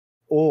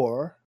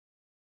 or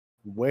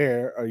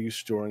where are you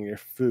storing your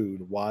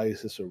food? Why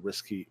is this a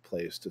risky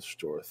place to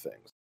store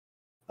things?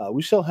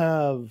 We still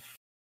have,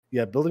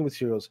 building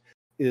materials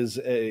is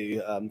a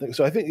thing.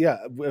 So I think,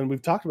 and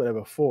we've talked about it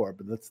before,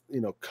 but let's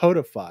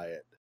codify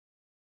it.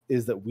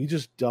 Is that we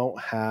just don't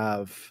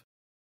have,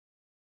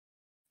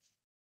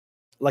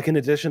 like, in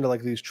addition to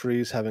like these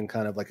trees having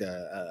kind of like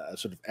a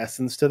sort of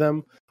essence to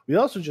them, we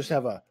also just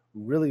have a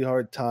really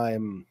hard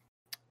time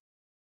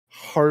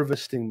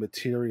harvesting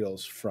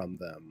materials from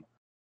them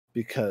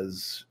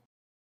because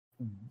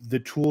the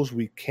tools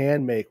we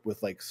can make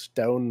with like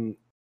stone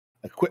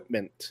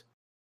equipment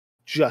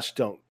just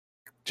don't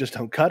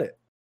cut it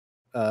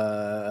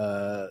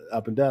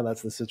up and down.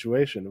 That's the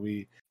situation.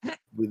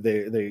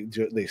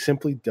 They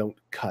simply don't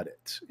cut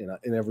it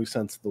in every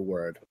sense of the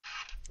word.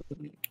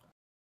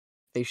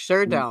 They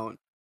sure don't.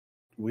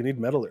 We need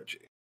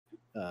metallurgy.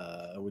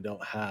 We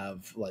don't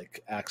have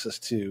like access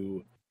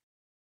to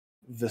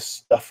the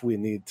stuff we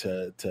need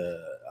to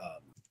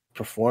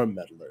perform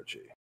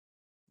metallurgy.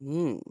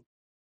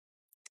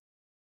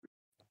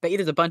 Bet you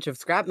there's a bunch of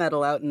scrap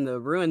metal out in the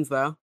ruins,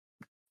 though.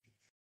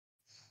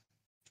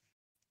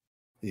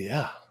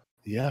 Yeah,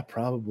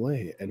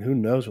 probably. And who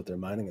knows what they're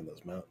mining in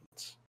those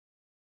mountains?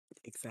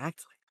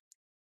 Exactly.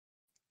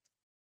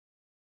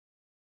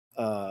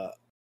 All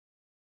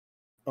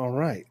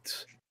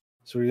right.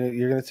 So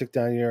you're gonna take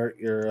down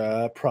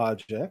your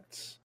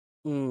projects,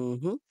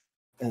 Mm-hmm.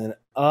 and then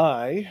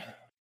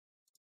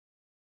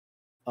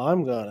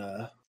I'm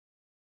gonna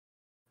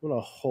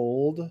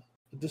hold a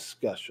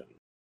discussion.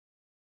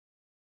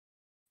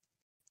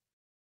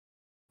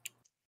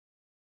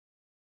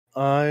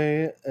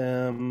 I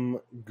am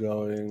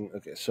going.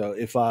 Okay, so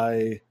so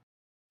I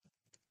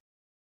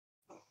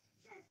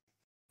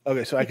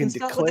You can can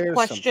start with a declare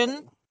question.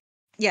 something.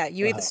 Yeah,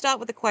 you either start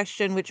with a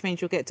question, which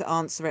means you'll get to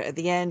answer it at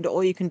the end,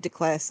 or you can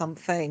declare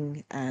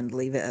something and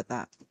leave it at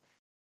that.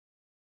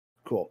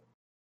 Cool.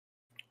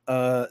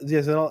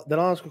 Yes, then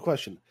I'll ask a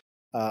question,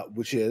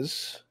 which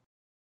is,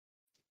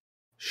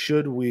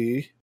 should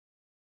we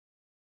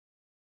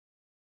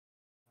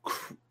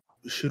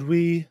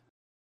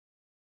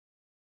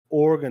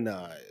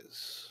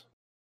organize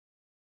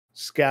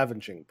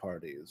scavenging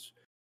parties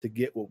to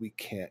get what we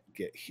can't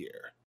get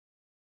here?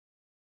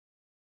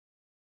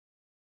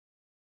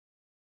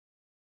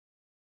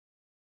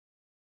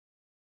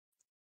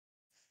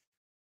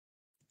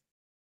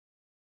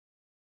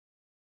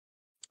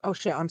 Oh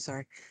shit, I'm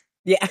sorry.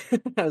 Yeah.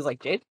 I was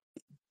like, Jade?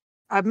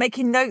 I'm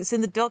making notes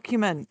in the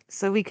document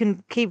so we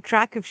can keep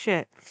track of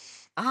shit.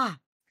 Ah,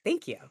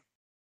 thank you.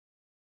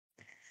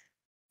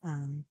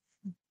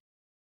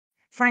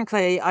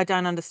 Frankly, I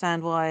don't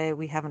understand why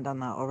we haven't done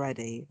that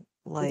already.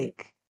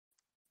 Like,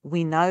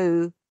 we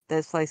know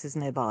there's places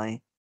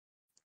nearby.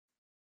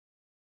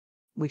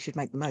 We should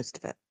make the most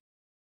of it.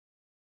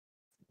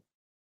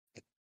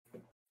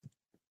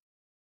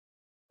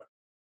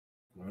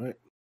 All right.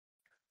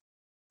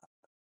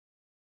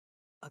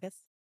 August?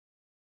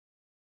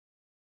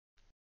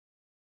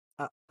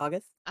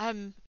 August?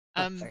 I'm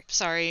sorry.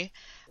 sorry.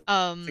 It's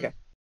okay.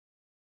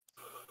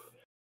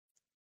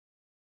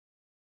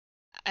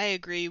 I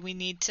agree. We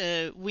need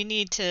to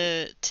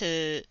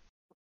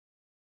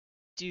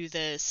do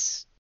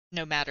this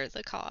no matter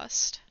the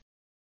cost.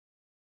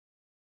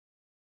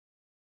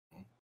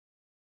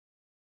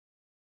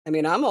 I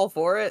mean, I'm all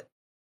for it.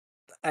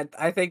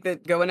 I think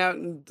that going out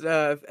and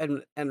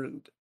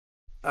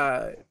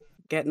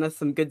getting us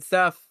some good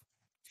stuff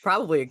is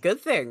probably a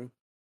good thing.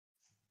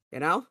 You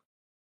know?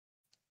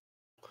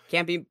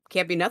 Can't be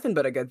nothing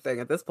but a good thing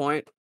at this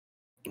point.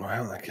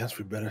 Well, I guess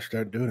we better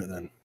start doing it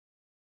then.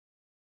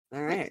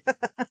 All right.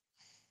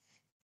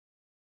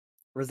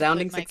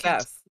 Resounding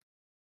success.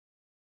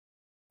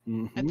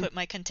 I put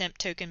my contempt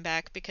token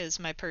back because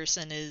my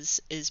person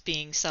is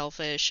being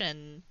selfish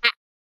and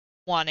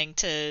wanting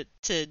to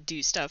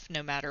do stuff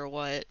no matter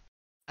what,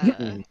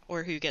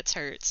 or who gets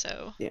hurt.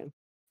 So yeah.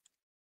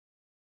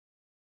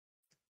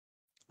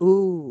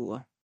 Ooh.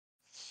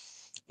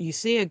 You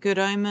see a good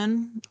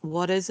omen,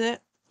 what is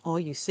it? Or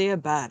you see a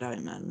bad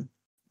omen,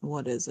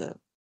 what is it?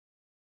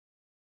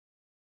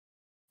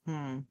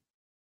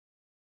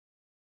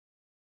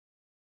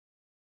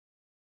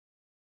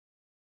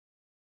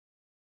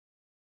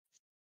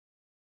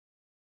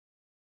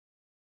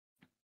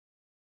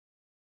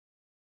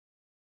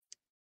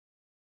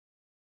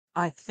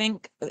 I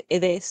think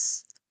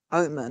this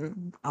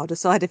omen, I'll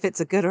decide if it's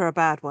a good or a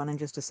bad one in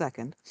just a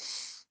second,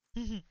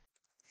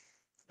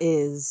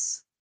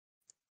 is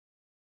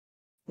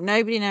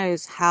nobody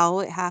knows how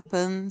it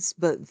happens,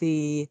 but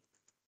the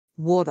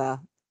water,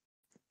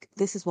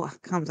 this is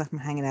what comes up from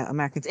hanging out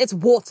Americans. It's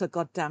water,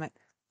 god damn it.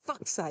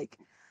 Fuck's sake.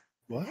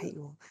 What? I hate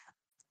you all.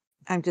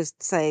 I'm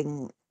just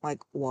saying like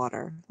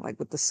water, like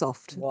with the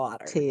soft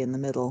Water. T in the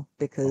middle,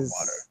 because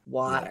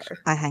Water.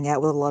 I hang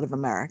out with a lot of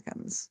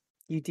Americans.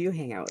 You do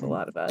hang out with a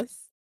lot of us.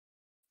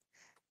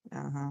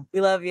 Uh-huh.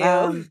 We love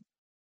you.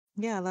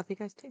 Yeah, I love you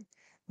guys too.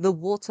 The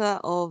water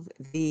of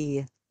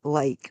the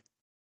lake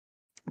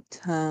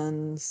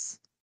turns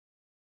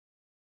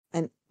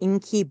an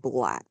inky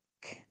black.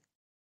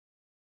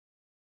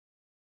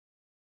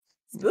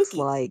 It's Spooky.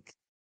 like,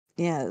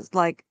 yeah, it's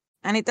like,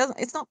 and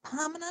it's not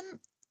permanent,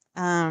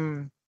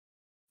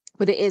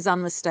 but it is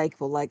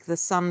unmistakable. Like the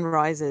sun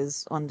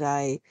rises one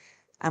day,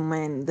 and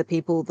when the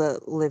people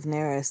that live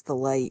nearest the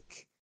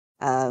lake,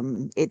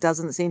 it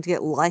doesn't seem to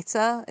get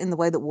lighter in the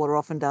way that water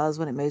often does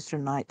when it moves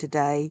from night to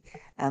day,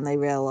 and they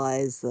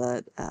realize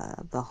that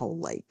the whole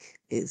lake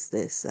is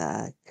this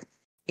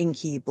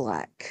inky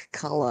black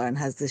color and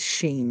has this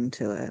sheen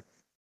to it.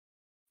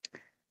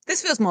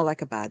 This feels more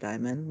like a bad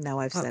omen. Now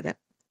I've said it.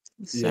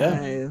 So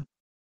Yeah.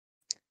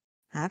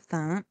 have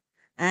that.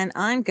 And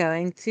I'm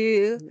going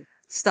to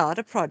start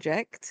a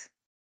project.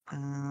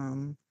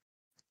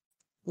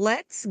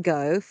 Let's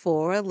go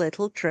for a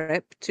little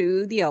trip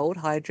to the old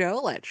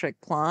hydroelectric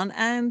plant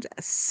and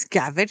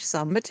scavenge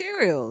some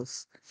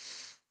materials.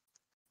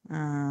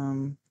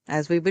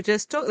 As we were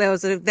just talking, there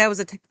was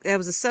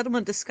a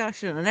settlement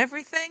discussion and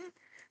everything.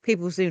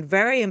 People seemed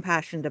very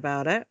impassioned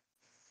about it.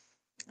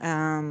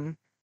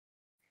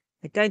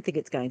 I don't think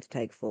it's going to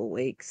take 4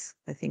 weeks.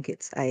 I think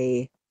it's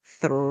a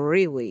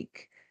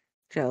 3-week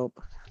job.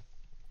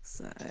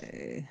 So.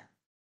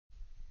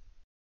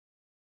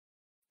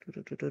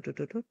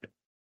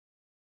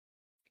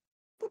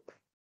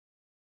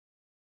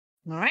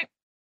 All right.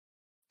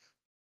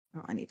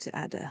 Oh, I need to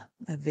add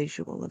a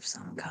visual of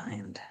some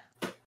kind.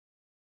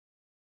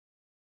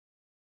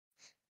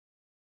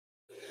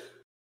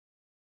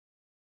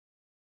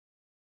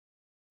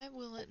 why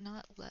will it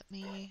not let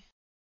me?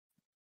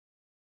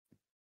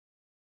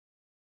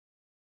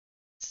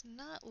 It's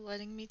not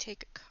letting me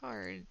take a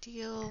card.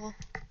 Deal.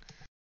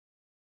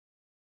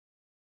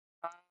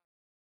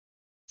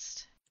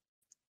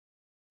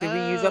 Did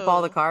we use up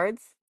all the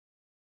cards?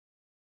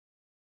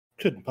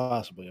 Couldn't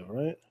possibly have,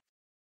 right?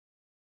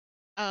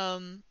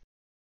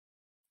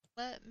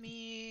 Let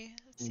me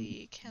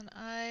see. Can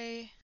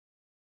I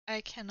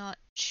cannot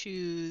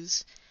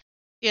choose.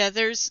 Yeah,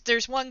 there's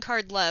one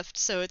card left,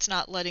 so it's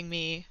not letting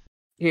me.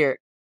 Here.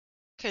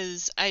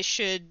 Cause I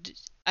should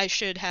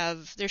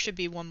have. There should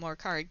be one more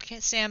card.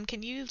 Sam,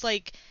 can you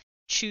like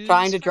choose?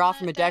 Trying to draw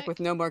from a deck deck with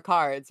no more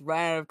cards. Run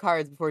out of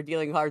cards before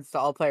dealing cards to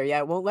all player. Yeah,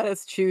 it won't let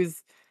us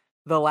choose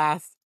the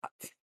last.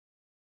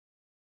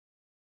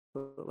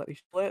 Let me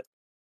split.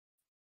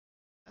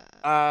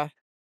 Have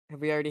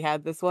we already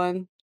had this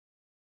one?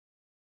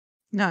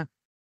 No.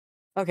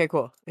 Okay,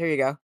 cool. Here you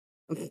go.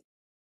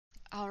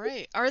 All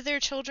right. Are there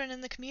children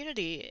in the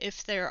community?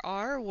 If there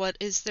are, what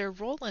is their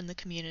role in the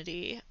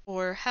community?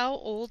 Or how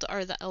old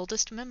are the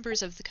eldest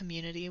members of the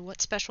community?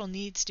 What special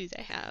needs do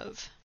they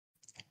have?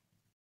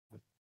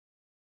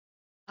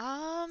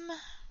 I'm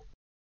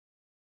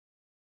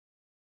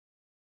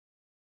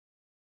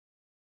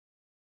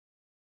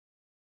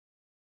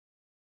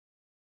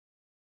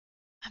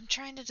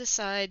trying to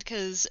decide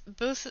because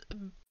both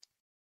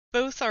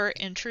are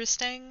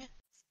interesting.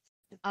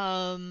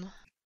 I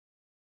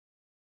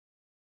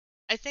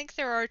think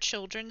there are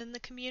children in the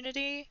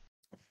community.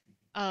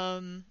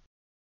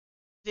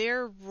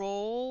 Their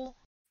role,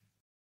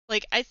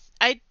 like I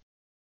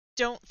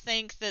don't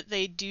think that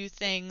they do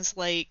things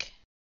like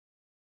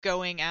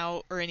going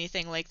out or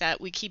anything like that.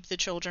 We keep the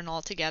children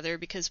all together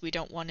because we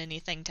don't want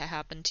anything to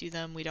happen to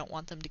them. We don't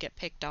want them to get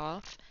picked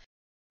off.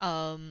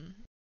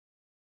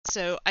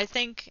 So I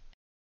think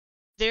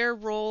their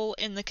role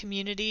in the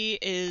community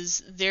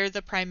is they're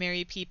the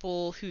primary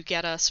people who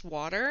get us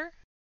water.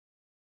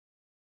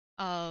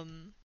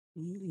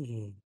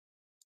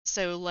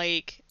 So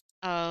like,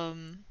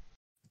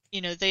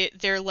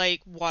 they're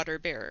like water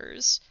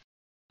bearers.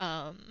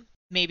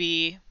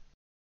 Maybe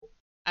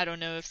I don't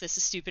know if this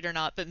is stupid or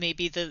not, but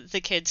maybe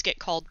the kids get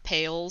called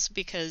pails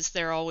because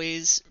they're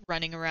always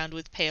running around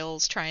with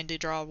pails trying to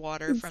draw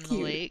water from the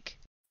lake.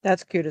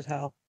 That's cute as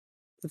hell.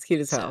 That's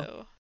cute as hell.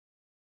 So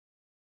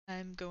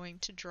I'm going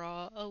to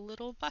draw a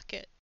little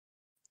bucket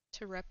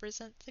to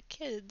represent the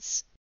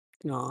kids.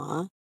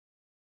 Aww.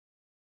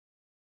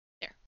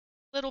 There.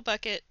 Little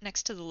bucket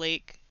next to the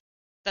lake.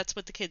 That's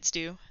what the kids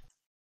do.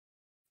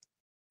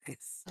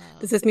 Nice.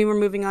 Does this mean we're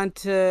moving on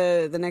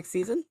to the next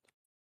season?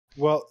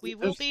 Well, we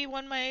will be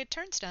when my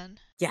turn's done.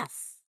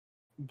 Yes.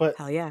 But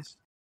hell yeah.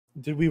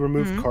 Did we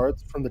remove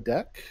cards from the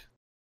deck?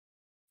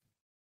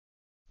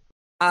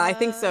 I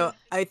think so.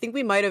 I think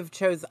we might have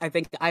I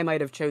think I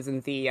might have chosen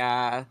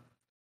the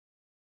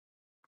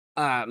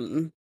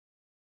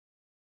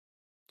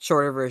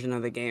shorter version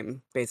of the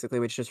game, basically,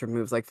 which just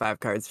removes like 5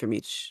 cards from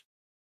each.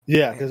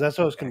 Yeah, because that's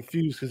why I was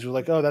confused. Because you're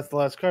like, oh, that's the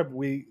last card.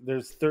 But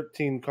there's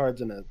 13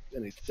 cards in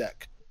each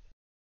deck.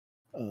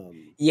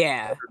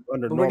 Yeah,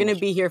 under but we're gonna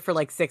be here for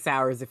like 6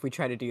 hours if we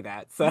try to do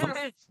that. So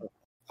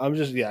I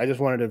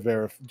just wanted to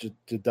verify,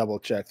 to double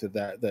check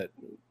that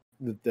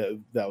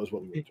was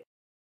what we were doing.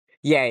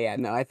 Yeah.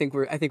 No, I think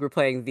we're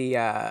playing the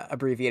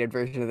abbreviated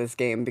version of this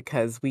game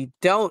because we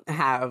don't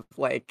have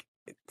like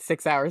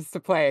 6 hours to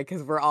play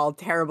because we're all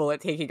terrible at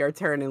taking our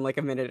turn in like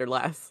a minute or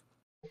less.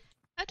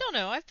 I don't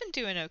know. I've been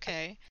doing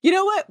okay. You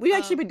know what? We've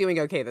actually been doing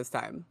okay this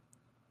time.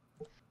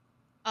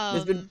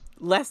 There's been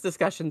less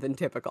discussion than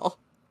typical.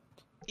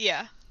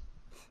 Yeah.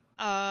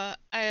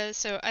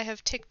 So I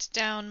have ticked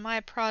down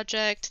my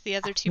project. The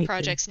other 2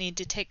 projects need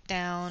to tick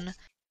down.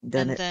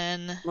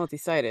 Then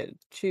multi-sided.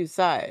 Choose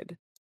side.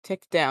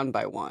 Ticked down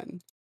by 1.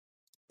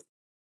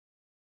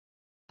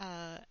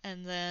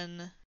 And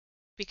then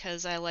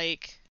because I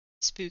like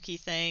spooky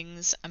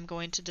things, I'm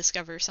going to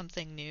discover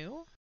something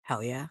new.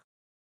 Hell yeah.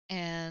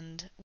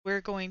 And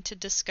we're going to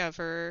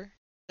discover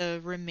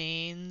the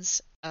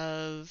remains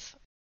of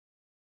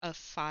a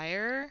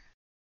fire.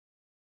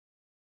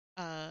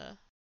 I'm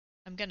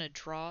gonna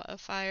draw a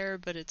fire,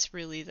 but it's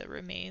really the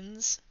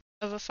remains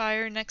of a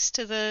fire next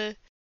to the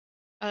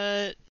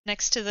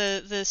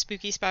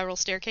spooky spiral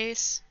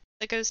staircase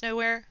that goes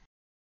nowhere.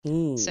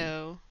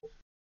 So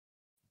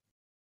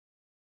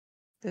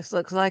this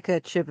looks like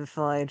a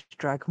chibified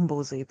Dragon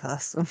Ball Z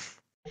person.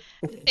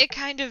 It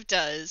kind of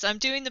does. I'm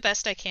doing the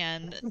best I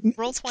can.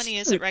 Roll20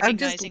 isn't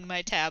recognizing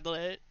my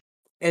tablet.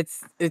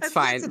 It's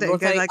fine.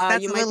 That's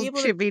you a might little be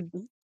able chibi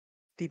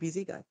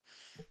DBZ guy.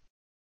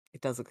 It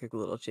does look like a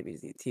little chibi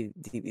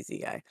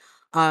DBZ guy.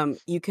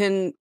 You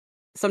can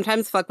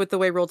sometimes fuck with the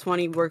way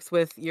Roll20 works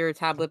with your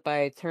tablet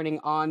by turning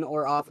on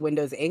or off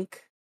Windows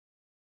Ink.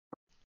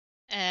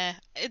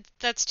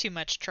 That's too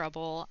much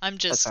trouble. I'm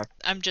just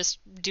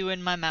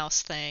doing my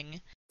mouse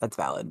thing. That's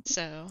valid.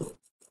 So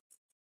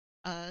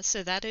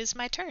that is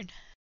my turn.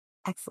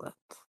 Excellent.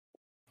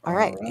 All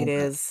right, it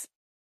is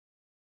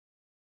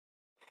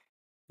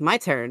my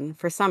turn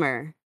for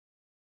summer.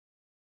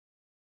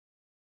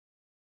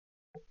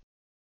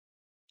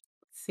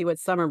 Let's see what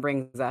summer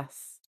brings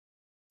us.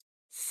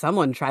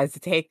 Someone tries to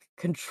take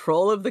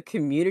control of the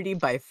community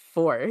by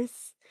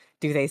force.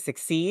 Do they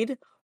succeed?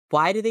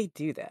 Why do they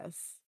do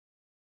this?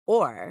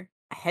 Or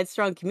a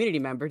headstrong community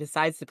member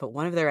decides to put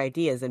one of their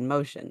ideas in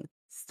motion.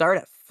 Start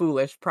a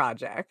foolish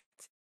project.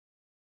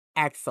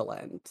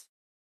 Excellent.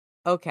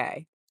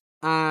 Okay.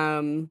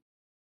 I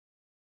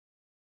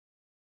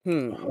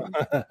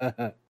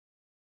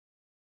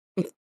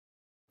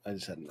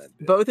just had an idea.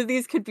 Both of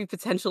these could be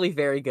potentially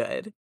very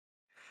good.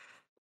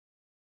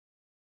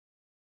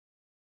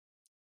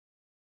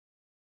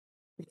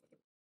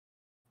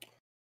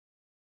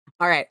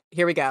 All right,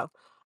 here we go.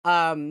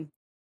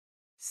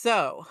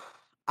 So,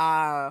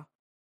 a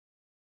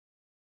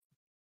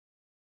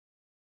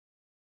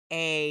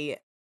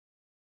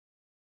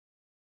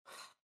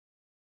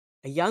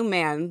young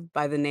man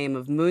by the name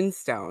of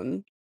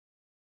Moonstone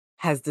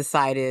has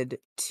decided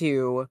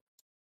to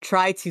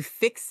try to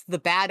fix the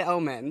bad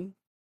omen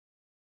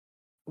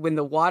when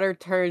the water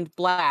turned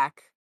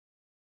black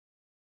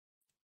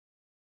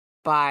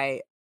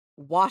by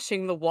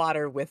washing the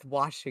water with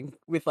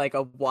like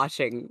a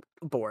washing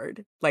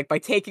board. Like by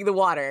taking the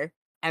water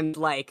and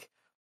like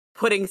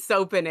putting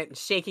soap in it and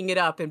shaking it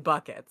up in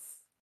buckets.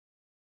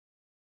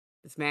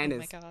 This man Oh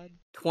my is god.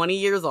 20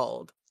 years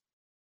old.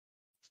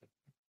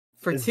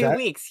 For Is 2 that-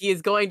 weeks, he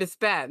is going to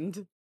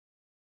spend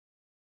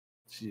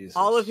Jesus.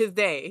 all of his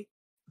day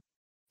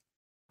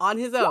on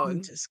his I'm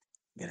own. just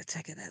gonna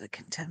take it out of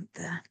contempt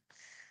there.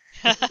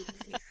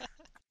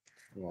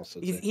 I'm also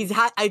He's taking-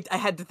 had I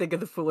had to think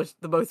of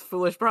the most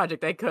foolish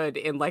project I could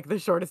in like the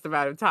shortest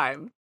amount of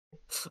time.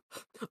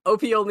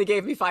 OP only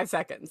gave me 5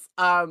 seconds.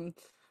 Don't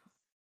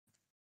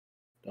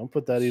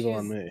put that evil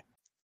on choose- me.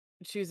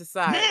 Choose a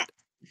side.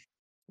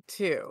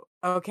 2.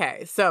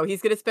 Okay, so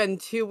he's gonna spend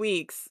 2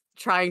 weeks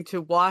trying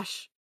to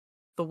wash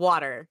the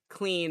water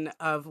clean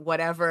of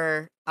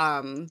whatever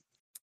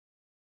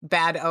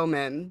bad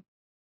omen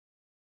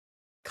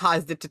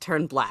caused it to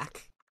turn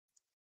black.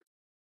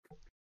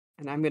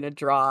 And I'm gonna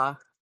draw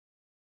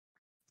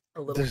a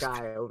little There's-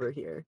 guy over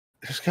here.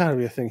 There's got to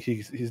be a thing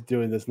he's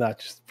doing that's not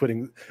just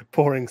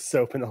pouring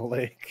soap in a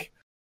lake.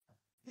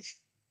 It's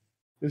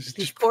He's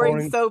just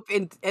pouring soap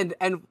in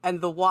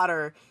and the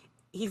water.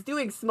 He's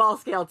doing small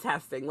scale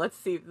testing. Let's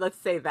say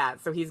that.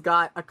 So he's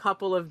got a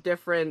couple of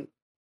different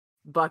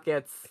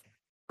buckets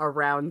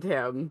around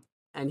him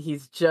and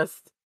he's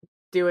just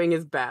doing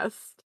his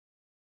best.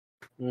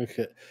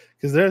 Okay,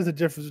 because there's a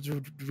difference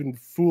between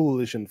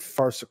foolish and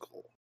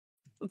farcical.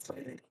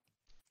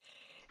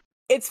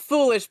 It's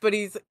foolish, but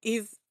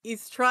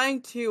he's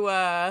trying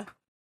to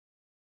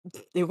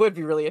it would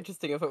be really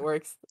interesting if it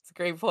works. It's a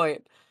great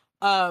point.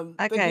 But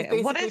Okay,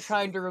 he's what basically if-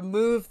 trying to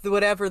remove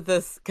whatever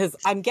this, because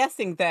I'm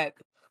guessing that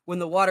when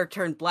the water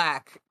turned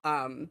black,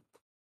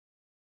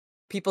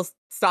 people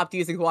stopped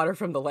using water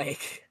from the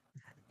lake.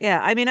 Yeah,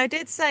 I mean, I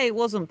did say it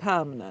wasn't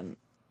permanent.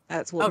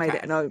 That's what made it Okay.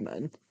 an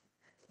omen.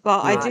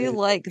 But I Got do it.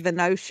 like the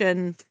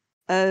notion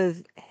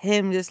of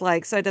him just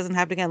like, so it doesn't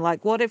happen again.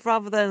 Like, what if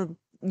rather than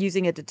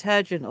using a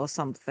detergent or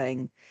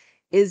something,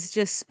 is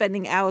just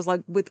spending hours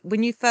like with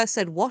when you first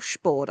said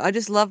washboard, I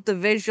just love the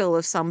visual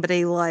of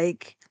somebody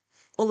like,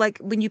 or like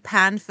when you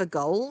pan for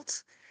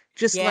gold,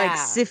 just like Yeah.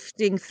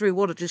 sifting through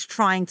water, just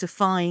trying to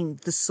find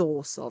the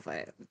source of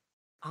it.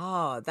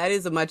 Oh, that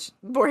is a much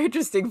more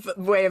interesting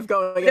way of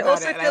going But it about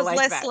also it. And I feels like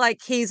less that.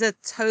 like he's a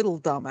total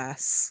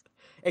dumbass.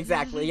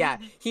 Exactly. Yeah.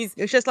 It's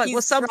just like, well,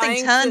 he's something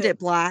trying turned to- it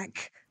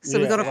black, so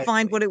we got to Yeah,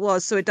 find what it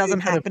was, so it doesn't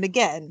kind of- happen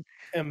again.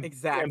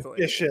 Exactly.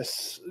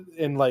 Ambitious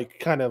and like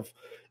kind of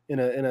in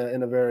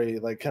a very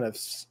like kind of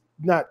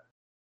not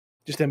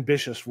just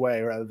ambitious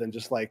way, rather than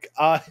just like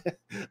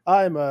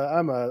I'm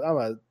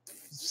a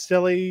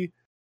silly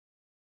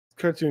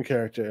cartoon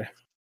character.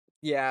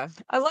 Yeah.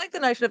 I like the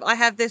notion of I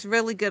have this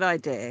really good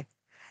idea,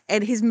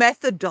 and his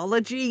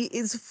methodology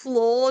is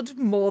flawed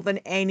more than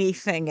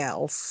anything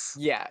else.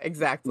 Yeah,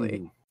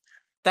 exactly.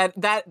 Mhm.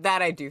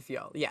 That I do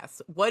feel.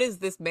 Yes. What is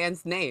this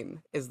man's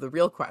name is the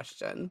real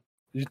question.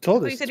 You told I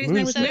thought us you said it's his name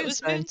You was said it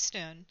was Moonstone.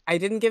 Moonstone. I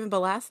didn't give him a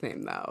last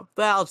name though.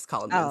 Well, I'll just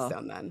call him Oh.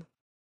 Moonstone then.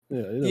 Yeah,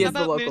 He How is the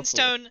about local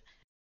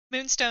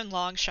Moonstone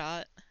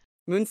Longshot?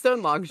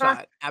 Moonstone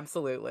Longshot.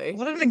 Absolutely.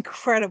 What an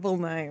incredible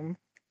name.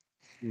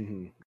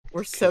 hmm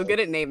We're so good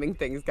at naming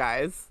things,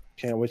 guys.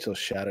 Can't wait till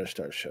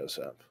Shatterstar shows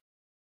up.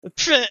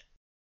 we're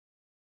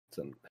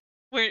Some,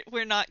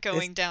 we're not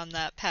going down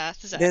that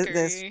path, This-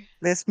 Zachary.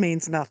 This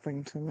means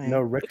nothing to me.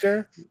 no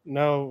Richter,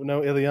 no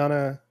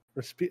Ileana.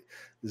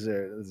 These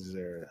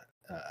are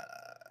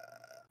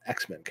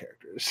X-Men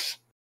characters.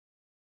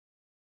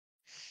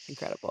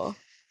 Incredible.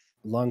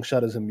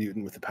 Longshot is a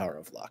mutant with the power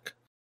of luck.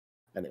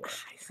 Anyway,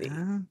 I see.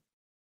 Ah.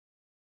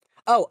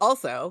 Oh,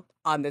 also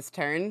on this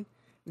turn,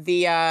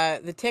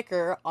 the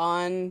ticker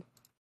on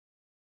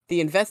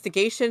the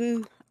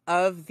investigation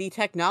of the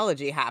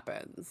technology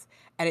happens,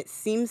 and it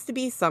seems to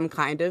be some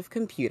kind of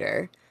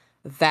computer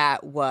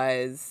that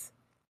was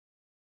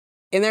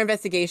in their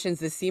investigations.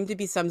 This seemed to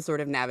be some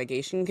sort of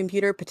navigation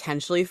computer,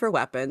 potentially for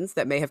weapons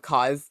that may have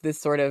caused this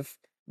sort of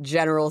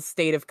general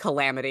state of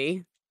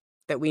calamity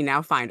that we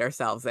now find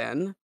ourselves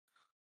in.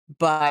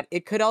 But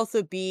it could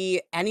also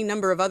be any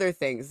number of other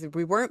things.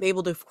 We weren't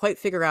able to quite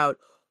figure out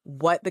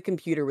what the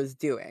computer was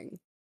doing.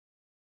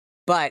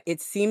 But it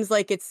seems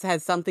like it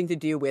has something to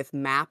do with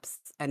maps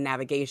and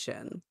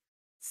navigation.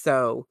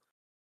 So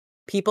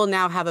people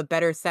now have a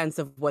better sense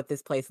of what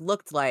this place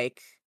looked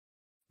like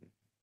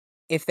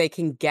if they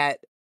can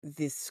get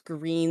the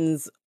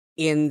screens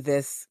in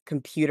this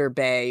computer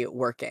bay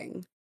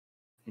working.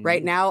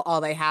 Right now,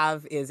 all they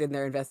have is in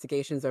their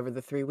investigations over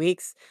the 3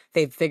 weeks,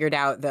 they've figured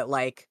out that,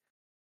 like,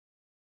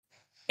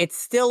 it's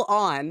still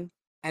on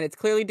and it's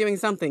clearly doing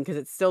something because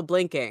it's still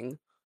blinking,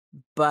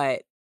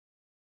 but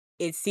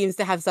it seems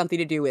to have something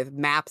to do with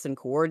maps and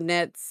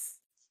coordinates.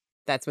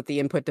 That's what the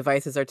input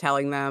devices are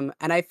telling them.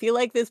 And I feel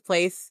like this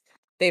place,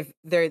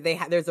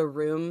 there's a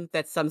room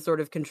that's some sort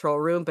of control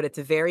room, but it's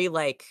a very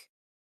like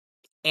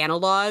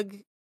analog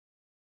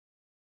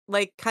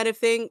like kind of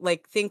thing.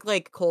 Like think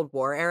like Cold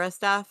War era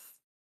stuff.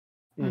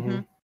 Mm-hmm.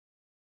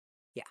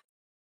 Yeah.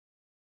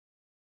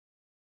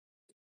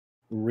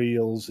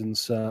 Reels and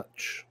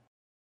such.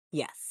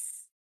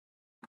 Yes.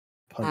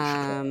 Punch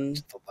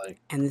cards, the like.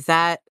 And is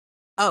that?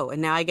 Oh,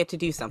 and now I get to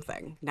do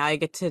something. Now I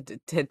get to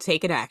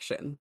take an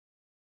action.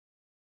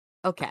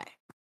 Okay.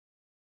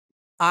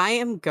 I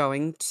am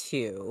going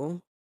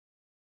to.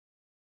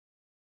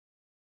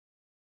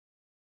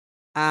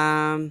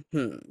 I'm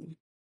going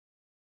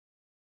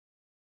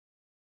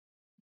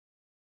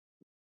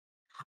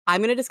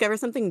to discover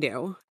something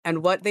new,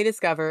 and what they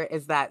discover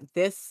is that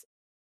this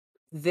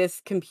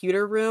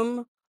computer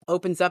room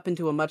opens up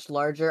into a much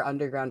larger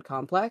underground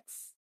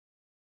complex.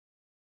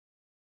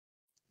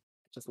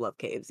 Just love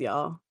caves,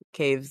 y'all.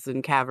 Caves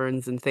and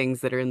caverns and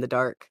things that are in the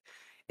dark.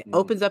 It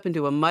opens up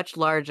into a much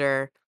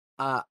larger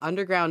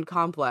underground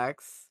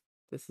complex.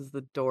 This is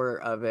the door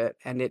of it,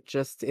 and it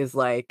just is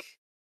like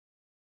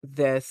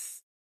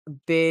this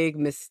big,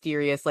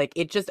 mysterious, like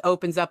it just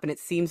opens up and it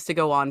seems to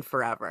go on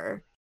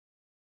forever.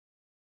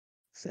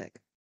 Sick.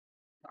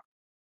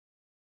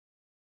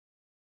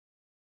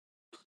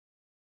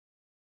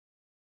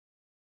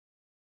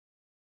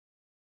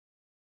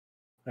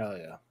 Hell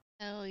yeah.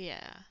 Hell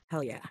yeah.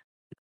 Hell yeah.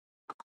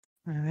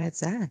 All right,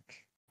 Zach.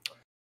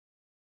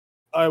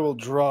 I will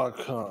draw a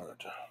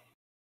card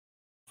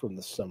from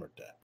the summer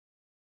deck.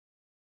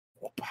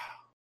 Whoop.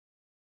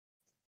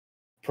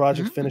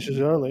 Project finishes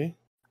early.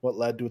 What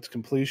led to its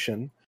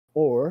completion?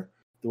 Or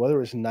the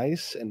weather is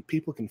nice and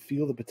people can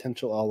feel the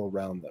potential all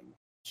around them.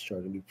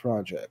 Start a new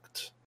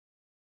project.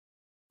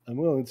 I'm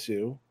going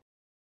to.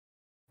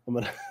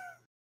 The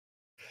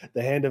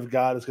hand of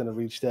God is going to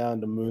reach down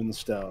to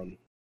Moonstone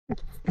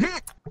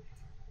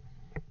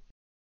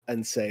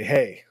and say,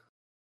 "Hey,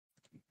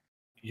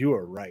 you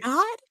are right."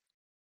 God?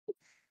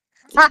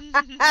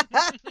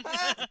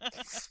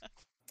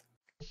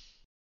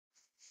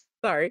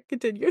 Sorry,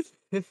 continue.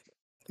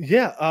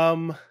 Yeah,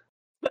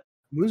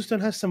 Moonstone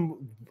has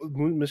some.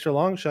 Mr.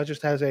 Longshot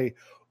just has a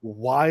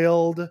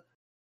wild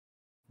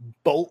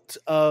bolt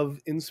of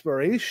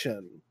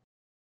inspiration,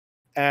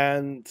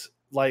 and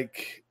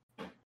like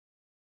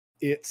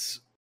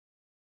it's.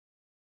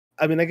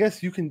 I mean, I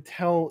guess you can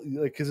tell,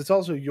 like, because it's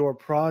also your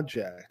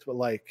project, but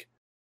like,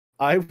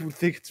 I would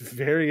think it's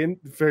very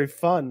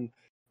fun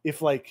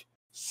if like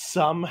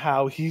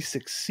somehow he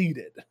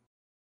succeeded.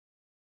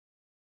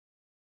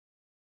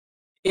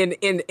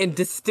 In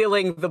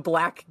distilling the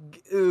black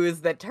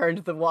ooze that turned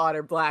the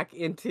water black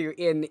into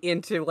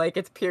like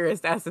its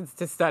purest essence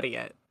to study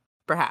it,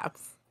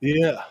 perhaps.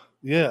 Yeah,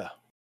 yeah,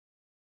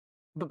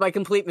 But by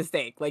complete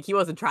mistake. Like he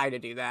wasn't trying to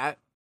do that.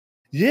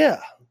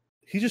 yeah.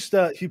 He just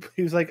he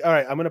was like, all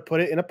right, I'm gonna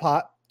put it in a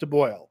pot to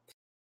boil.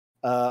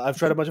 I've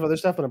tried a bunch of other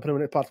stuff, but I'm putting it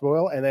in a pot to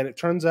boil, and then it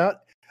turns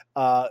out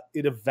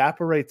it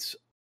evaporates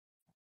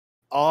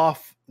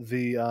off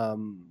the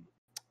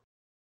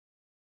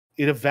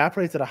it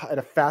evaporates at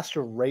a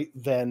faster rate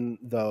than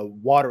the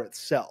water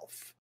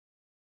itself.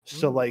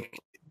 So Ooh. like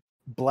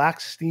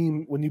black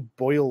steam, when you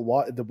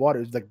boil the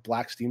water, like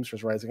black steam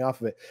starts rising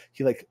off of it.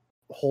 He like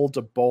holds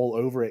a bowl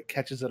over it,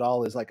 catches it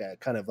all as like a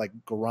kind of like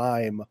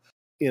grime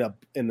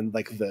in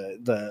like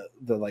the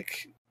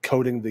like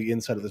coating the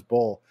inside of this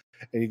bowl,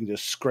 and you can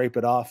just scrape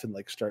it off and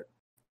like start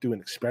doing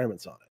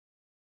experiments on it.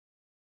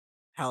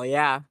 Hell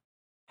yeah.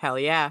 Hell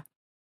yeah.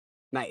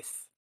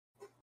 Nice.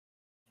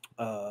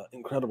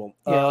 Incredible.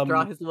 Here, I'll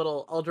draw his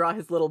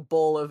little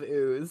bowl of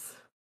ooze.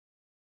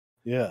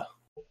 Yeah.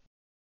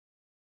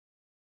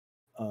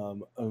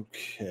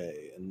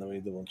 Okay, and let me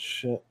double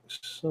check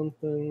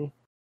something.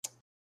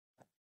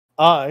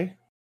 And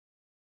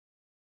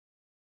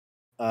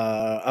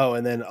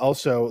then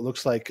also it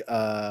looks like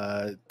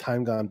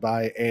Time Gone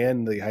By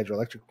and the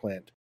hydroelectric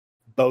plant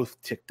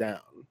both tick down.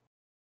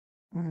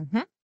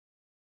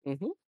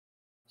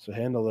 So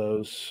handle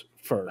those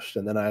first,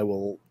 and then I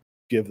will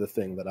give the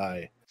thing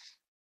that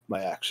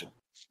my action.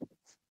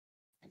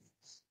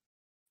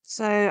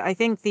 So I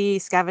think the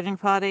scavenging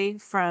party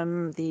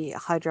from the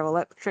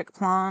hydroelectric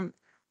plant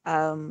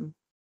have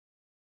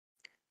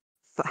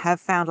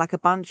found like a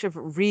bunch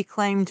of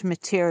reclaimed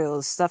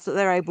materials, stuff that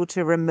they're able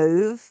to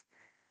remove.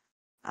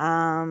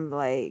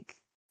 Like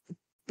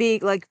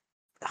big, like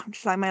I'm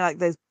just like maybe like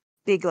those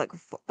big, like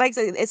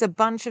basically it's a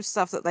bunch of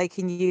stuff that they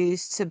can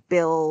use to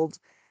build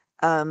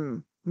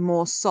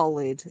more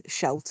solid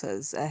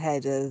shelters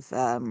ahead of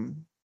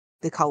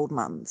the cold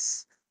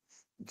months.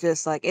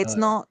 Just like it's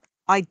not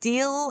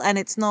ideal and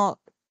it's not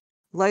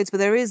loads, but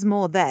there is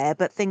more there.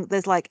 But think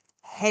there's like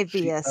Sheet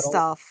heavier metal.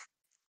 stuff.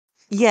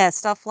 Yeah,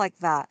 stuff like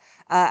that.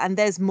 And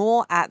there's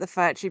more at the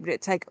factory, but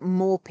it take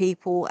more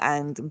people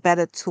and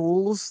better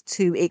tools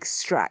to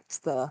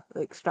extract the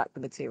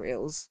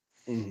materials.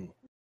 Mm-hmm.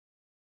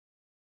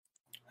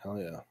 Hell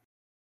yeah.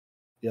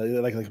 Yeah,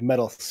 like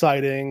metal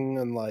siding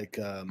and like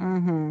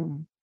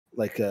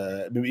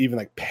maybe even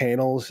like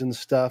panels and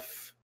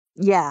stuff.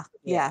 Yeah.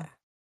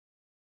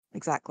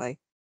 Exactly.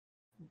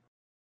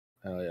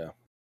 Hell yeah.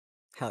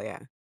 Hell yeah.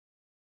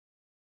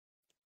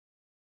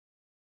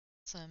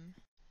 Awesome.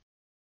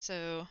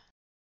 So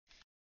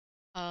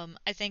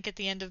I think at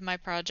the end of my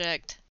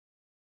project,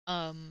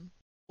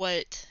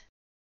 what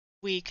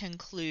we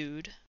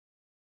conclude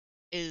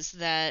is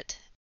that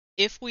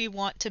if we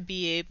want to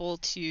be able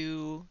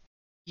to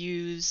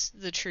use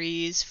the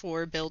trees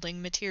for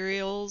building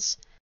materials,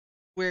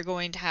 we're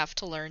going to have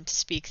to learn to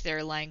speak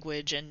their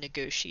language and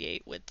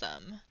negotiate with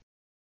them.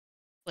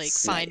 Like,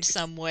 find Nice.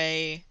 some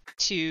way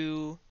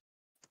to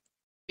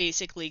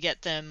basically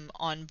get them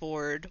on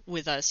board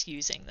with us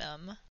using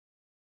them.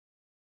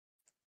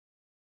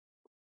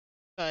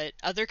 But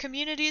other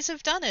communities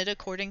have done it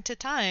according to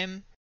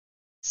time,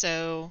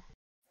 so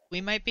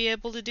we might be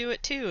able to do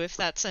it too if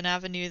that's an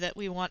avenue that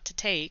we want to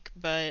take,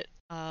 but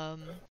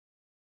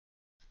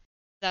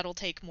that'll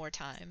take more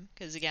time,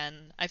 because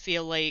again, I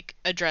feel like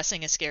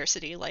addressing a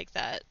scarcity like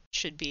that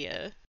should be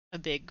a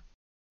big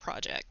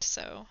project,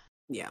 so.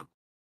 Yeah.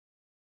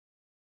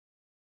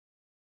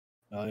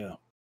 Oh, yeah.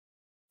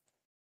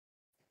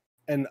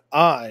 And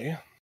I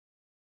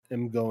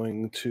am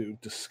going to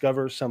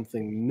discover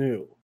something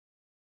new.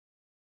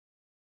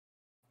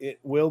 It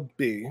will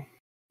be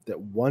that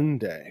one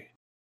day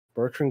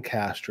Bertrand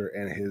Castor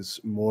and his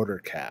mortar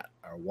cat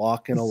are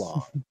walking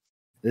along.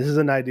 This is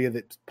an idea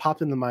that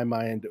popped into my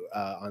mind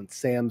on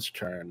Sam's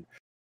turn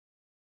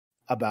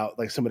about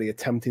like somebody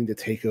attempting to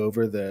take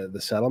over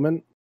the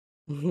settlement.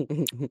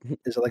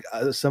 Is like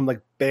some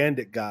like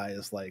bandit guy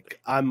is like,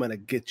 I'm gonna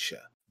get you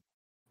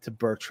to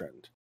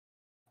Bertrand.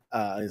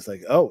 And he's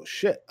like, oh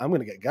shit, I'm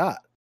gonna get got.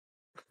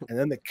 And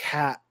then the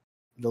cat,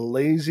 the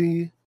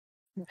lazy,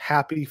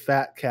 happy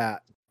fat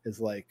cat, is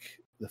like,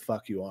 the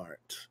fuck you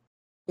aren't,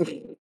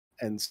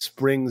 and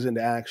springs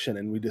into action.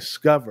 And we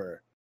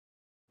discover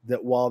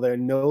that while they're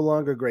no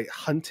longer great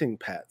hunting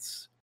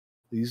pets,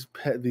 these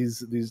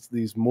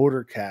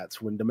mortar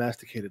cats, when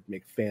domesticated,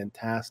 make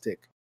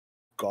fantastic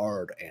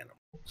guard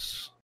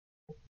animals.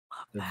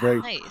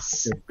 They're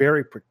Nice. they're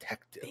very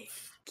protective. Big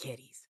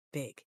kitties,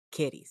 big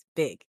kitties,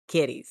 big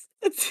kitties.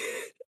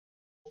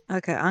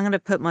 Okay, I'm gonna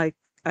put my.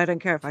 I don't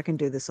care if I can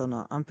do this or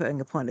not. I'm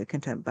putting a point of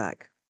contempt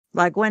back.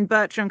 Like when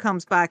Bertram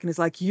comes back and is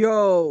like,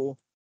 "Yo,"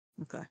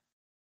 okay.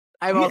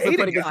 I'm He also ate a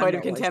putting a guy. point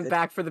of Not contempt wasted.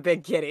 back for the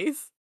big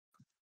kitties.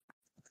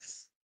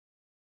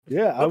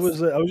 Yeah, I Whoops.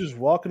 was just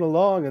walking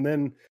along, and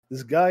then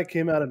this guy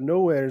came out of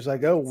nowhere. He's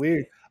like, "Oh,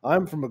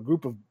 I'm from a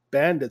group of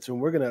bandits,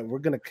 and we're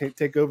gonna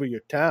take over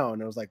your town."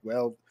 And I was like,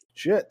 "Well,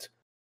 shit."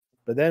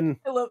 But then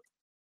I love.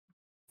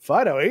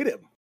 Fido ate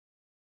him.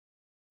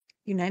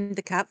 You named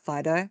the cat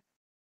Fido.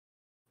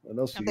 What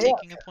else I'm you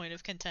got? taking a point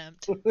of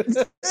contempt.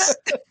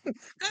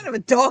 Kind of a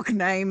dog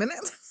name,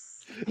 isn't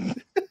it?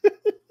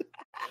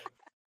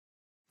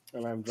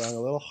 And I'm drawing a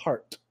little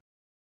heart.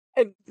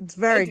 And It's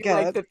I very do good.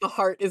 like that the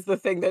heart is the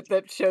thing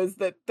that shows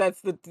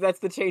that's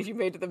the change you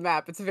made to the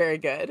map. It's very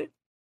good.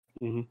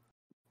 Mm-hmm.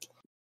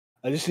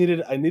 I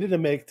needed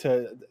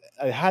to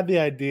I had the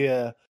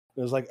idea.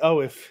 It was like,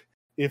 oh, if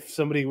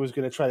somebody was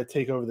going to try to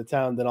take over the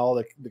town, then all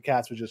the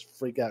cats would just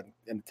freak out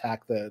and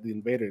attack the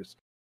invaders.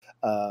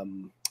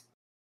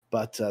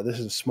 But this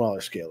is a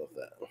smaller scale of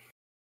that.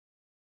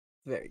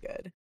 Very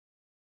good.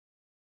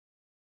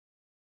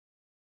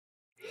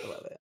 I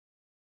love it.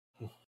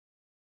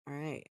 All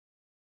right.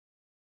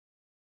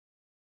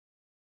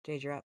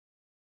 Jade, you're up.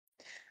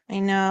 I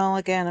know.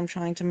 Again, I'm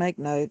trying to make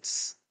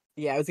notes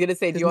Yeah, I was gonna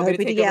say, do because you want me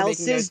to take nobody over else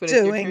making notes is when it's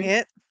your doing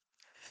turn?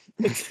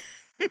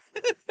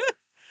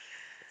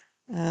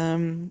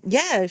 it.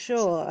 Yeah,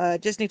 sure.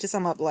 Just need to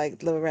sum up like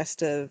the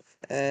rest of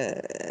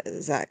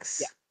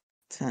Zach's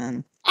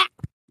turn.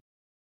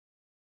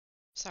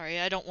 Sorry,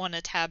 I don't want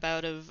to tab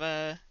out of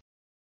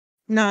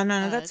No,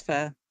 that's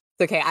fair.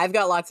 It's okay. I've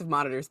got lots of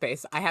monitor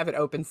space. I have it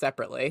open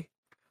separately.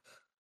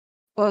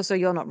 Also,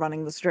 you're not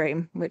running the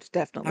stream, which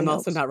definitely I'm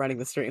helps. also not running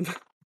the stream.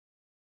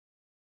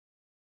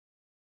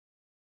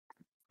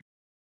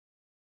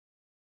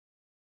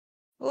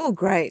 Oh,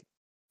 great.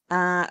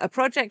 A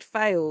project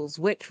fails,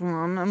 which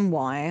one and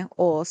why?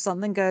 Or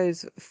something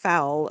goes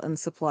foul and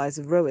supplies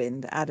are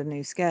ruined, add a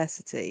new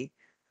scarcity.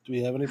 Do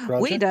we have any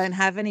projects? We don't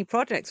have any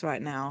projects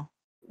right now.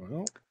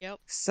 Well, Yep.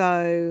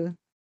 So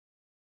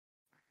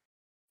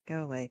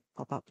go away.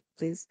 Pop up,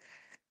 please.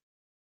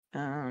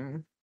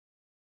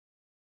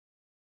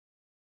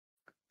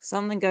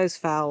 Something goes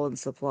foul and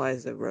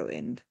supplies are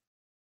ruined.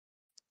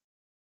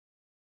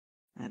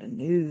 Add a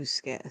new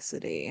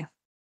scarcity.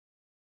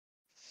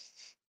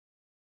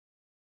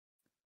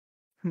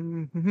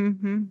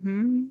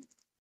 Any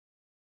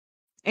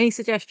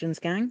suggestions,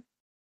 gang?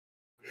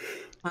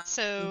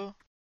 So,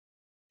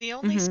 the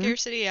only Mhm.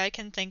 scarcity I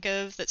can think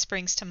of that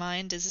springs to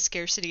mind is a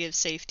scarcity of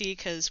safety,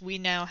 because we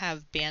now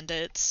have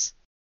bandits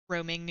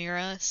roaming near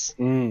us.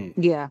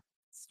 Yeah.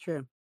 It's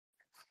true.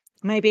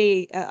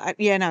 Maybe,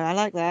 yeah, no, I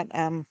like that.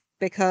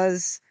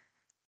 Because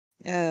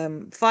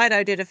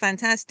Fido did a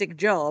fantastic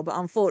job.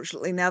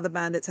 Unfortunately, now the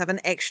bandits have an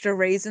extra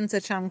reason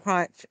to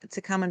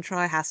come and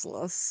try hassle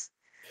us.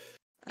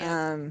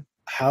 Yep.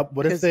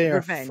 what if 'Cause they are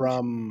revenge.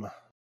 from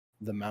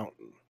the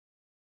mountain?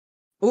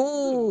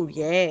 Ooh,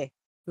 yeah.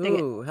 Dig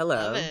it. Ooh, hello.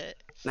 Love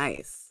it.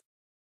 Nice.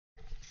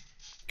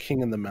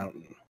 King in the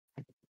mountain.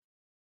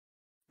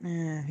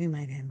 Who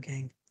made him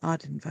king? I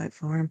didn't vote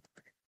for him.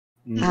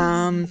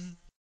 Mhm.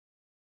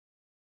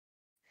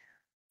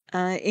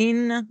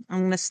 I'm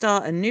going to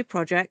start a new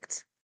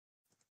project,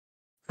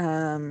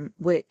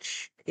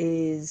 which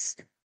is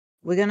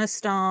we're going to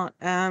start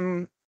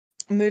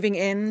moving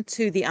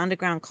into the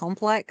underground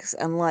complex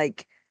and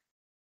like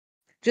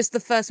just the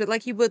first bit,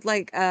 like you would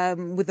like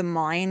with a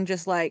mine,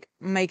 just like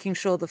making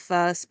sure the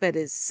first bit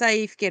is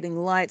safe, getting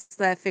lights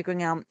there,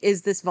 figuring out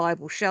is this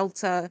viable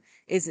shelter,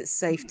 is it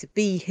safe to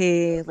be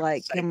here,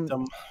 like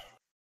Sanctum.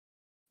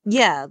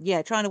 yeah,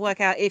 trying to work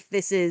out if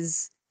this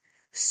is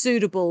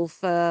suitable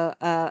for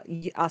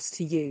us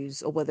to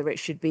use or whether it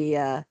should be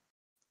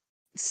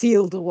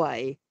sealed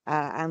away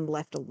and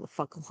left all the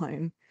fuck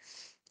alone.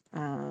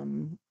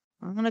 I'm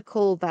gonna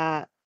call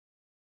that.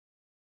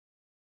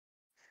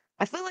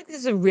 I feel like this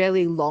is a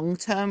really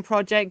long-term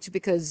project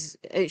because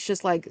it's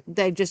just like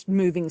they're just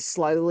moving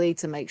slowly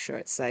to make sure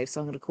it's safe. So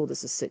I'm gonna call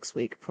this a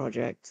 6-week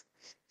project.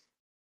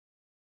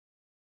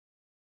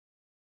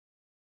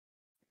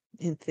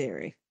 In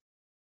theory.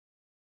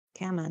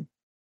 Come on.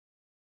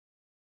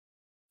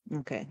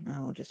 Okay,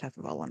 I'll just have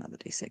to roll another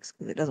d6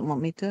 because it doesn't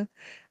want me to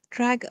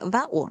drag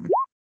that one.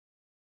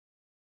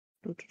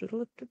 A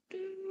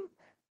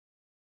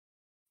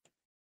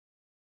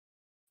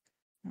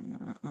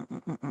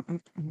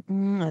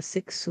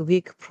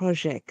 6-week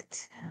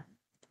project.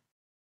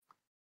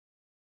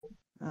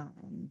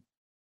 I'm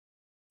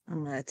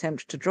going to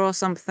attempt to draw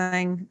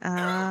something.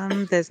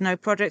 There's no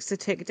projects to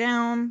tick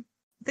down.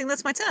 I think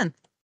that's my turn.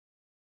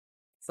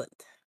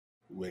 Excellent.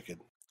 Wicked.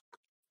 Do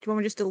you want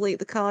me to just delete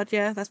the card?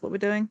 Yeah, that's what we're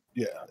doing.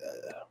 Yeah.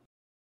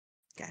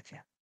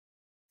 Gotcha.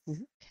 Okay.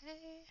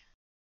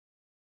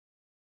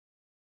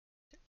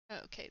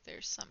 Okay,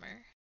 there's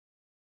Summer.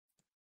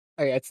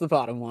 Oh yeah, it's the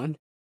bottom one.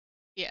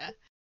 Yeah.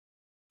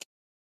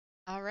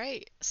 All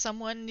right.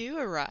 Someone new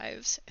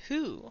arrives.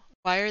 Who?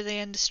 Why are they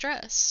in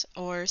distress?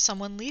 Or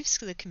someone leaves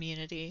the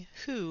community.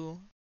 Who?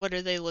 What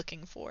are they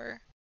looking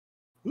for?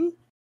 Woo.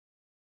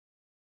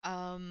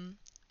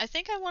 I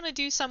think I want to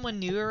do someone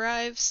new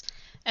arrives,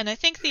 and I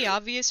think the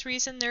obvious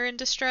reason they're in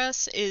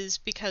distress is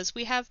because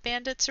we have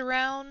bandits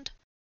around.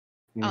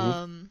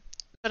 Mhm.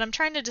 But I'm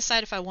trying to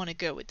decide if I want to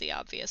go with the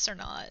obvious or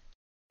not.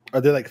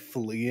 Are they like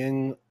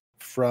fleeing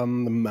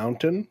from the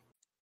mountain?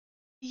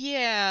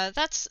 Yeah,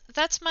 that's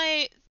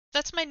my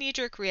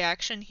knee-jerk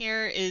reaction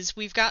here is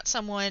we've got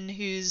someone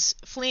who's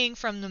fleeing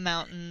from the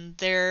mountain.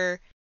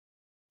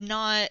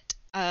 Not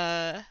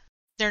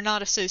they're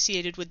not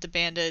associated with the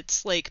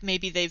bandits, like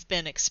maybe they've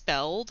been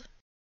expelled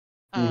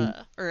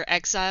or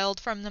exiled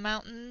from the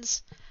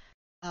mountains.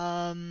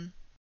 And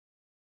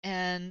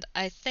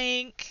I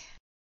think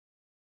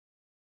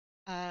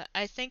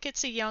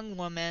it's a young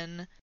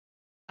woman.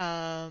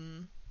 Oh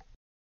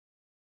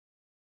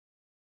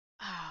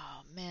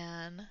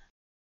man.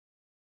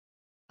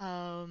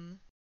 Um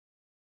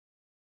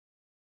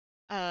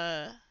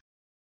I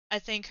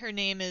think her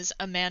name is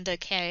Amanda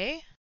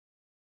Kay.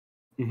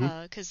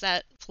 Mhm. 'Cause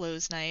that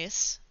flows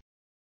nice.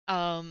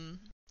 And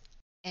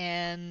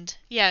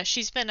yeah,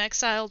 she's been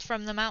exiled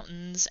from the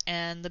mountains,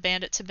 and the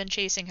bandits have been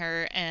chasing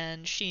her,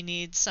 and she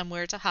needs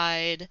somewhere to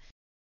hide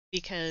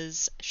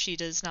because she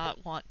does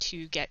not want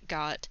to get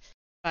got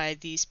by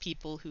these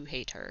people who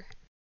hate her.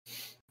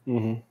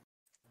 Mhm.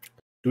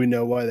 Do we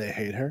know why they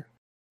hate her?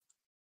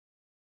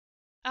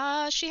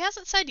 She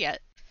hasn't said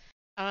yet.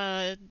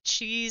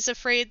 She's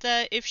afraid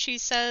that if she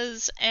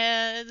says,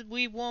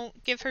 we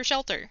won't give her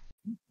shelter.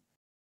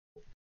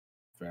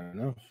 Fair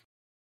enough.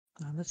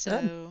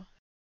 Understood. So,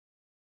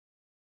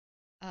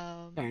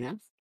 Fair enough.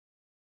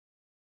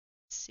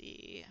 let's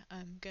see.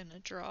 I'm gonna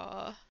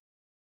draw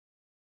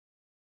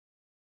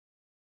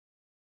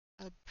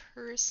a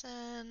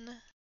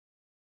person.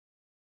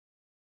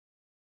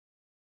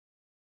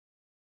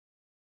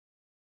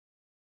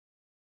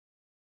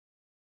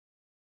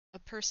 A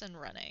person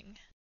running.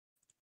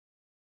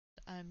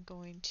 I'm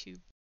going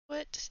to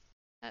put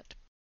that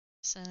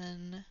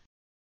person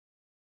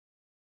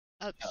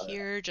up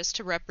here just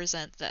to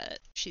represent that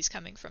she's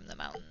coming from the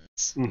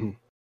mountains. Mhm.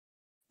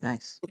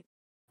 Nice.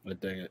 I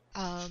dig it.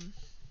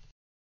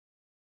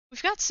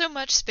 We've got so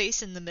much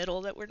space in the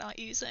middle that we're not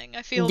using.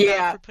 I feel bad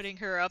Yeah. for putting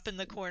her up in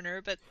the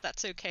corner, but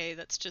that's okay.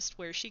 That's just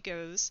where she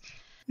goes.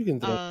 You can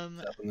throw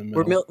stuff in the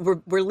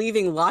middle. We're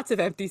leaving lots of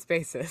empty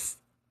spaces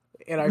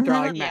in our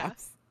drawing Yeah.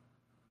 maps.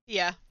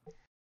 Yeah.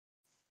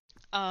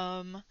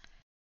 Um.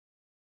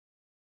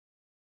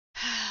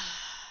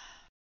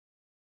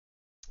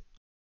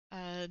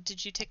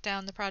 Did you take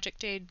down the project,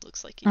 Jade?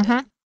 Looks like you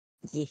did.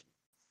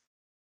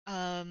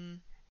 Yeah.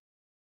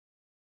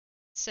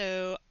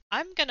 So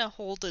I'm gonna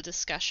hold a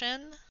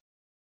discussion.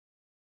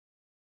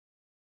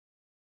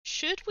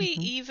 Should we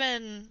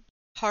even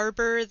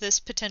harbor this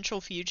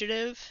potential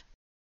fugitive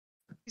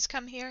who's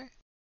come here?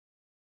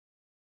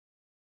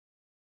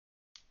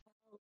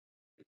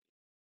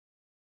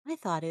 My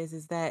thought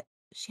is that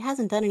she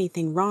hasn't done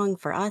anything wrong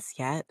for us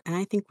yet, and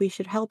I think we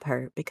should help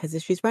her because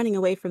if she's running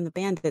away from the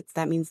bandits,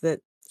 that means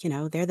that,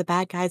 they're the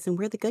bad guys and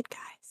we're the good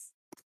guys.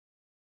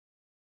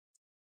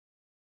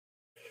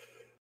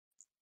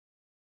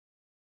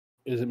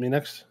 Is it me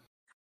next?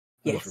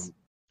 Yes.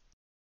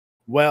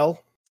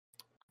 Well,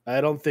 I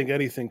don't think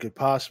anything could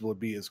possibly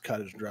be as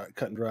cut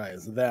and dry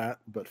as that,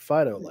 but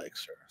Fido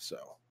likes her, so.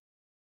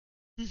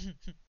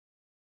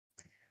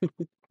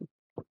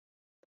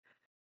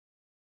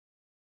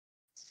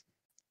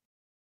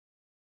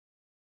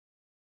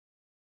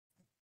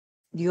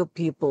 You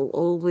people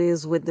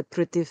always with the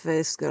pretty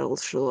face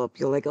girls show up.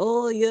 You're like,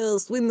 oh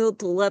yes, we need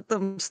to let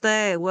them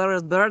stay.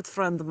 Whereas bird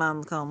friend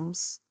man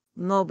comes,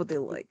 nobody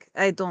like.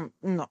 I don't.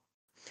 No.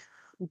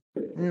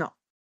 No.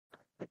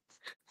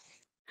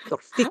 You're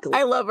fickle.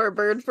 I love our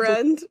bird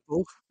friend.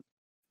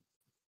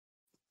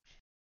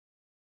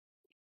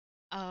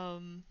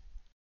 I'm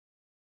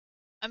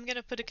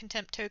gonna put a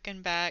contempt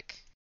token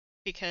back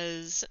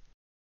because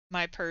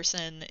my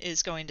person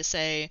is going to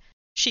say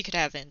she could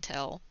have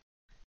intel,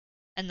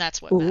 and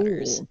that's what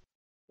matters.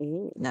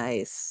 Ooh,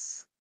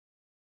 nice.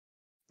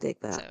 Take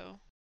that. So,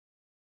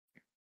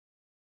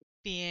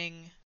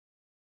 being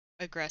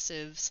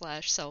aggressive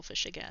 /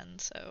 selfish again,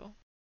 so.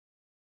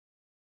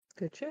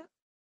 Good shit.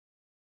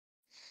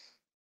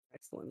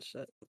 Excellent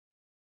shit.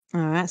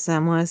 All right,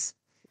 Samwise.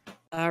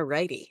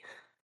 Alrighty.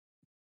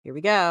 Here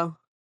we go.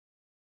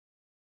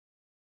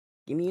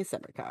 Give me a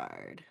summer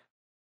card.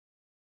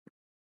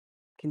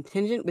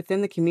 Contingent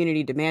within the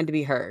community demand to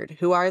be heard.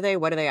 Who are they?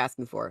 What are they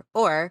asking for?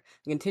 Or,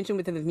 the contingent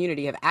within the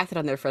community have acted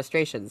on their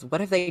frustrations.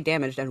 What have they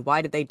damaged and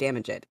why did they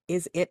damage it?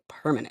 Is it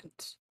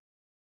permanent?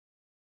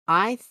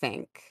 I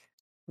think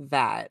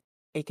that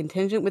a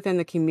contingent within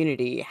the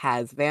community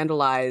has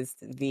vandalized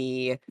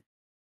the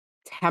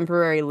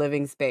temporary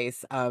living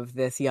space of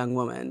this young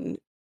woman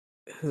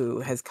who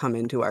has come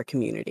into our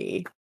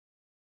community.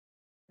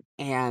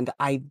 And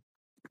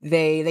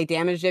they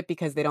damaged it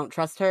because they don't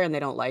trust her and they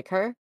don't like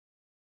her.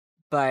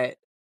 But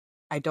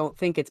I don't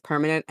think it's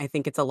permanent. I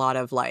think it's a lot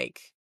of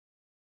like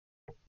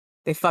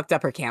they fucked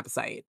up her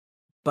campsite,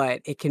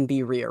 but it can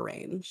be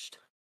rearranged.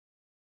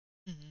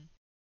 Mm-hmm.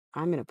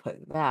 I'm going to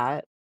put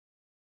that.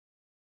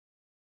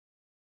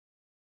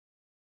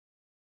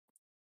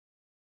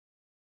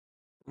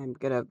 I'm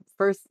going to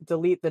first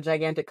delete the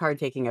gigantic card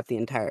taking up the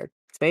entire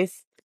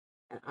space.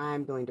 And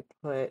I'm going to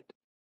put,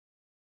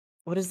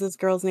 what is this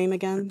girl's name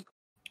again?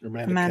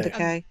 Amanda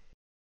Kay.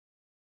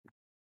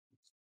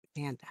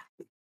 Amanda.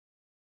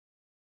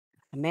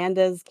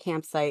 Amanda's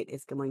campsite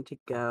is going to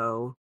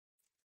go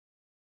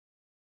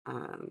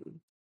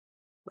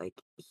like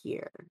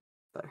here.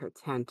 But her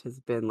tent has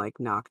been like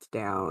knocked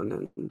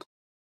down and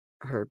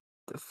the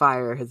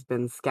fire has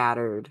been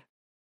scattered.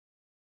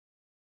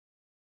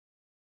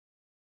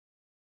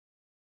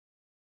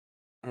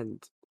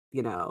 And,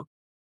 you know,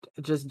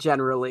 just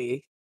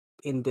generally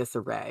in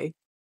disarray.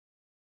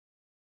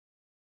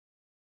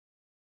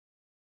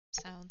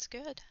 Sounds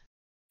good.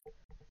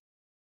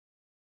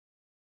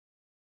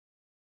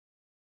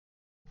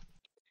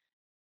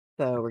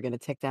 So we're going to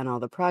tick down all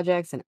the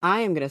projects, and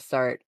I am going to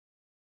start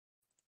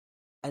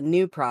a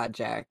new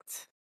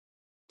project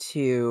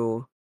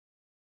to...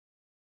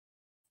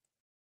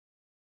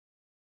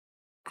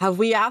 Have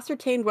we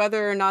ascertained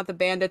whether or not the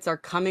bandits are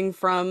coming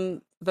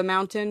from the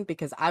mountain?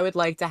 Because I would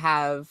like to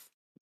have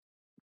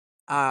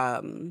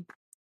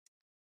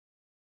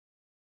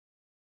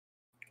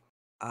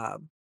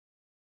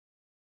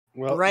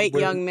bright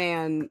young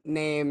man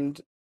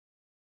named...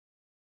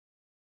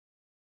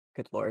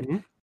 Good Lord.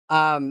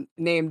 Mm-hmm.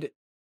 Named...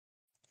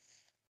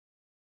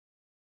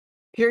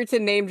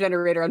 Puritan name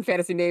generator on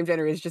Fantasy Name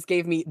Generators just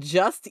gave me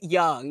Just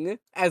Young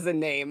as a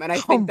name, and I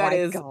think that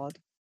is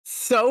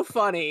so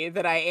funny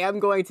that I am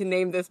going to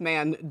name this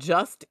man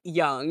Just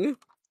Young.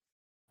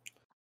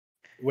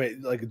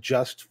 Wait, like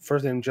just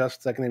first name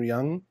Just, second name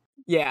Young?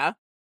 Yeah.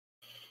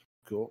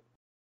 Cool.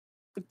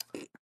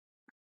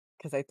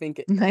 Because I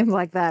think name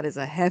like that is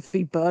a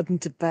heavy burden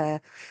to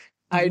bear.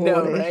 I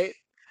know, right?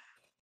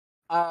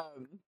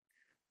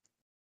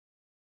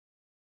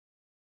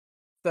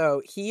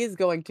 So he is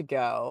going to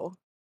go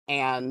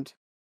and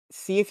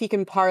see if he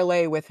can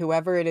parlay with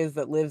whoever it is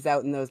that lives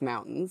out in those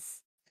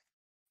mountains.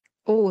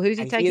 Oh, who's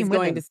he taking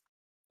with him?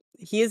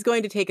 He is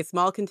going to take a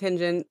small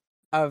contingent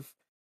of...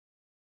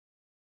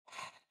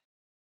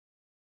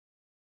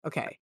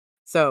 Okay,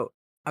 so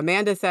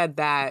Amanda said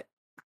that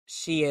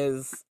she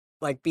is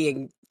like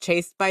being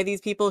chased by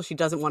these people. She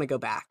doesn't want to go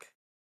back.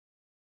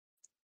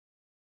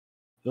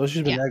 No,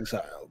 she's been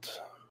exiled.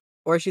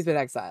 Or she's been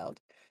exiled.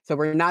 So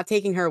we're not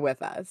taking her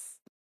with us,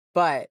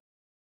 but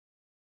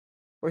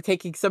we're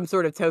taking some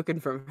sort of token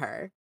from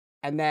her.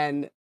 And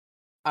then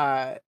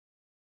I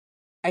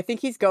think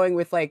he's going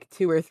with like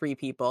 2 or 3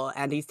 people,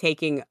 and he's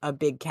taking a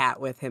big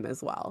cat with him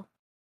as well.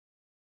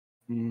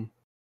 Mm.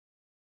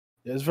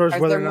 As far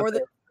as whether or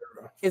not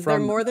is there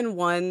more than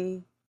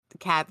one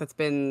cat that's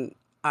been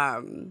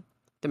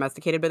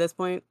domesticated by this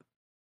point?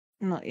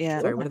 Not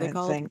yet. Sorry, what are they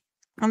called?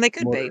 And they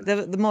could be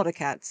the Mortar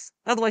cats.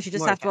 Otherwise, you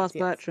just have to ask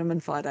yes. Bertram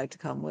and Fido to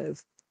come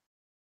with.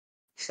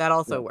 That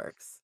also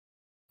works.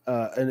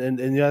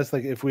 And yes,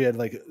 like if we had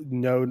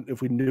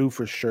if we knew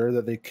for sure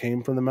that they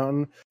came from the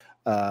mountain,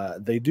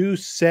 they do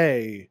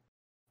say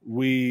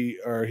we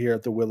are here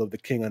at the will of the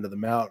king under the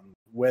mountain.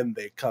 when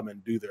they come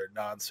and do their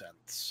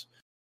nonsense.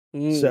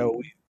 Mm.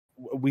 So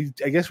we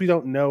I guess we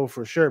don't know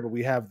for sure, but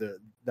we have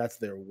that's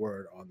their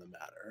word on the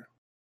matter.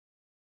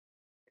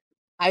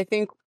 I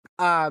think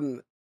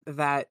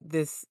that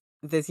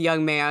this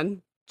young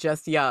man,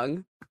 just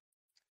young,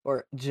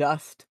 or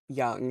just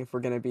young, if we're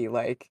gonna be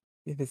like,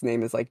 if his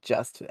name is like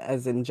just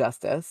as in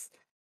justice,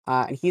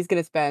 and he's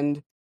gonna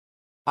spend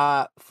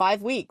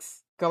 5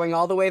 weeks going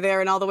all the way there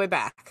and all the way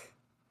back.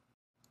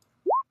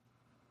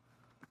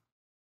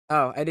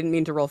 Oh, I didn't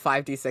mean to roll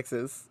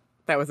 5d6s.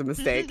 That was a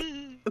mistake.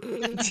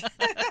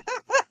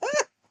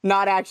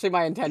 Not actually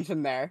my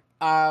intention there.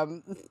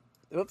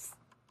 Oops.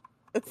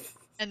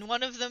 And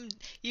one of them,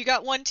 you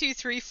got 1, 2,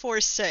 3,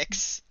 4,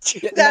 6.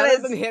 None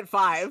of them hit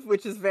 5,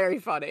 which is very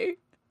funny.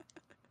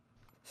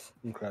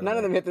 Incredible. None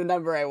of them hit the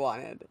number I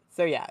wanted.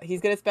 So yeah,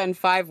 he's gonna spend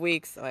 5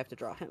 weeks. Oh, I have to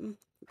draw him.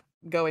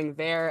 Going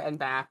there and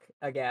back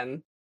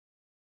again.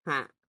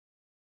 Huh.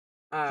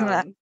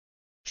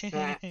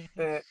 Here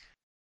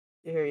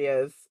he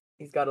is.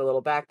 He's got a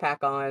little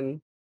backpack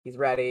on. He's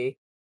ready.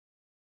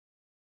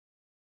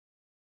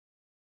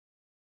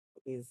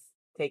 He's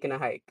taking a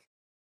hike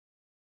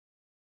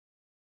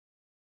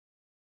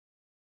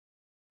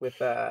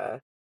with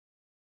a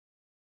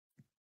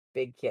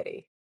big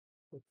kitty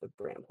with the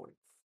bram horns.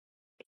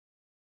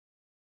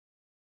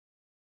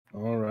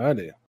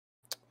 Alrighty.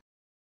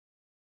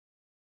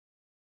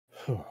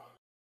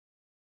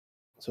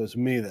 So it's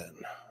me then,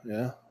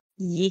 yeah?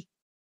 Yeah.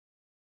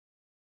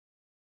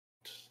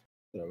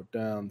 So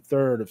down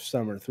 3rd of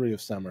summer, 3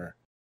 of summer.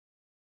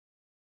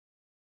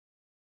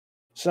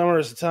 Summer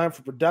is the time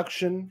for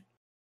production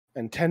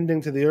and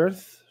tending to the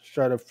earth,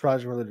 start of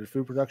project-related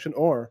food production,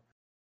 or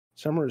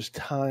summer is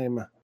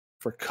time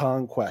for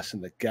conquest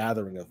and the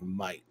gathering of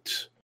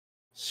might.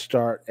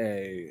 Start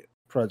a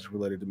project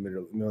related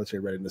to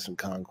military readiness and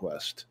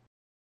conquest.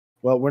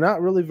 Well, we're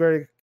not really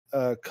very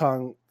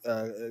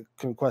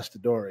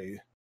conquistador-y,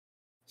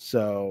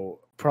 so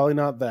probably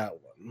not that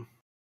one.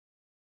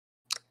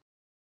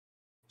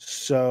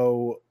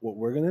 So what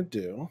we're gonna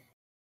do?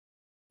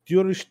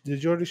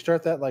 Did you already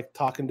start that, like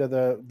talking to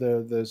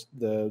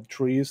the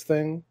trees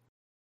thing?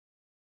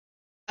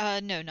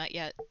 No, not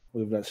yet.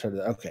 We've not started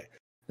that. Okay.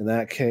 In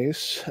that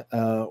case,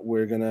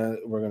 we're gonna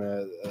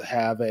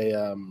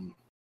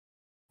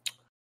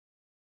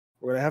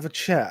have a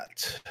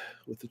chat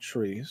with the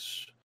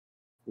trees.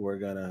 We're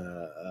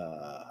gonna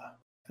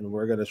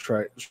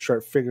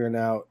start figuring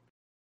out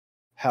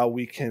how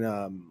we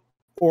can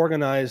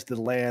organize the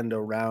land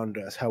around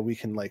us, how we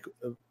can like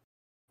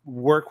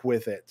work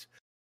with it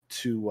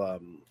to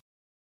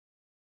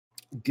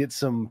get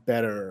some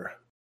better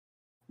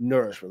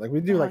nourishment. Like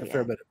we do like a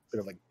fair bit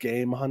of like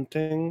game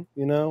hunting,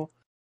 you know,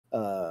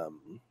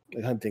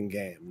 like hunting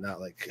game, not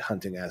like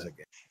hunting as a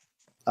game.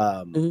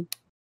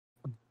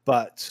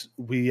 But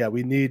we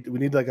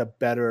need like a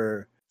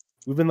better.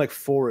 We've been like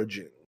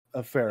foraging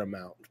a fair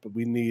amount, but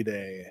we need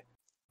a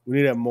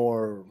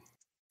more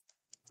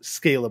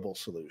scalable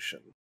solution.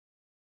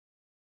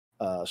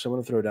 So I'm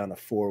going to throw down a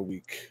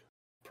 4-week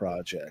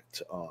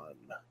project on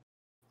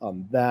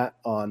that.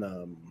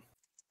 I'm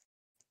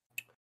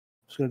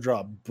just going to draw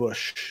a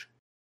bush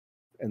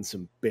and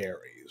some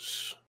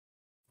berries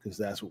because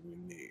that's what we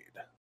need.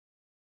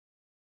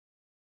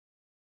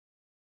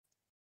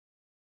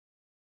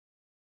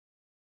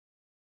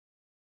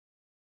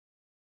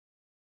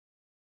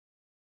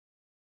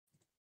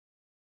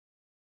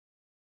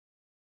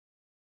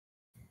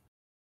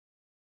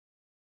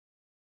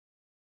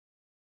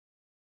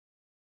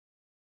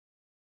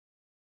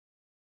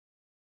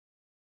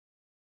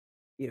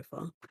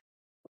 Beautiful.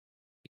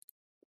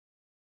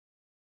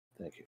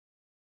 Thank you.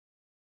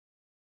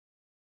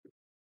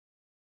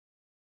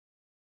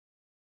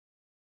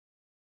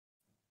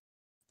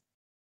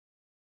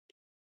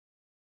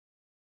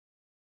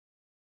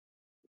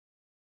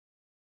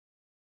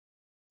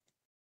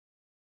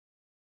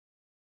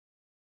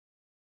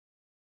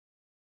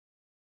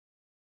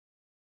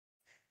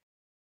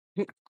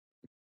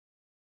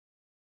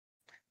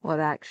 What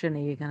action are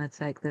you going to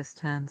take this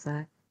turn,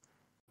 Zach?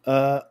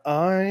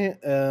 I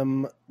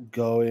am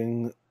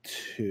going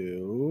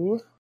to.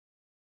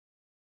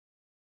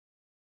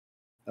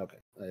 Okay,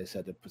 I just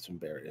had to put some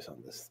berries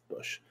on this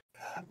bush.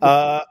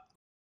 I'm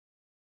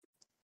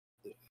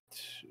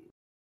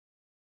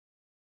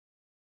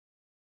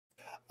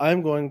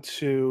going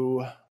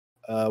to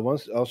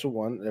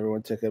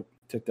everyone take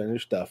down your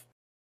stuff.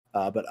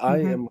 But I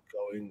am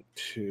going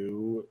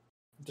to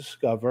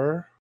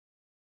discover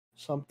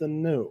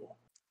something new.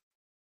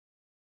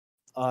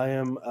 I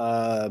am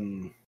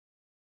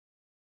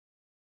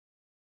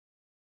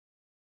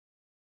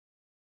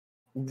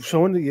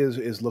someone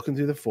is looking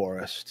through the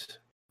forest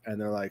and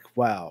they're like,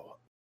 wow,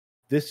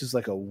 this is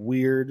like a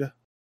weird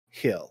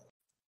hill.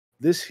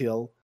 This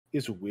hill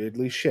is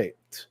weirdly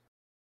shaped.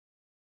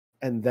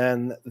 And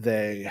then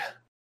they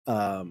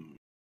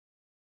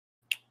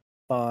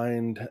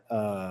find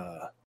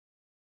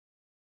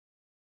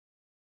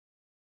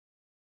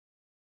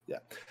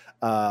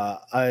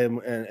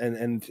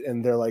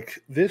and they're like,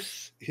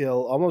 this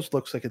hill almost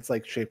looks like it's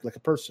like shaped like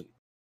a person.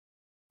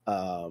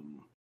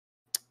 and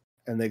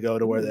they go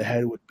to where the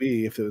head would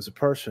be if it was a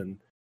person,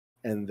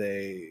 and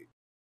they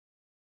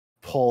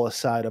pull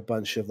aside a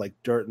bunch of like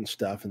dirt and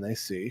stuff, and they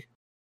see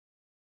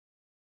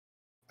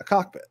a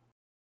cockpit.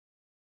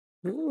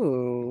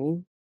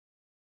 Ooh.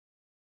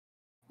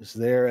 It's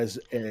there as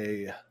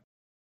a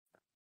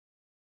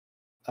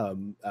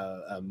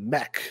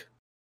mech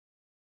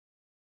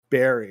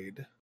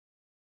buried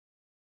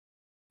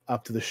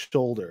up to the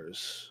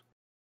shoulders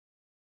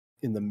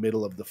in the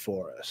middle of the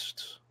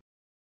forest.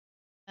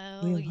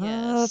 Oh, We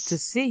love to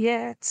yes. see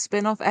it.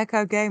 Spin-off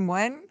Echo game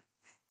when?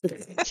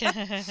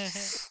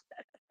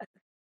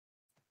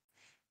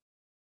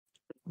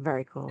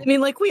 Very cool. I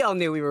mean, like, we all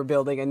knew we were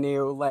building a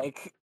new,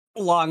 like,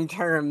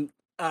 long-term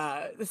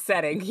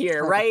setting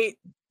here, Like, right?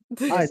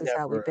 this is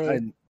how we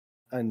be.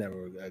 I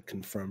never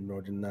confirmed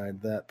nor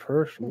denied that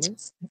personally.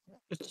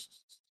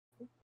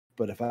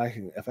 But if I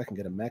can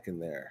get a mech in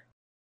there,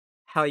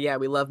 Hell yeah,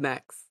 we love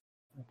mechs.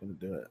 I'm gonna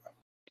do it.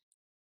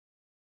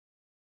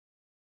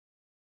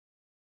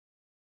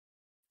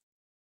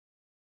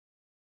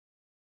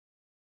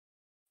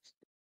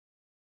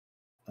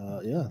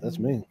 Yeah, that's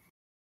me.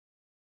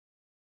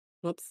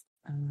 Whoops.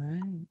 All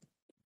right.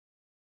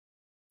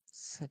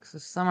 6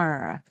 of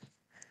summer.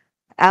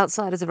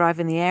 Outsiders arrive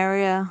in the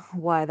area.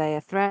 Why are they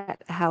a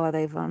threat? How are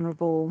they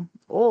vulnerable?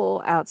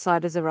 Or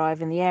outsiders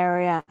arrive in the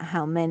area.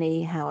 How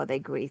many? How are they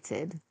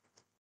greeted?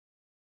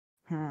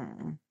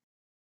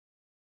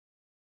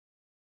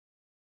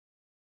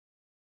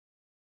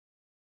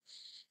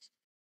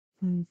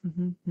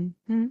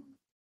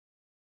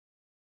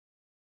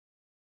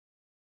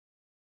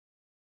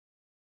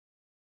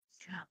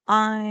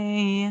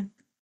 I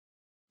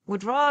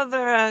would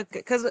rather,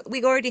 because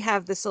we already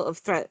have this sort of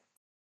threat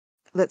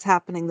that's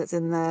happening, that's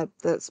in there,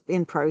 that's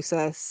in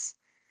process.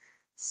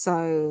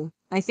 So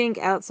I think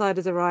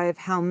outsiders arrive.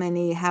 How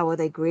many? How are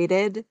they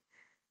greeted?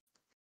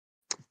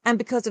 And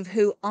because of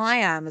who I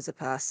am as a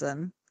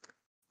person,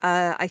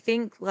 I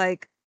think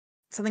like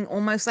something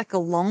almost like a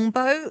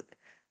longboat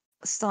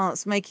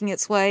starts making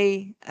its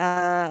way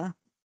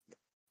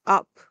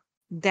up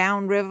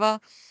down river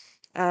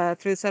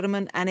through the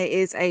settlement, and it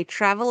is a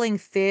traveling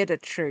theater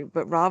troupe,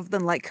 but rather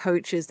than like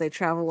coaches, they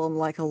travel on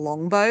like a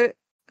longboat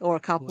or a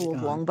couple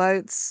of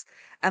longboats,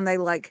 and they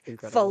like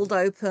fold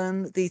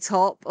open the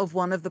top of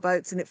one of the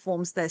boats and it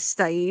forms their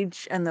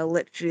stage, and they'll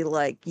literally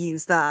like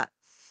use that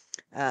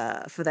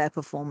for their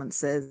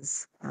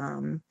performances.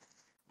 And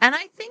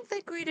I think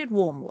they're greeted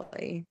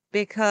warmly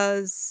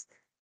because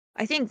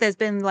I think there's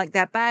been like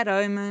that bad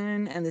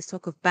omen and this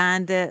talk of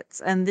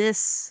bandits, and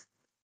this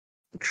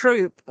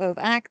troupe of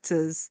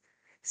actors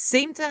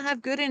seem to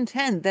have good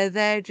intent. They're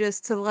there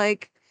just to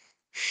like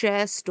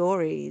share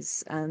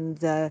stories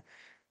and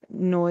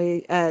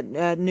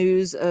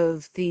news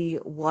of the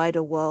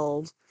wider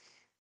world.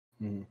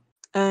 Mm.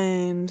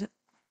 And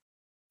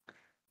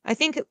I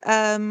think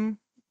a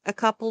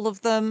couple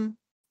of them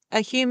are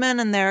human,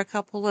 and there are a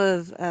couple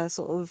of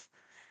sort of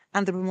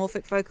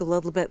anthropomorphic folk, a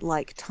little bit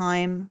like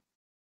time.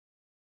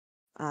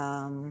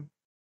 What's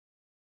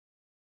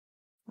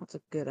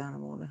a good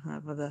animal to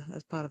have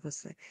as part of a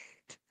set?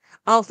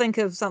 I'll think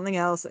of something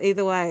else.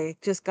 Either way,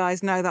 just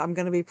guys know that I'm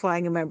going to be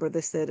playing a member of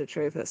this theatre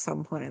troupe at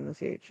some point in the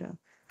future.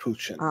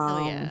 Poochin.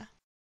 Hell yeah.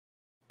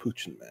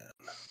 Poochin man.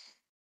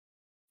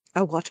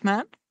 A what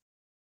man?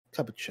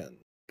 Capuchin.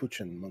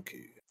 Poochin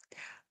monkey.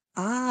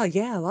 Ah,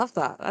 yeah, I love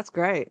that. That's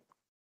great.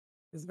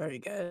 It's very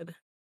good.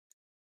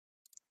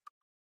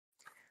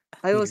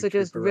 I also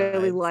just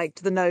really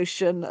liked the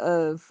notion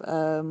of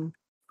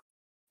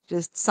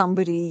just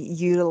somebody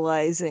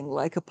utilizing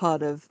like a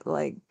part of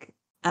like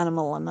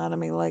animal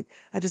anatomy. Like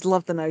I just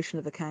love the notion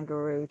of a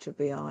kangaroo, to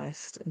be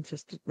honest. It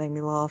just made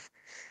me laugh.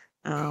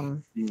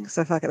 So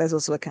fuck it, there's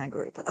also a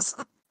kangaroo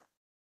person.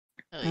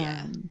 Oh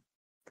yeah.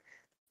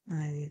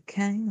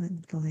 Okay,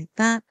 let's delete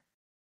that.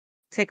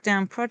 Take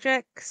down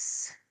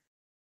projects.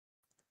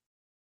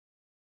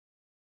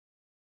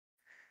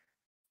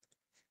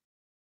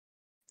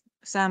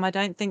 Sam, I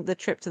don't think the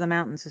trip to the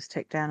mountains is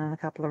ticked down in a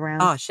couple of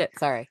rounds. Oh shit,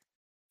 sorry.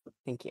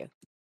 Thank you.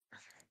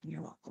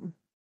 You're welcome.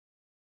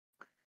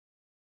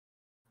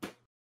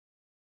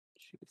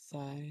 Choose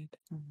side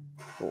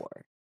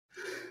 4.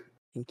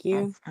 Thank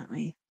you.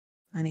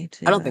 I need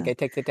to. I don't think I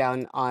ticked it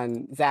down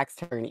on Zach's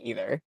turn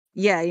either.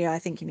 Yeah, I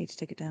think you need to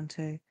take it down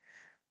too.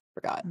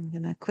 Forgot. I'm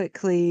gonna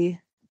quickly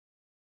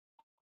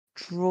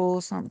draw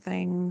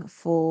something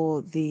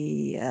for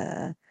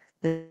the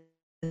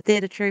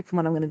theatre troupe, and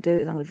what I'm gonna do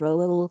is I'm gonna draw a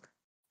little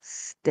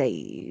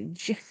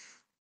stage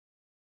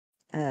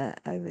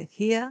over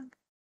here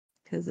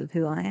because of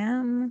who I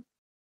am.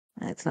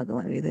 It's not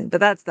going to do anything, but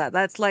that's that.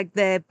 That's like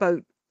their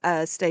boat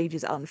stage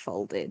is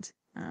unfolded.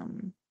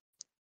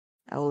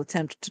 I will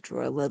attempt to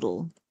draw a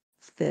little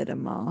theatre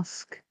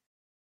mask.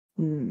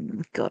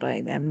 God, I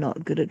am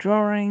not good at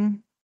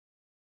drawing,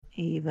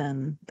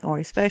 even or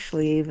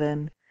especially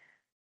even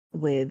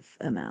with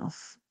a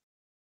mouse.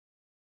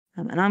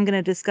 And I'm going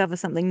to discover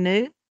something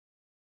new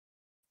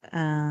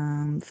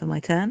for my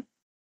turn.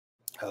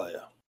 Hell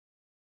yeah.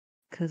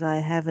 Because I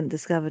haven't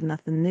discovered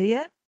nothing new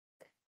yet.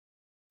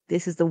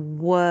 This is the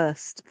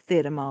worst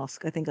theatre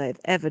mask I think I have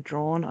ever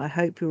drawn. I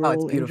hope you're Oh,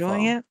 it's all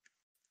enjoying beautiful. it.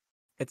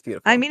 It's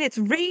beautiful. I mean, it's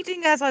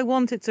reading as I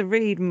want it to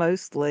read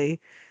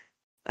mostly.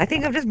 I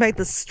think I've just made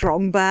the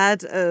strong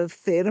bad of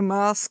theatre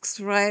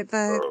masks right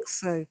there.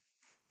 So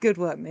good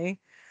work, me.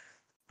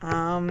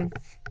 Hmm.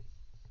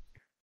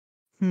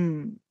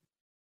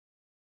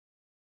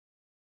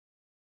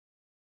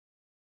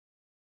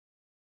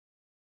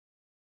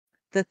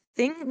 The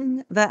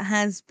thing that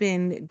has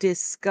been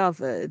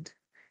discovered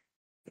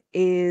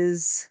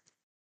is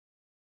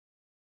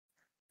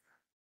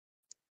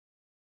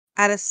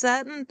at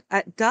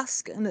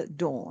dusk and at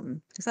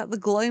dawn. Is that the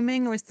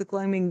gloaming, or is the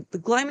gloaming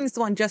is the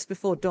one just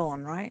before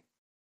dawn, right?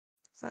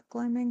 Is that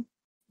gloaming?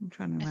 I'm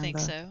trying to I think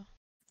remember. so.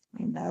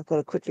 I mean, I've got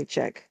to quickly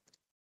check.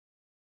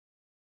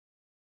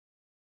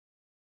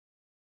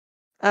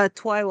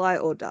 Twilight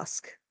or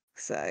dusk.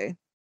 So,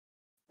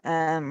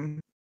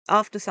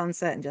 after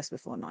sunset and just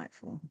before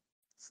nightfall.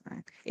 So,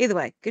 either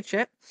way, good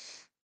ship.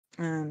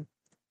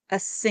 A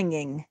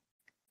singing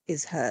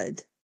is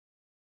heard,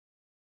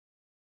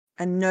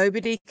 and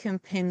nobody can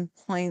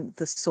pinpoint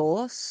the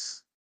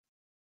source,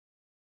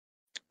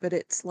 but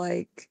it's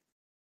like,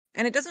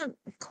 and it doesn't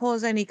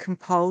cause any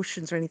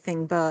compulsions or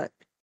anything, but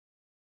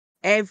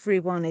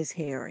everyone is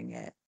hearing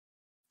it.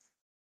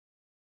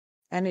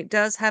 And it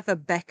does have a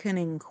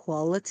beckoning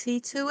quality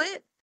to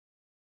it,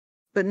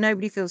 but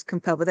nobody feels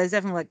compelled. But there's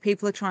definitely like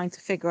people are trying to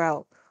figure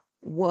out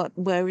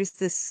where is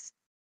this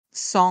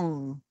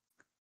song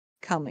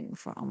coming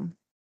from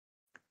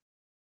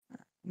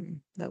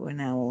that we're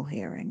now all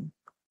hearing.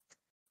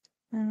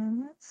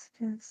 Let's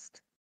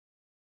just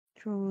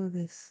draw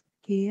this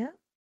here.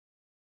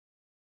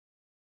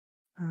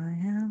 I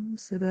am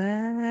so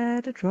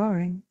bad at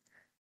drawing.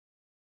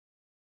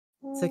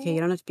 It's okay. You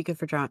don't have to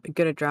be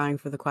good at drawing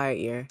for the quiet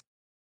year.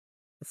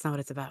 That's not what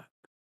it's about.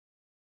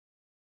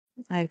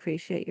 I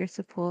appreciate your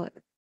support.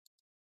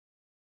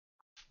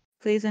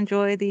 Please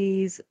enjoy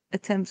these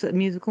attempts at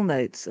musical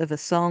notes of a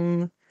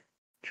song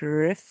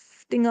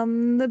drifting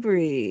on the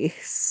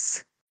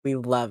breeze. We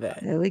love it.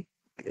 There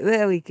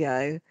we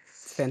go.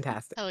 It's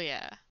fantastic. Hell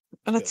yeah.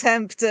 An Good.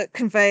 attempt at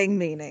conveying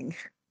meaning.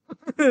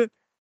 All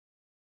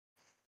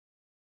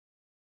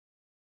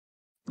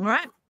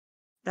right.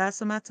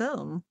 That's my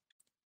turn.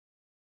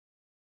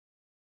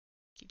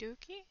 Okie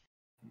dokie.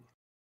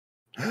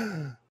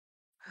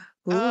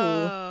 Ooh.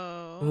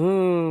 Oh.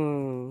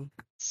 Ooh.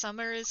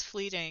 Summer is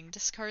fleeting.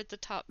 Discard the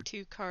top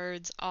 2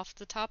 cards off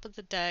the top of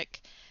the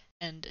deck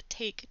and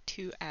take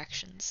 2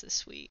 actions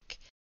this week.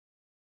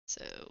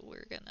 So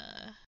we're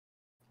gonna.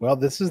 Well,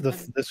 this was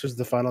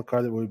the final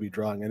card that we'll be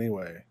drawing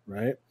anyway,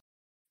 right?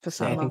 For Yeah,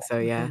 summer. I think so,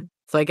 yeah. Mhm.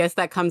 So I guess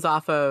that comes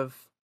off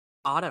of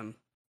autumn.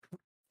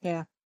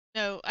 Yeah.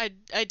 No, I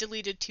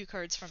deleted 2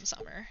 cards from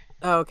summer.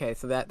 Oh, okay.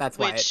 So that's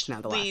why Which it's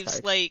now the last leaves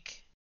card.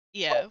 like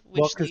Well,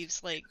 which 'cause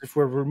leaves like if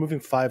we're removing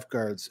 5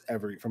 cards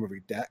from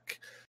every deck,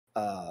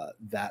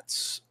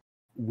 that's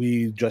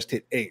we just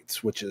hit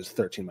 8, which is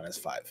 13 minus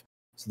 5.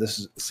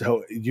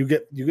 So you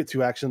get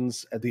 2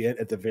 actions at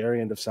the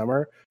very end of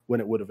summer when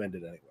it would have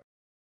ended anyway.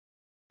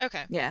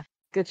 okay. Yeah.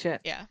 Good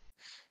shit. Yeah.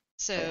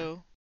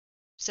 So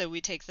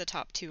we take the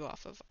top 2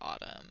 off of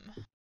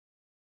autumn.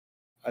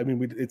 I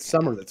mean, it's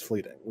summer that's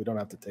fleeting. We don't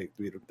have to take.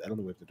 I don't think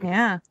we have to do.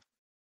 Yeah.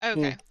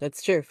 Okay.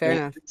 That's true. Fair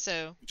enough.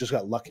 So We just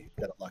got lucky.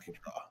 We got a lucky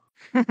draw.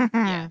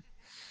 yeah.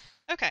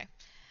 Okay.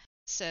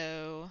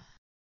 So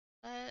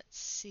let's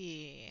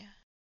see.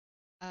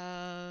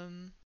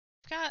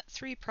 Got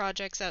 3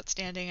 projects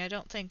outstanding. I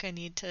don't think I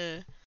need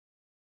to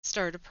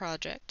start a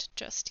project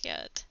just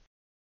yet.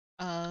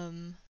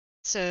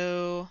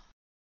 So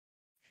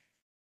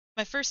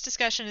my first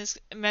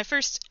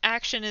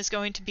action is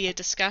going to be a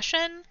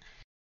discussion,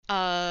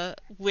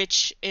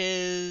 which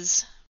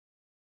is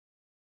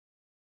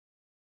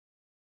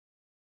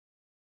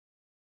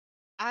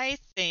I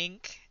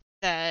think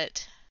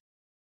that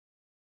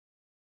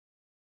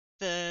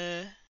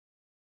the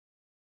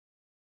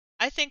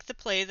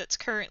play that's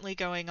currently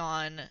going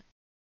on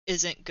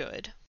isn't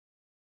good.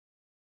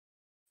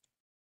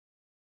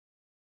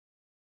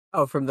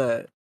 Oh, from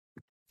the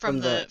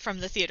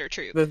theater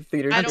troupe. the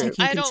theater I I'm troupe.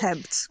 taking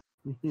contempt.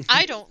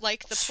 I don't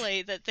like the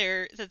play that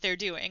they're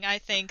doing. I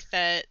think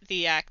that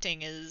the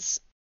acting is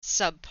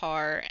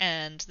subpar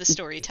and the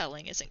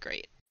storytelling isn't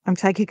great. I'm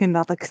taking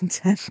another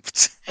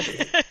contempt.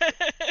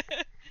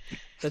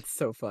 That's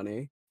so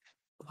funny.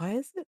 Why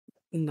is it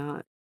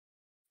not?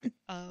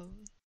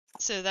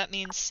 So that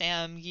means,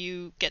 Sam,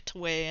 you get to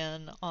weigh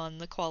in on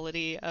the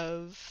quality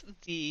of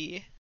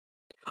the.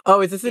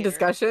 Oh, is this a theater.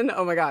 discussion?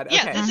 Oh my god.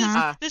 Yeah,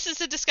 Okay. this is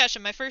a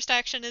discussion. My first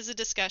action is a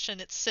discussion.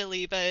 It's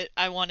silly, but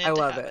I wanted I to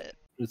love have it. it.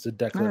 It's a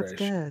That's declaration.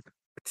 good.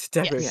 It's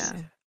definitely. Yes.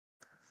 Yeah.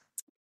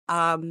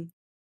 I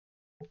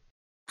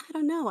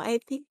don't know. I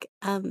think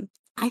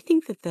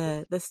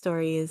that the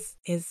story is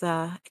it's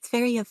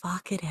very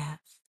evocative.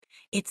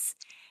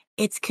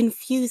 It's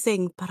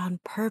confusing, but on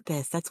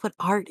purpose. That's what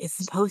art is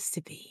supposed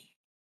to be.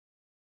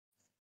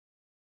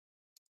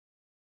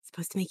 It's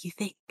supposed to make you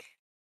think.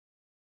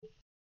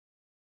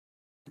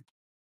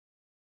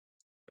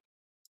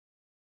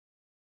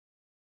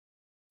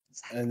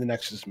 And the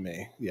next is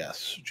me.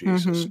 Yes,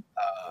 Jesus. Mhm.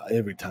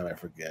 Every time I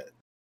forget.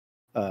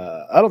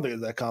 I don't think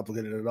it's that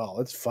complicated at all.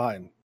 It's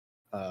fine.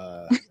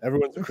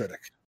 Everyone's a critic.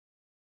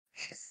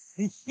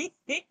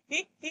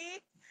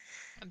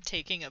 I'm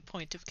taking a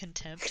point of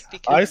contempt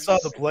I saw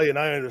the because play and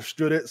I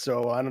understood it,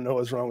 so I don't know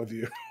what's wrong with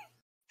you.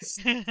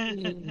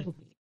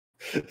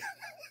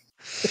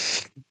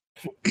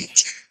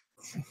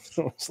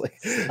 So it's like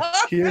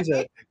here's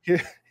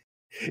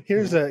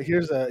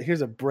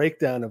a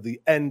breakdown of the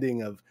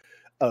ending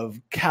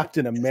of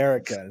Captain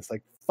America. And it's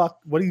like, fuck,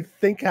 what do you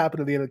think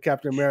happened at the end of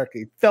Captain America?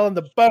 He fell in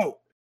the boat.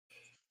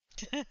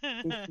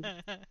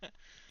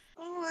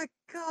 Oh my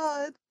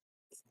god.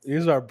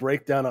 Here's our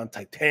breakdown on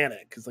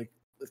Titanic. It's like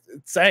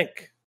it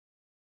sank.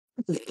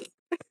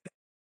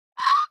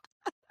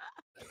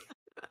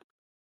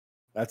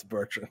 That's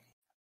Bertrand.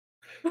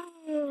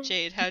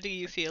 Jade, how do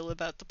you feel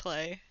about the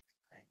play?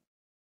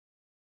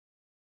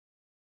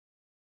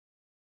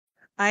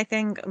 I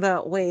think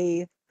that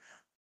we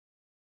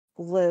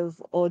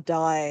live or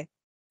die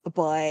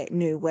by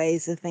new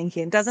ways of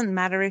thinking. It doesn't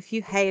matter if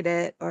you hate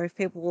it or if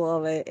people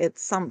love it,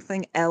 it's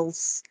something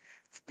else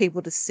for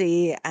people to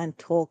see and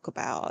talk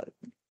about.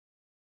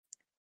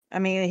 I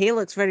mean, he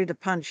looks ready to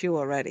punch you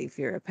already for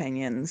your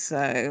opinion,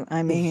 so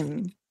I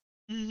mean,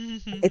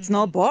 it's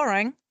not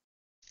boring.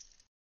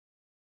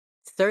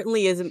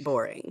 Certainly isn't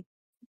boring.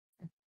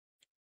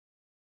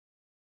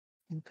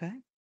 Okay.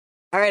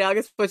 All right,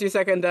 August, what's your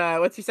second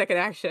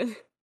action?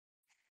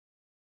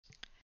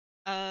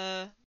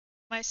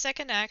 My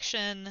second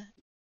action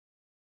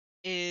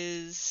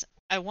is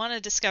I want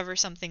to discover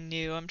something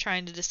new. I'm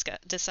trying to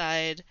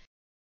decide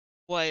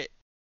what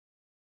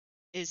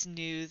is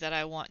new that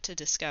I want to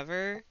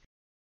discover.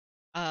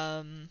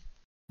 Oh,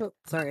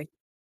 sorry.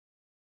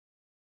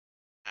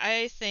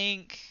 I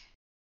think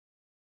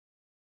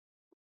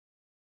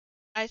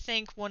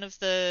one of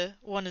the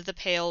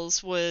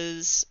pails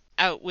was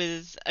out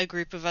with a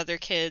group of other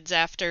kids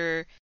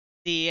after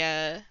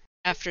the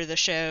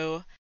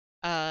show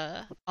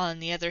on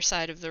the other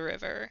side of the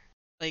river.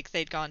 Like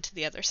they'd gone to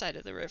the other side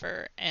of the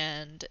river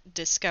and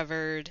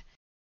discovered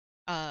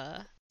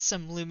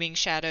some looming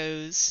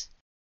shadows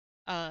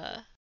by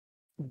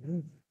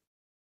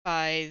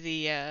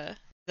the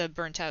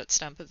burnt out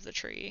stump of the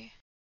tree.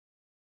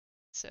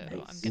 So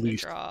I'm gonna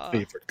Least draw.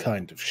 favorite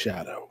kind of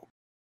shadow.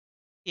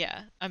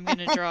 Yeah, I'm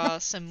gonna draw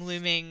some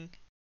looming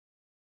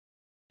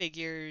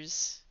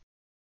figures.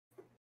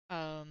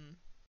 Don't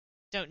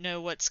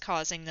know what's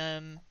causing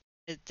them.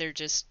 They're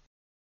just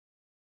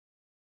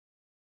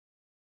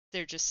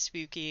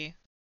spooky.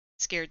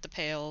 Scared the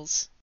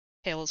Pales.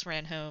 Pales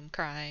ran home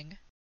crying.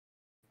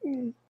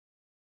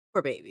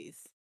 Poor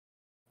babies.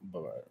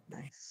 But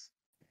Nice.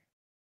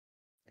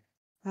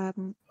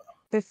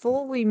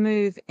 Before we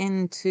move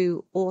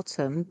into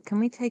autumn, can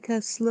we take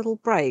a little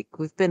break?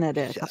 We've been at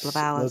it a couple of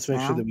hours let's make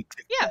now. sure that we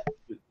Yeah.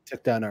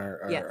 tick down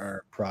our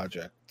Yes.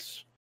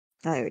 projects.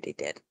 I already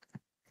did,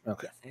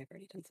 Okay. Yes, I have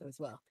already done so as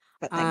well.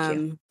 but thank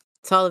you.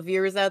 To all the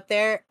viewers out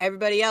there,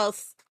 everybody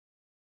else,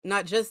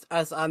 not just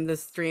us on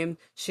this stream,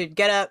 should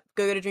get up,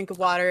 go get a drink of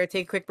water,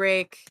 take a quick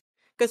break,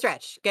 go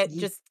stretch,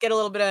 just get a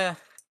little bit of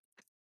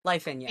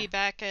life in you. Be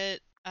back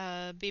at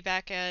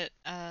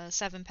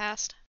 7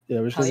 past. Yeah,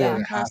 we're just Oh, gonna yeah.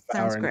 get a half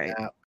Sounds hour great.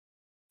 nap.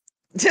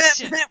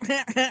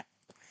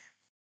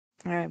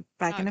 All right,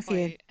 back in Not a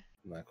few. quite.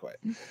 Not quite.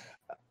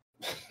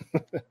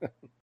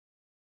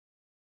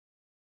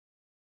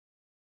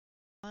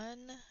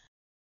 One.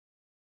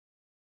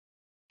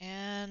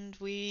 And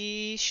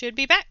we should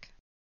be back.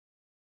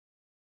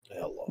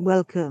 Hello.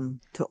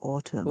 Welcome to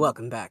autumn.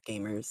 Welcome back,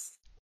 gamers.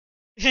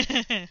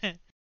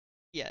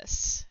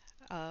 Yes.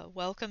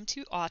 Welcome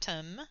to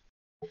autumn.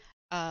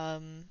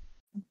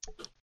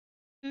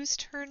 Whose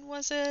turn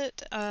was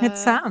it?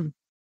 It's Sam.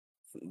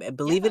 I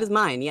believe it is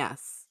mine,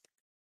 yes.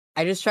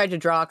 I just tried to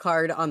draw a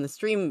card on the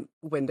stream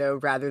window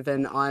rather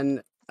than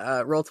on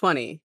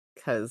Roll20,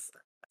 because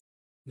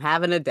I'm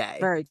having a day.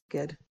 Very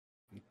good.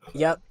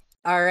 Yep.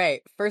 All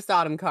right. First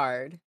autumn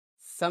card.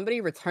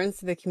 Somebody returns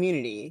to the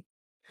community.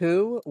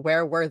 Who?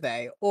 Where were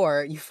they?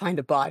 Or you find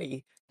a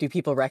body. Do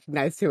people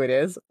recognize who it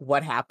is?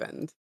 What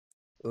happened?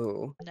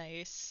 Ooh,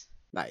 Nice.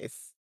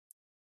 nice.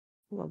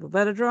 Love a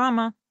bit of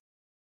drama.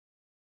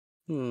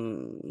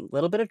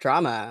 Little bit of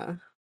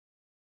drama.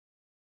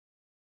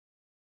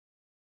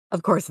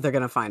 Of course they're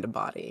gonna find a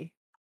body.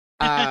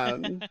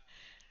 Have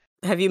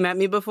you met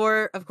me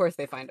before? Of course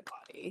they find a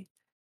body.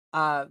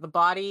 The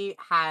body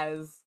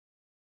has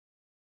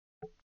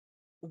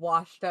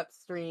washed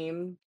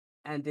upstream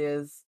and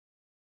is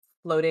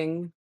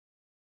floating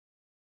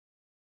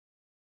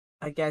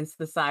against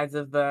the sides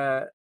of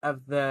the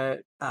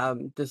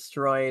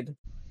destroyed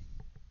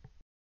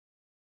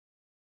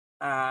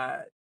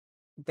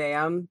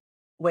dam.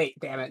 Wait,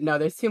 damn it. No,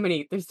 there's too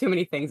many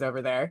things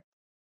over there.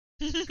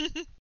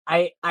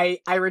 I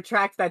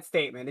retract that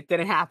statement. It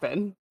didn't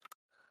happen.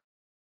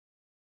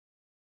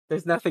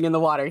 There's nothing in the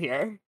water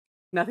here.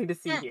 Nothing to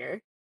see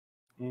here.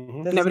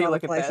 Mm-hmm. This Nobody is not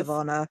look a at place this. of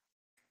honor.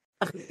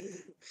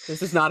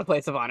 This is not a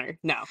place of honor.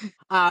 No.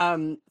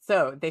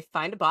 So they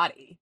find a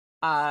body.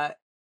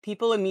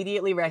 People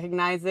immediately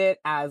recognize it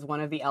as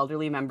one of the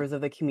elderly members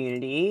of the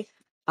community.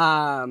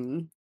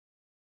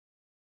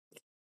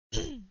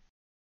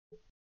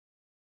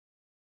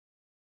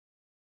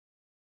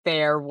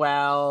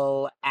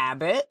 Farewell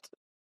Abbott.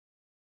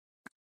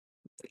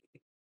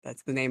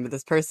 That's the name of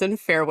this person,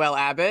 Farewell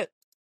Abbott.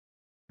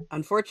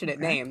 Unfortunate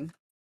Okay. name.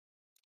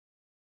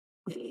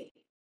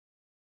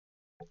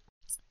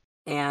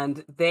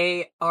 And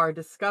they are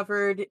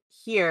discovered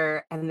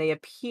here, and they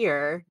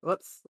appear.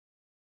 Whoops.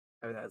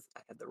 Oh, I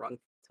had the wrong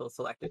tool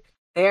selected.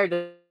 They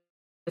are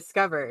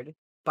discovered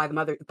by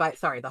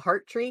the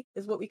heart tree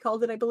is what we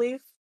called it, I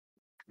believe.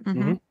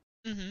 Mm-hmm.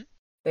 Mm-hmm.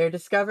 They're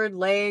discovered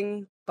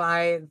laying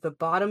by the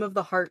bottom of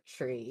the heart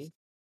tree,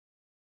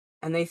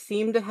 and they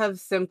seem to have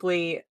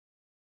simply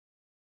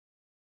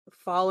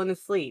fallen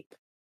asleep.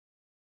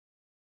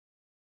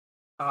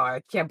 Oh,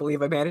 I can't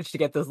believe I managed to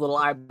get those little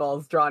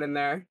eyeballs drawn in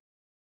there.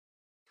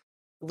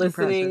 Impressive.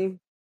 Listening,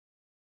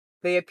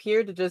 they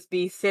appear to just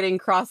be sitting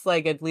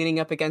cross-legged, leaning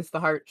up against the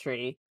heart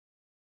tree.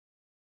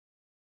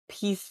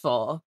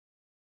 Peaceful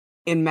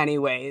in many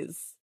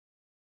ways.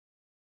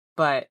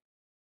 But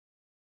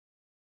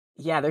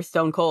yeah, they're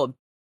stone cold.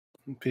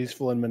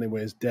 Peaceful in many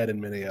ways, dead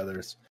in many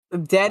others.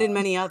 Dead in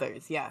many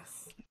others,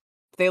 yes.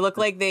 They look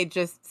like they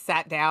just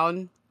sat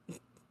down.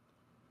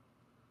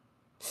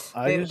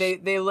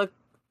 They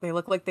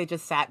look like they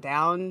just sat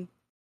down,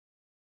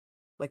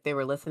 like they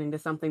were listening to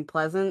something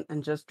pleasant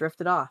and just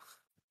drifted off.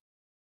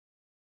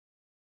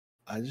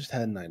 I just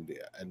had an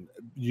idea, and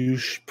you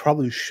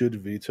probably should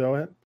veto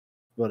it,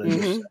 but I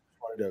just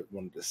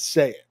wanted to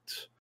say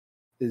it.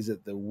 Is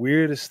that the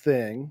weirdest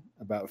thing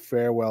about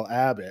Farewell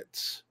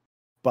Abbott's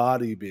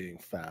body being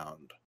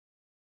found?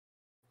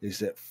 Is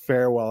that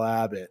Farewell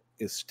Abbott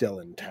is still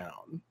in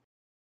town?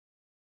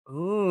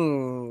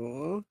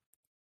 Ooh.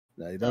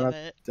 Now you Love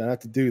don't have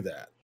to do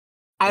that.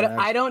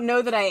 I don't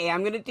know that I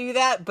am going to do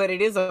that, but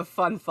it is a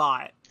fun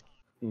thought.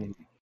 Mm.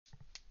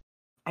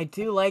 I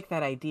do like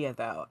that idea,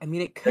 though. I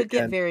mean, it could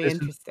get very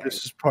interesting.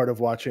 This is part of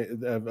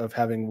watching of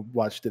having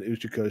watched an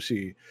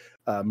Uchikoshi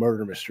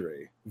murder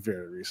mystery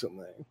very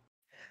recently.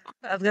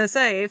 I was gonna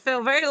say it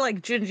felt very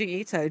like Junji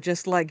Ito,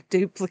 just like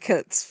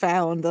duplicates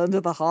found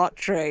under the heart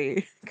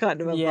tree, kind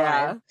of a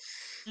vibe.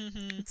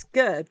 Mm-hmm. It's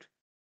good.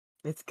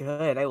 It's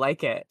good. I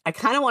like it. I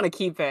kind of want to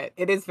keep it.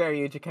 It is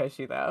very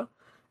Uchikoshi, though.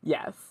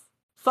 Yes.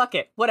 Fuck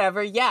it.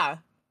 Whatever. Yeah.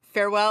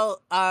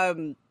 Farewell.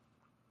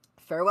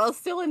 Farewell's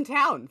still in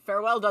town.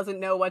 Farewell doesn't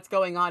know what's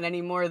going on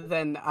any more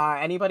than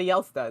anybody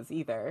else does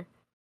either.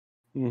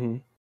 Mm-hmm.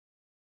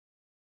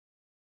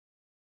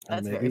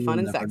 That's very fun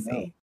and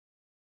sexy.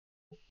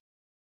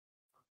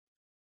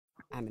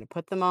 I'm going to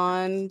put them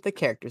on the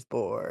characters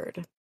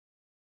board.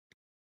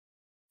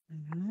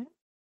 Alright.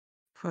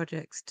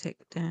 Projects tick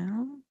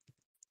down.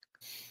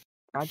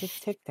 Projects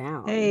tick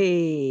down.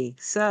 Hey,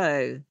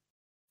 so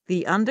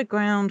the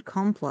underground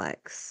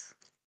complex.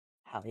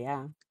 Hell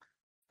yeah.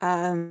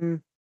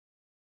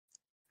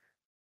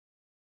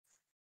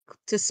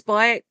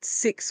 Despite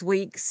 6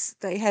 weeks,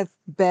 they have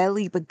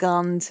barely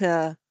begun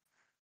to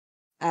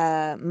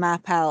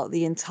map out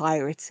the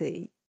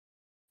entirety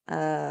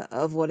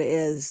of what it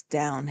is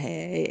down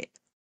here.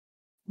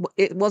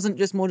 It wasn't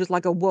just more just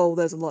like a whoa,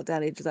 there's a lot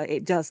down here.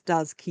 It just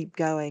does keep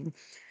going.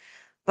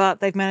 But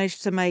they've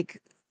managed to make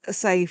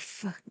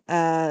safe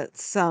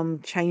some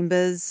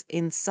chambers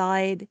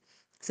inside.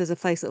 So there's a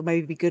place that will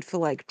maybe be good for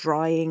like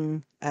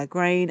drying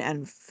grain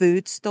and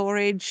food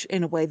storage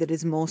in a way that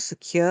is more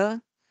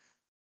secure.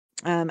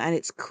 And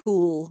it's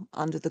cool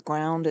under the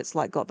ground. It's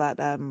like got that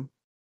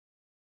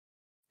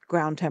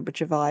ground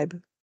temperature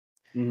vibe.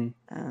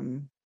 Mm-hmm.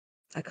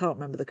 I can't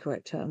remember the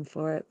correct term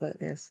for it, but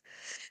yes.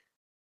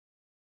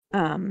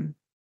 And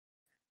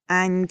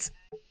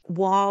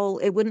while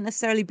it wouldn't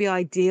necessarily be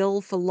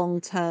ideal for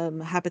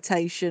long-term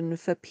habitation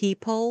for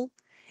people,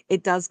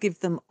 it does give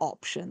them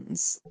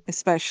options,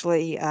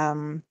 especially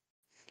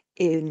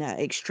in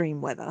extreme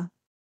weather.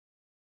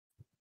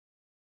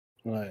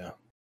 Oh yeah.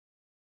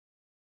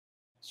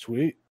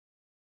 Sweet.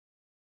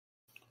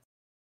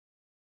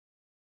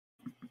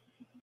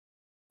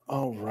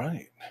 All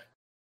right.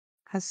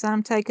 Has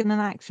Sam taken an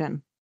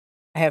action?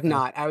 I have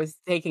not. I was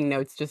taking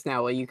notes just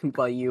now while you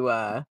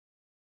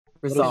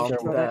resolved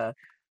the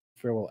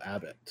Farewell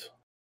Abbott.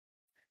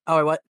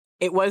 Oh, what?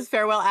 It was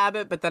Farewell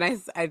Abbott, but then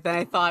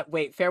I thought,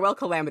 wait, Farewell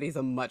Calamity is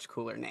a much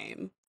cooler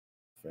name.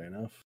 Fair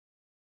enough.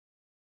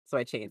 So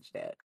I changed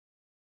it.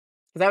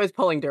 Because I was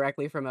pulling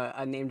directly from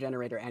a name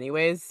generator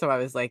anyways, so I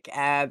was like,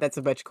 that's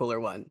a much cooler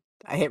one.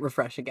 I hit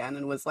refresh again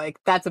and was like,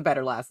 that's a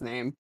better last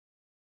name.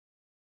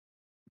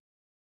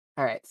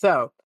 All right,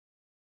 so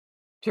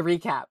to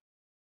recap,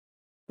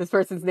 this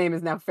person's name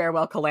is now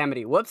Farewell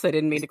Calamity. Whoops, I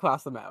didn't mean to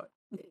cross them out.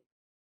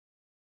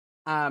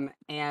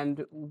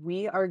 And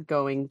we are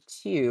going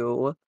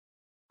to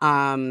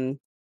I'm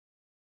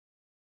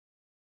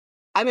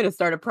going to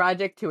start a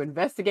project to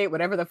investigate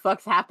whatever the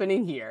fuck's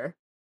happening here.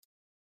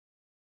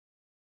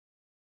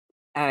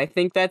 And I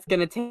think that's going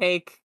to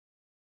take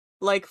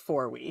like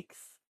 4 weeks.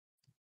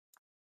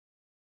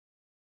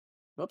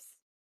 Whoops.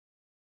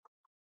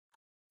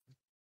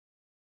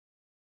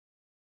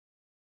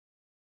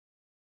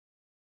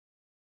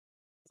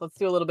 let's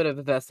do a little bit of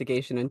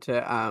investigation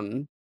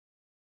into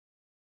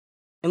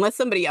unless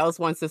somebody else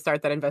wants to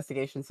start that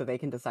investigation so they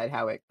can decide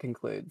how it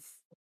concludes.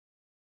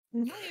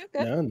 No, you're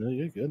good. No,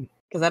 you're good.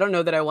 Because I don't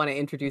know that I want to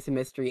introduce a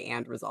mystery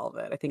and resolve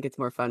it. I think it's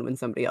more fun when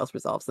somebody else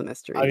resolves the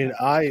mystery. I mean, You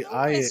can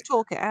always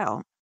talk it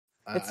out.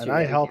 That's and true,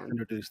 I yeah, we helped can.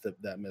 introduce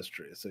that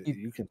mystery, so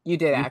you can. You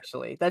did you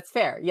actually. That's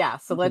fair. Yeah.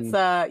 So you let's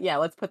can-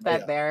 let's put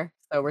that yeah. there.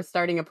 So we're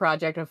starting a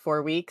project of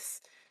 4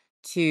 weeks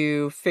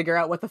to figure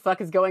out what the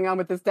fuck is going on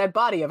with this dead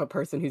body of a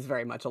person who's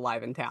very much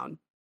alive in town.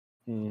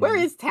 Where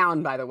Mhm. is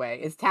town, by the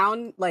way? Is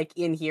town like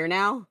in here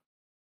now?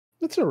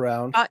 It's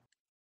around.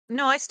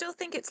 No, I still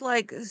think it's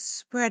like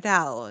spread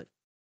out.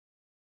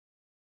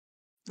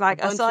 Like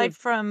bunch aside of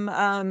from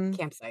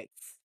Campsites.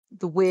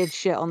 the weird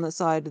shit on the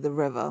side of the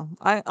river,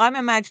 I'm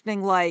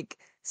imagining like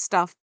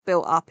stuff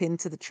built up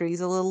into the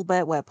trees a little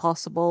bit where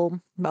possible.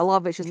 But a lot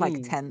of it's just like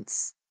Mm.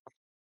 tents.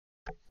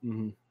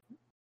 Mm-hmm.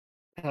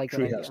 I like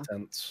that idea. Treehouse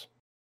tents.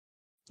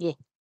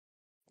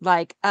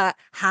 Like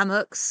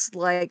hammocks,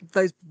 like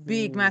those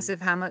big Ooh.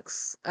 massive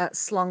hammocks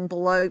slung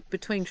below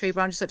between tree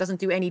branches so it doesn't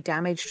do any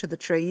damage to the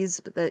trees,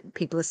 but that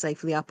people are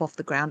safely up off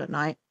the ground at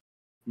night.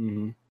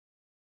 Mm-hmm.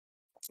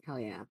 Hell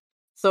yeah.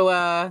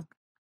 So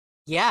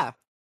yeah.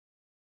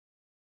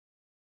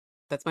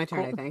 That's my turn,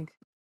 I Cool. think.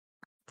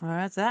 All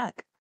right,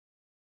 Zach.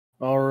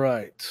 All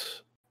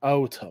right.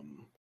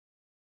 Autumn.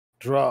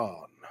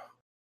 Drawn.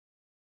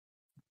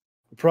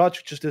 The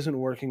project just isn't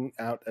working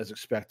out as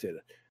expected.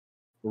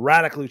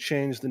 Radically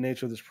change the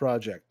nature of this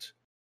project.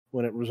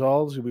 When it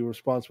resolves, you'll be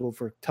responsible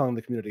for telling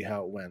the community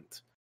how it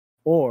went.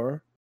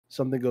 Or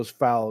something goes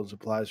foul and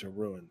supplies are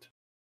ruined.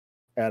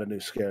 Add a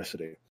new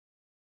scarcity.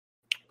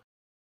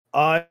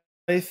 I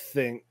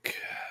think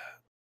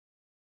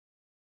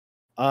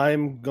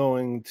I'm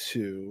going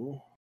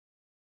to.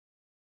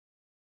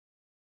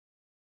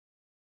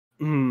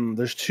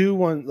 There's two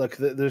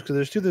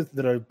there's two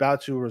that are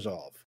about to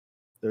resolve.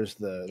 There's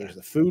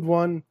the food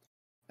one,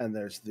 and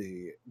there's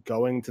the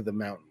going to the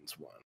mountains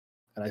one.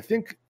 And I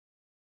think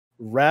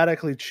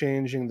radically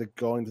changing the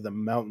going to the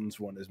mountains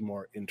one is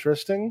more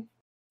interesting.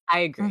 I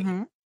agree.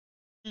 Mhm.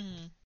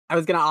 Mm. I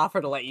was gonna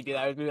offer to let you do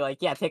that. I would be like,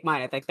 yeah, take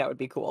mine. I think that would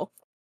be cool.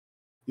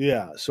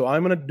 Yeah, so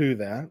I'm gonna do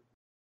that.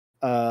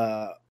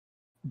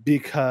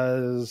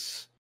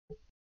 Because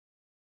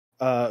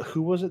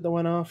who was it that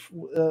went off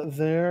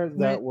there?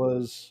 That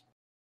was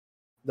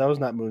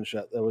not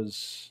Moonshot. That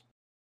was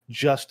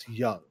Just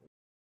Young.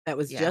 That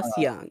was Yeah. just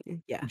young.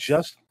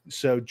 Yes.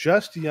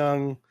 Just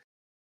Young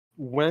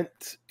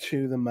went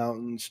to the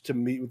mountains to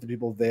meet with the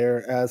people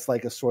there as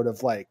like a sort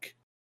of like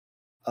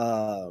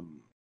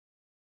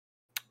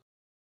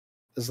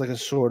as like a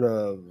sort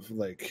of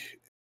like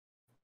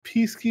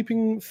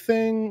peacekeeping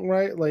thing,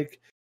 right? Like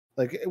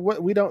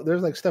what we don't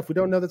there's like stuff we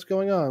don't know that's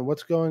going on.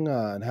 What's going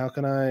on? How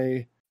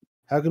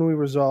can we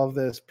resolve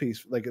this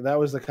piece? Like that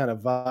was the kind of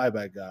vibe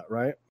I got,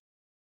 right?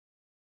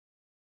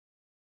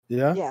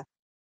 Yeah. Yeah.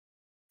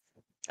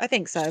 I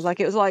think so. Like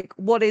it was like,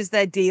 what is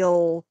their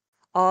deal?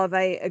 Are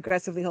they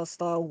aggressively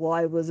hostile?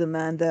 Why was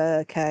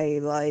Amanda Kay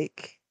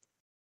like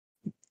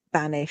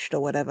banished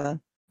or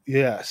whatever?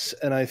 Yes,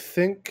 and I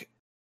think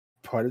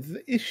part of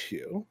the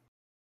issue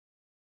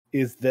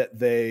is that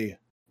they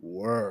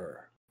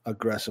were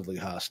aggressively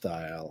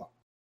hostile.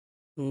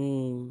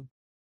 Mm.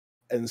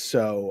 And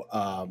so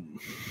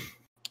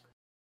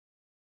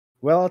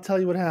well, I'll tell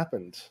you what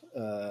happened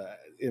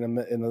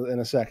in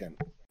a second,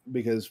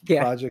 because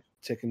Yeah. project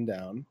ticking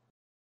down.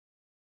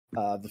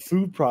 The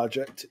food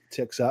project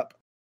ticks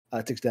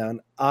down.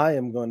 I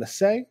am going to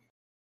say,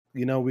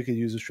 we could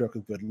use a stroke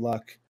of good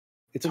luck.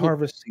 It's Mhm.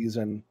 harvest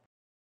season.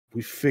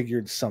 We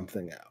figured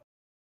something out.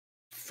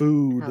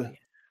 Food, Hell yeah.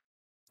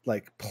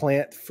 like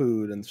plant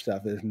food and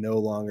stuff, is no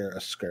longer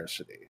a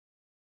scarcity.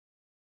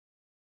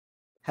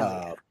 Hell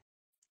yeah.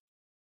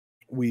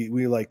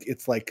 We like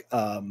it's like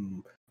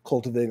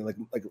cultivating like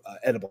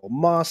edible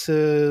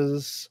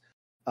mosses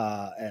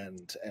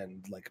and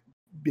like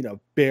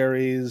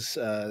berries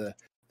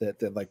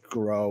that like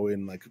grow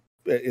in like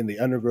in the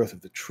undergrowth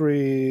of the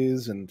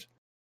trees and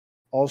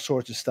all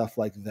sorts of stuff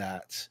like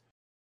that.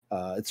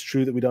 It's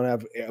true that we don't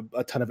have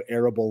a ton of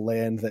arable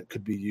land that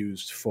could be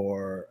used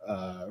for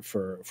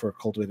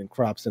cultivating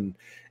crops in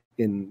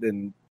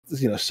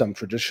some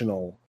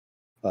traditional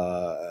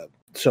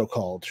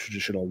so-called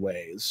traditional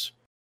ways.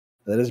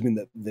 That doesn't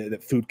mean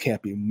that food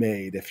can't be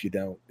made if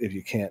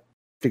you can't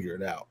figure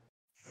it out.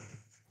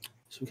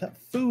 So we got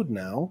food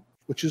now,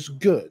 which is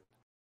good.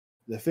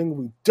 The thing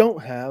we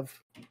don't have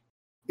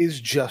is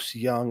Just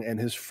Young and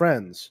his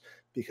friends,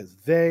 because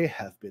they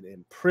have been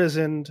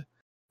imprisoned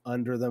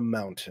under the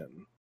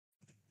mountain,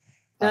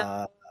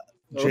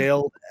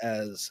 jailed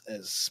as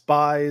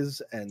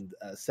spies and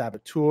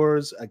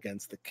saboteurs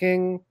against the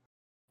king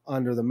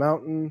under the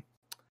mountain.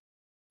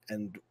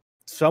 And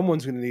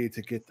someone's going to need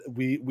to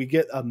we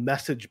get a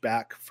message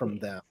back from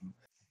them.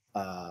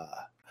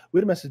 We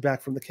had a message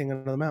back from the king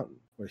under the mountain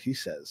where he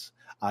says,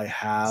 I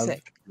have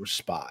Sick. your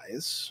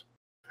spies.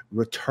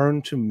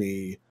 Return to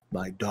me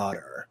my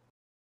daughter,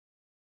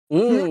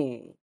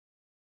 Mm.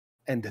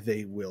 and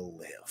they will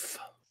live.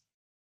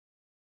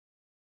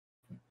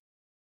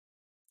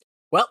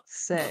 Well,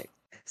 Sick.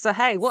 So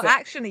hey, what Sick.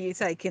 action are you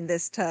taking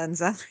this turn,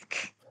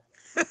 Zach?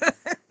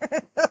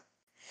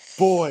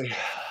 Boy,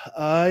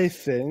 I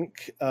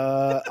think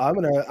I'm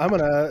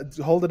gonna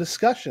hold a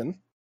discussion.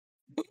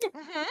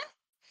 Mhm.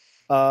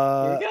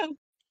 here we go.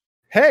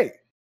 Hey,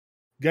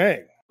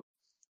 gang,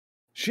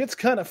 shit's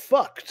kind of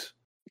fucked.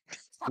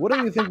 What do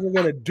you think we're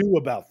gonna do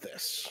about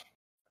this?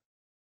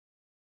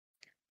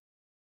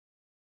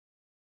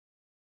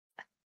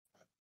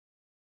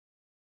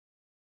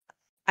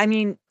 I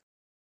mean,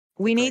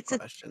 we Great need to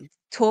question.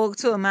 talk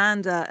to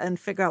Amanda and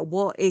figure out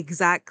what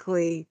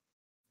exactly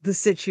the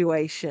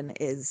situation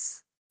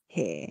is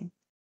here.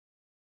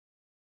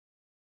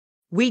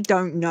 We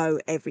don't know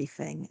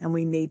everything, and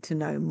we need to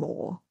know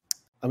more.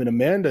 I mean,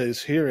 Amanda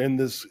is here in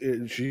this.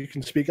 She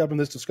can speak up in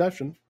this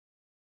discussion.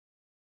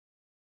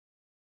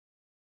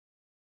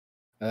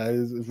 I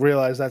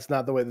realize that's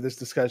not the way that this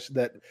discussion.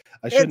 That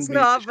I shouldn't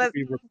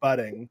be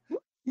rebutting.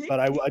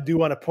 But I do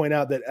want to point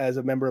out that as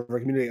a member of our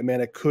community,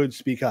 Amanda could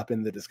speak up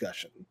in the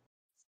discussion.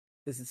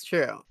 This is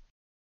true.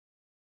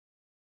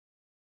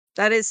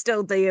 That is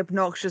still the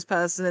obnoxious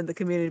person in the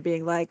community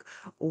being like,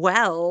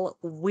 well,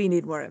 we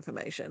need more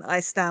information. I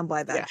stand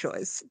by that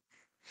choice.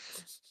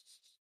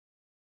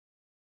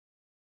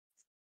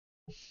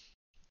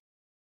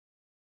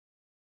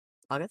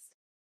 August?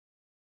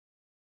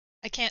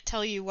 I can't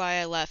tell you why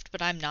I left,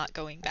 but I'm not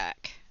going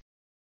back.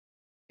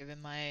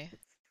 Given my...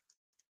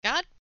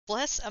 God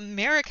bless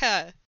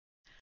America!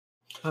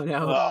 Oh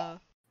no.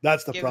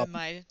 That's the given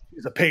problem.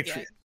 He's a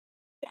patriot.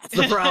 That's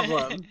the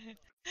problem.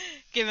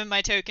 Given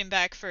my token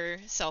back for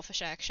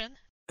selfish action.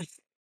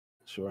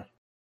 Sure.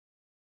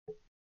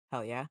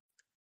 Hell yeah.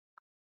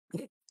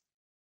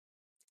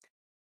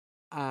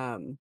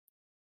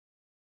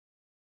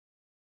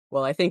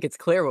 Well, I think it's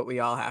clear what we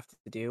all have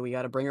to do. We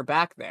got to bring her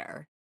back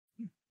there.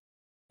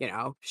 You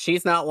know,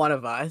 she's not one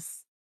of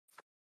us.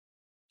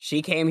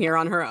 She came here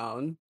on her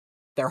own.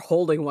 They're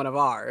holding one of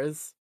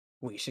ours.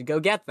 We should go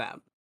get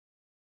them.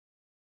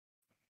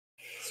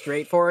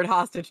 Straightforward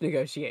hostage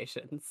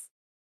negotiations.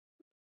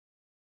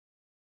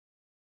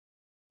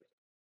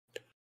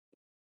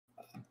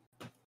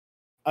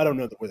 I don't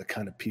know that we're the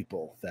kind of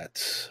people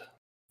that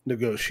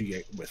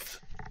negotiate with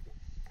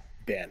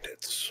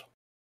bandits.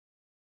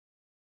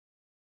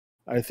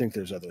 I think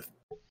there's other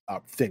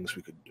things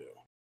we could do.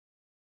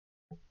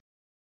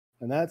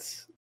 And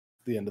that's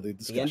the end of the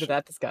discussion. The end of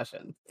that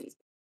discussion.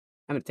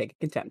 I'm gonna take a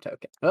contempt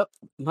token. Oh,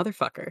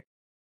 motherfucker.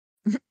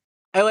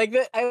 I like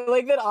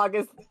that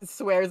August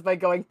swears by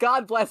going,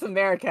 God bless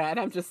America, and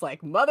I'm just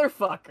like,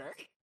 motherfucker.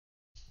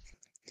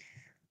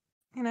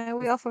 You know,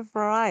 we offer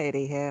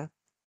variety here.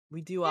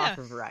 We do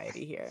offer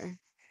variety here.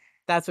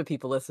 That's what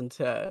people listen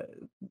to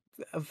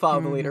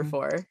Follow the Leader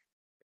for.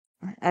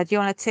 Do you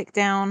want to tick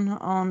down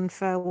on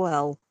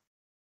farewell,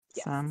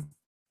 Sam?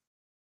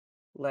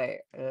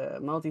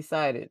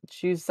 Multi-sided.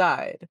 Choose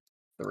side.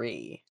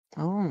 3.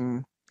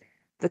 Oh.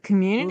 The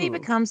community Ooh.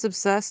 becomes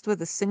obsessed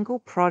with a single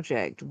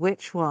project.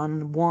 Which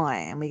one? Why?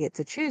 And we get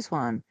to choose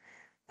one.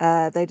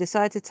 They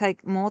decide to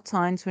take more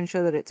time to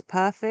ensure that it's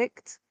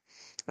perfect,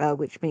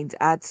 which means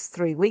adds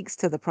 3 weeks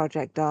to the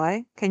project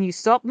die. Can you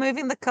stop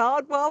moving the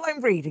card while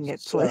I'm reading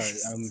it,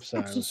 please? I'm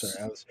sorry.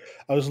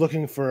 I was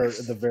looking for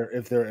if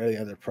there are any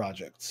other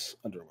projects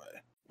underway.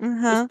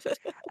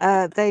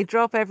 They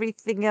drop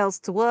everything else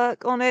to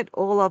work on it.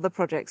 All other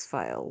projects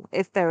fail.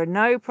 If there are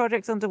no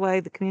projects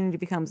underway, the community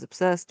becomes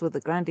obsessed with a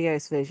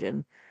grandiose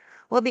vision.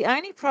 Well, the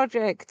only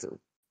project...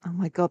 Oh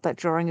my god, that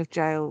drawing of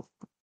jail.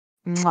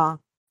 Mwah.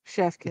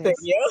 Chef kiss. Thank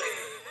you.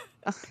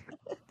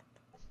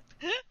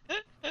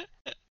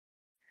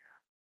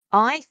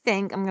 I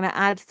think I'm going to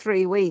add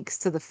 3 weeks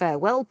to the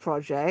farewell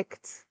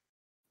project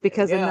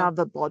because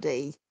another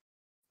body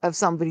of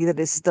somebody that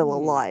is still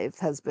alive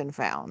has been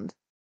found.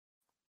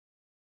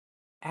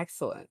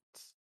 Excellent.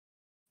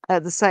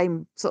 At the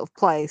same sort of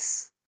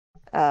place,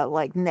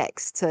 like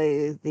next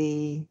to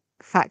the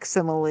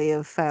facsimile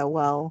of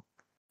farewell.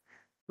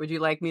 Would you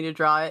like me to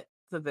draw it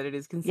so that it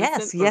is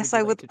consistent? Yes,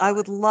 I would. I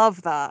would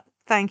love that.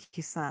 Thank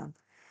you, Sam.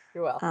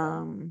 You're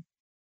welcome.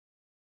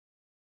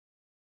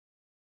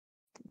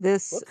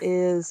 This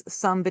is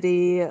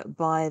somebody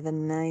by the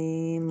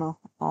name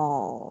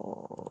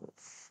of...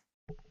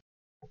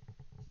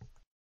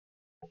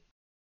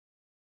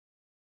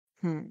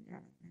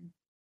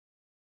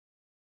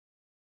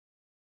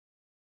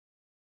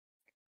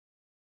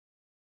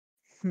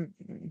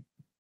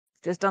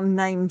 Just done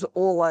names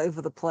all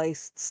over the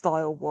place,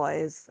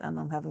 style-wise, and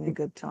I'm having a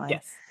good time.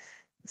 Yes.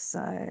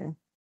 So...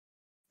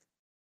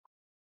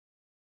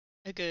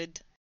 A good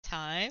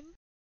time?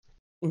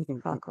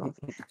 Fuck off.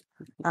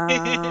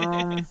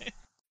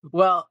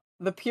 Well,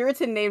 the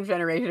Puritan name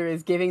generator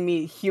is giving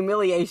me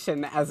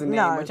humiliation as a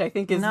name, which I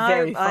think is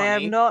very funny. I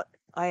am not.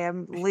 I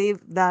am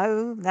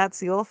No,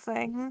 that's your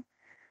thing,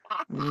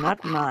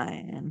 not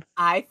mine.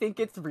 I think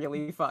it's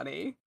really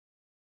funny.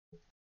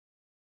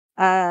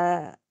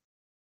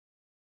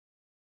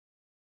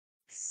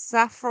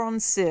 Saffron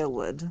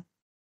Searwood.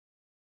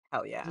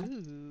 Hell yeah.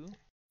 Ooh.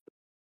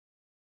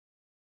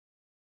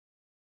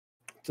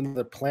 It's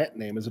another plant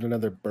name. Is it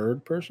another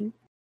bird person?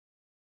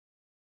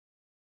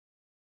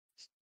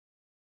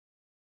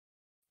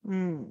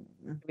 Hmm.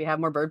 Do we have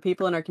more bird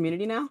people in our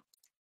community now?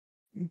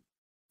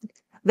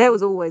 There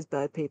was always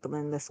bird people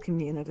in this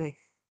community.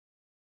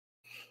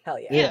 Hell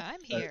yeah. Yeah,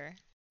 I'm here.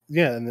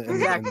 Yeah, and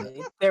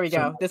Exactly. There we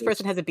some go. This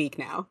person has a beak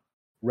now.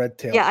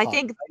 red-tailed Yeah, I hawk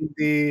think-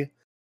 ninety,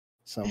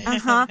 some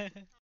Uh-huh. true.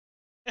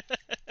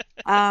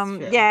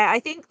 Yeah,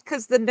 I think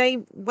because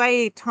the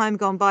way Time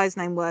Gone By's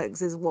name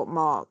works is what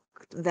marked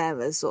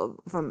them as sort of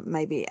from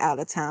maybe out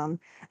of town.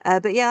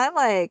 But yeah, I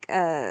like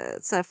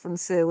Saffron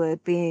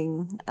Seward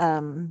being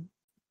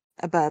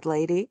a bird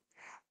lady.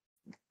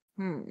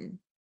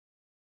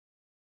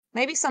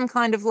 Maybe some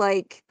kind of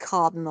like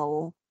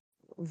cardinal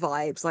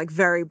vibes, like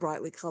very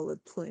brightly colored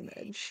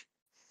plumage.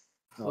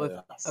 Oh,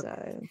 yeah.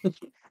 So,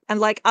 and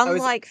like was-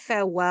 unlike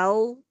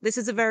Farewell, this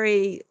is a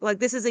very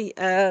this is a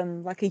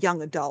like a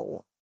young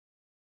adult.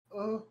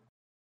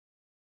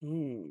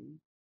 Hmm.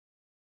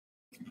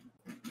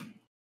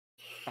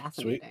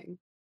 Fascinating.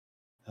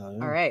 Oh,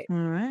 yeah. All right. All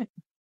right.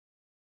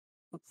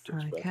 Takes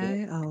breath,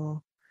 Okay,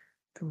 I'll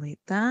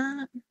delete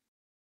that.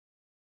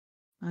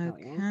 Hell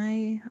yeah.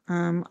 Okay.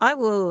 I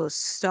will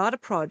start a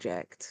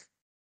project.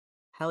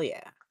 Hell yeah.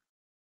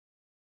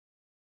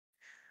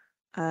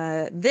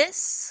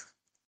 This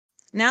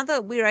now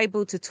that we're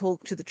able to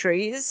talk to the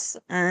trees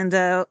and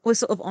we're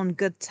sort of on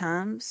good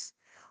terms,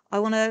 I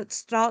want to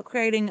start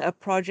creating a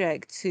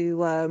project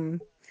to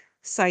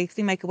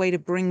safely make a way to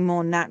bring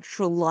more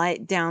natural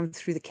light down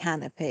through the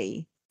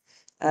canopy.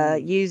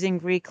 Using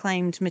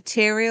reclaimed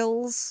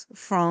materials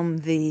from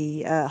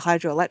the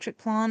hydroelectric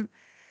plant,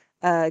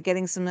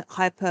 getting some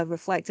hyper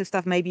reflective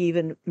stuff, maybe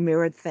even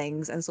mirrored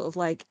things, and sort of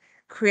like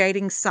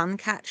creating sun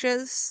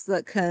catchers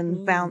that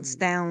can bounce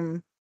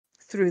down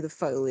through the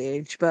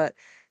foliage, but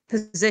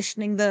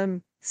positioning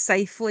them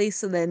safely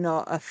so they're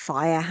not a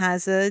fire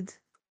hazard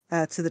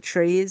to the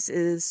trees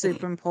is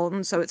super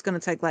important. So it's going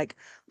to take like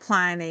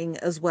planning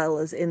as well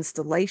as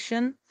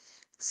installation.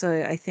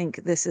 So I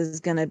think this is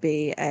going to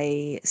be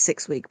a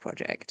 6-week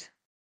project.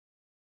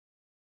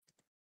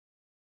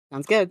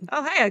 Sounds good.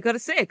 Oh, hey, I got a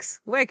 6.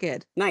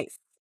 Wicked. Nice.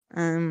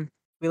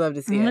 We love to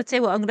I'm see going to it. tell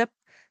you what, I'm going to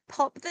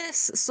pop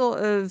this sort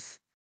of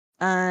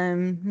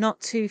not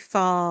too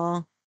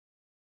far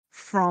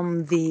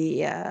from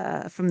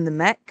the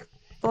mech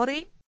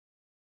body.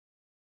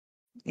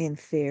 In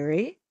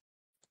theory.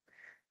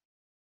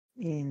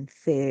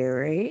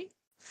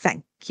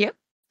 Thank you.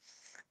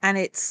 And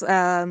it's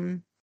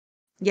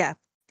yeah.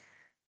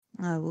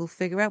 I will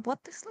figure out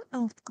what this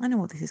I know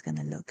what this is going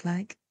to look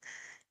like.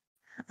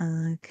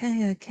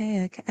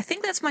 Okay. I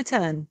think that's my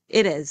turn.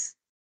 It is.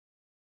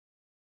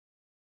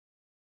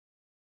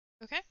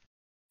 Okay.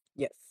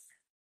 Yes.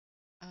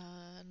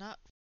 Not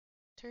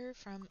winter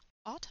from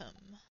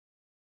autumn.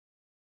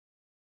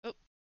 Oh,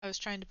 I was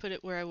trying to put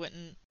it where I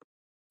wouldn't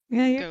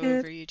Yeah, you're go good.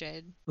 over you,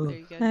 Jade. There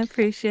you I go.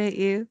 appreciate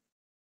you.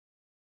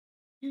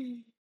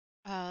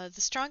 The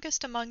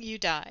strongest among you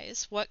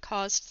dies. What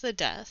caused the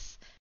death?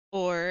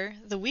 Or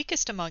the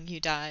weakest among you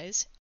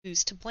dies.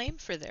 Who's to blame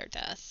for their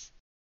death?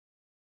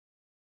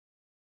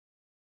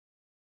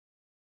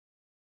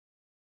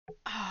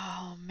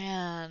 Oh,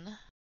 man.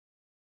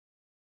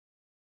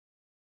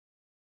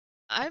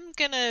 I'm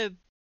gonna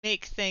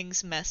make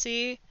things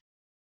messy.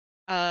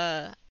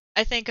 I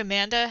think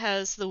Amanda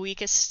has the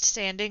weakest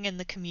standing in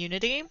the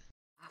community,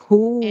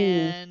 Ooh.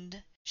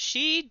 and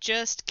she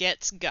just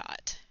gets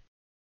got.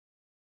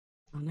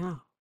 Oh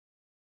no.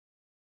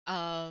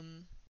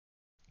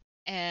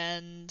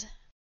 And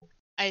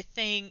I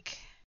think,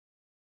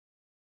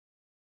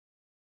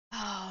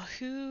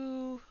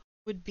 who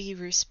would be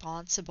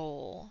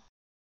responsible?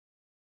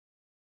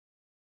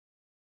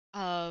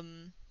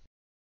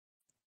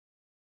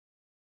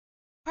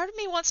 Part of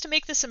me wants to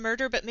make this a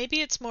murder, but maybe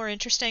it's more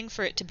interesting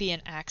for it to be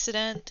an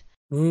accident.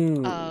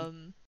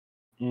 And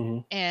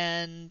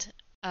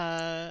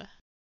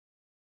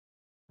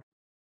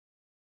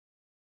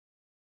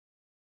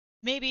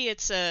maybe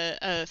it's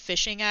a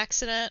fishing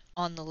accident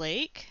on the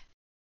lake.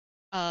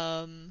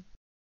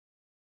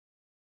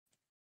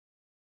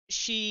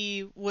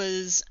 She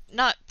was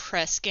not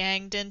press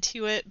ganged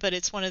into it, but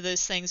it's one of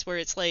those things where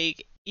it's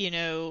like,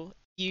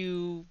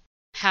 you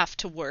have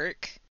to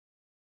work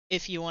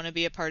if you want to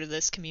be a part of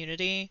this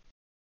community.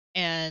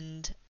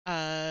 And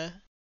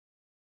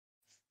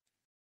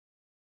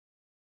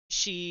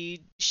she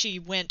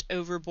went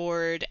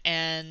overboard,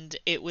 and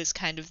it was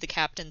kind of the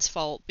captain's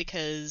fault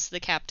because the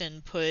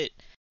captain put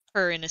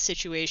her in a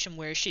situation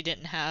where she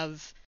didn't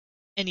have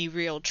any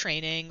real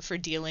training for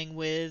dealing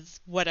with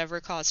whatever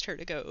caused her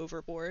to go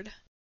overboard.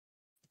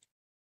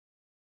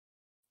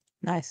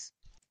 Nice.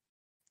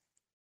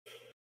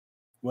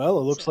 Well,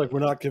 it looks like we're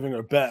not giving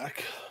her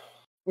back.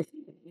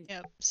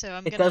 Yep, so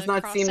I'm It gonna does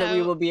not cross seem that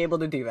we out- will be able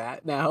to do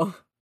that, no.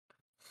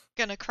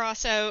 Gonna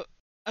cross out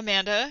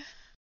Amanda,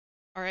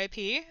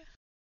 R.I.P.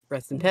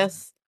 Rest in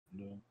piss.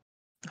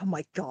 Oh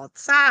my god,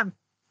 Sam!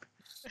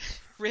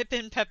 Rip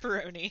in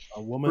pepperoni.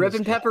 A woman Rip is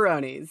and dead.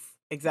 pepperonis.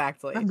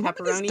 Exactly. A woman has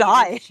Pepperoni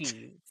died. with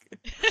cheese.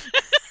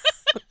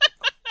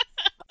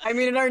 I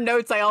mean, in our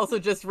notes, I also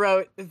just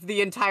wrote the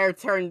entire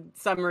turn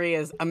summary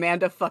is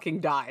Amanda fucking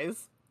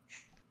dies.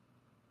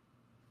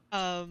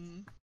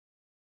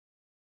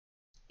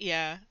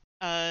 Yeah.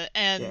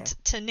 And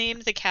to name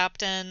the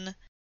captain's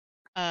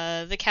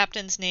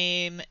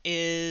name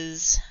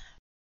is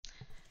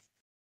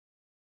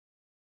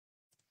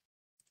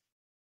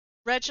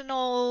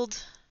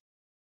Reginald.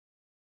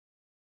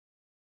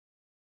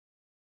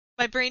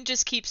 My brain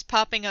just keeps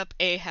popping up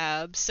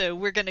Ahab, so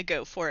we're gonna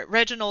go for it.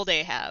 Reginald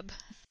Ahab.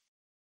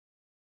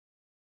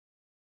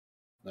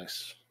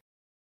 Nice.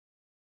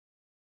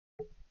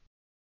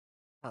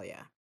 Hell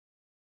yeah.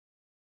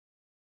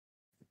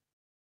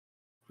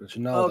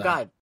 Reginald. Oh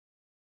god.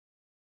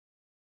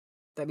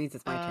 That means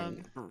it's my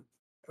turn.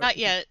 Not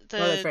yet. Oh,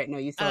 that's right. No,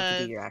 you still have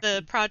to do your action.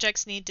 The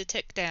projects need to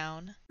tick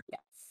down.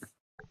 Yes.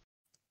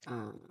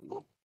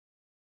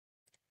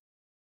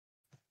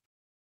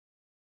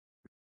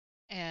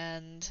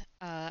 And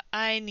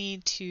I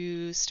need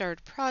to start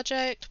a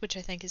project, which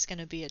I think is going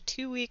to be a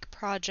 2-week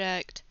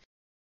project.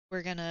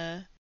 We're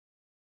gonna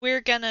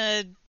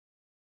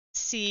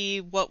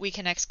see what we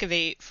can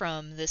excavate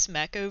from this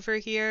mech over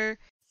here.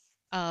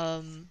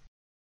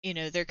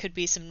 There could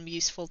be some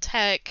useful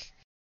tech.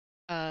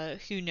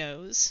 Who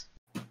knows?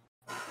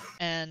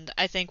 And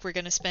I think we're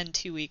gonna spend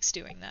 2 weeks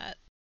doing that.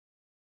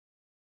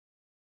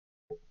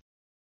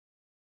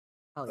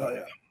 Oh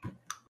yeah.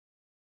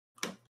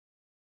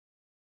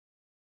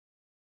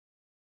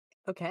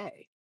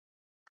 Okay.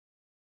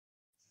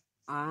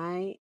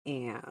 I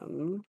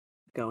am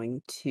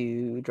going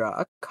to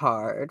draw a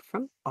card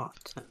from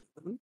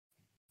Autumn.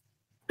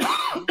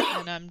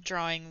 And I'm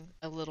drawing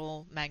a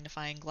little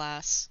magnifying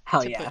glass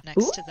Hell to yeah. put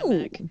next to the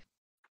mech.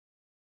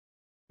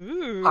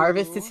 Ooh.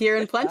 Harvest is here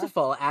and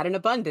plentiful, add an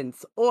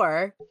abundance.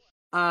 Or,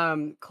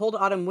 cold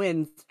autumn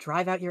winds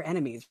drive out your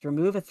enemies.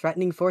 Remove a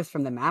threatening force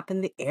from the map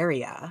in the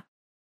area.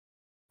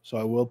 So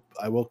I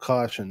will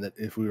caution that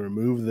if we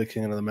remove the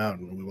King of the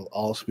Mountain, we will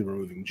also be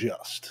removing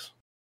Just.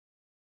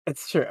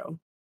 It's true.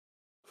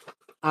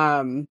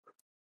 I'm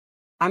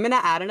gonna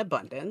add an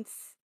abundance.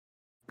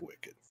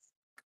 Wicked.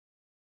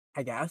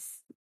 I guess.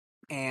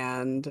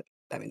 And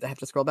that means I have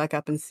to scroll back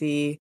up and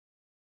see.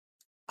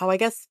 Oh, I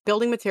guess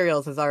building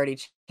materials has already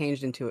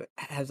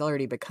has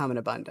already become an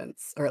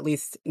abundance, or at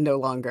least no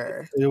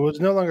longer. It was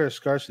no longer a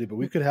scarcity, but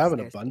we could have an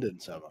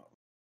abundance of them.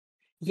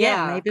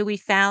 Yeah, maybe we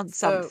found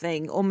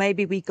something, or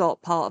maybe we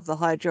got part of the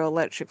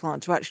hydroelectric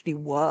plant to actually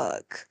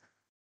work,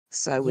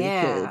 so we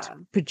could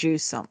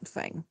produce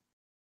something.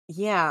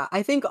 Yeah,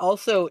 I think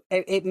also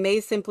it may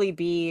simply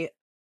be,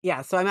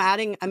 so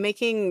I'm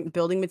making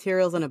building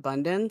materials in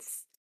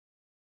abundance,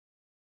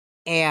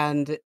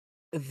 and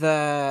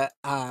I've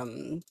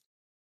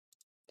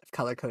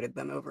color-coded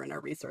them over in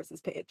our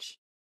resources page.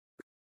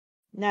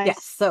 Nice.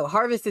 Yes, so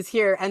harvest is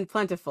here and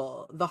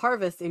plentiful. The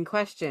harvest in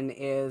question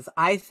is,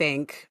 I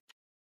think,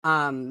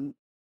 the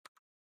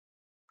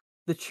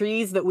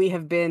trees that we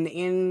have been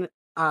in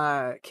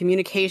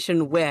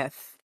communication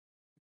with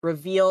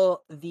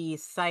reveal the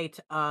site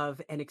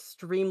of an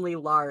extremely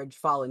large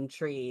fallen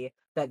tree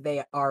that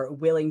they are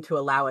willing to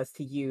allow us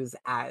to use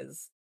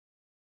as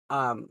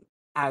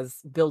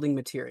building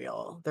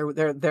material.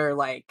 They're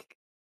like,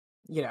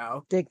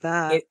 dig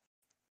that.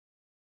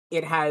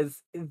 It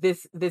has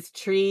this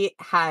tree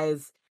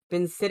has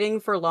been sitting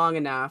for long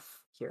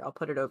enough. Here, I'll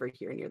put it over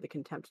here near the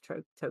contempt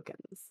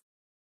tokens.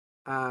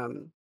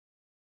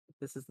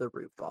 This is the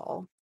root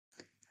ball.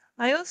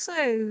 I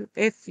also,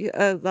 if you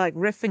like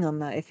riffing on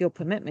that, if you'll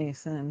permit me,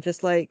 Sam,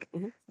 just like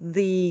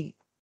the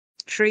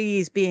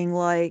trees being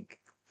like,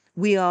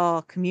 we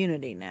are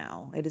community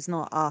now. It is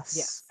not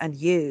us and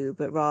you,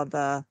 but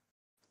rather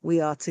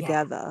we are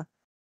together.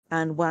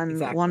 And when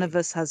one of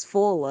us has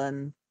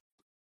fallen,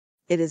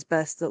 it is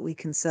best that we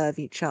can serve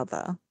each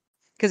other.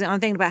 Because I'm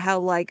thinking about how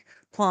like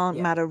plant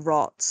matter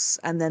rots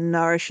and then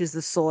nourishes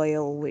the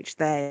soil, which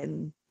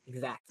then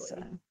yes.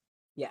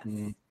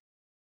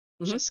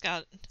 Just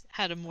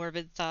had a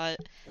morbid thought.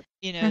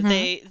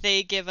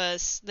 They give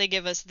us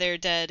their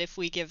dead if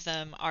we give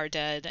them our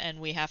dead, and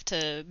we have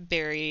to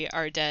bury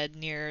our dead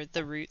near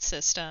the root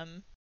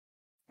system.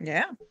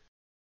 Yeah.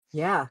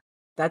 Yeah.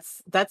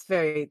 That's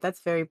very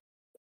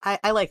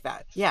I like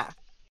that. Yeah.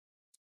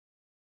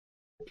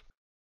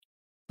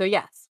 So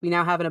yes, we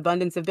now have an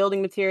abundance of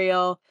building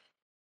material,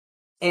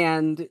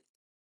 and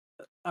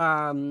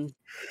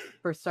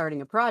for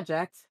starting a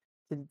project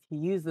to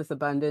use this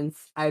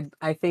abundance,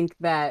 I think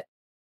that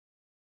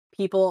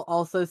people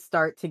also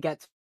start to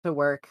get to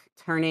work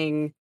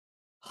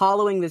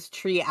hollowing this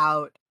tree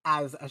out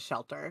as a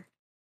shelter.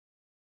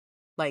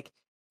 Like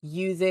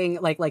using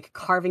like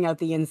carving out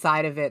the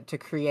inside of it to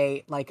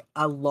create like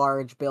a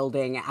large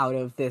building out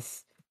of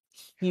this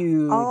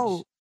huge.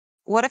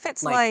 What if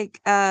it's like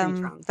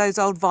those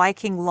old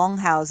Viking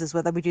longhouses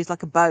where they would use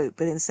like a boat,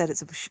 but instead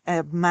it's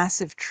a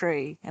massive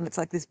tree and it's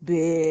like this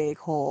big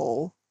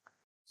hall.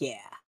 Yeah.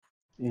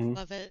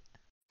 Love it.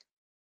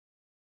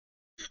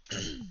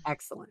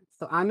 Excellent.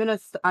 So I'm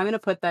gonna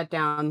put that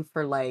down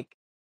for like,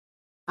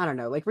 I don't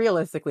know, like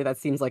realistically that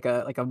seems like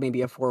a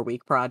maybe a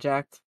 4-week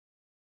project.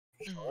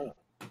 Sure.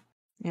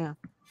 Yeah.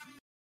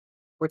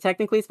 We're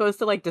technically supposed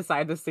to like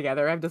decide this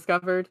together. I've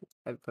discovered.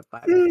 I put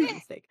 5 by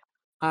mistake.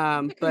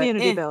 The But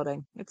community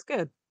building. It's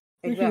good.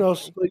 You can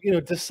also, exactly.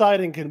 like,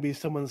 deciding can be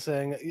someone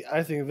saying,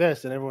 "I think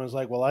this," and everyone's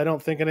like, "Well, I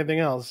don't think anything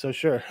else." So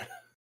sure.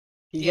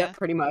 Yeah. Yep,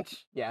 pretty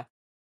much. Yeah.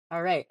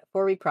 All right,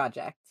 4-week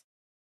project.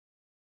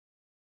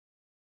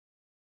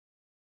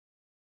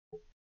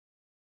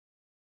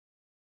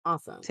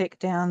 Awesome. Tick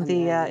down And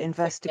the then tick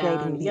investigating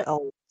down- the yep.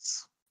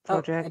 olds Oh,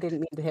 I project. didn't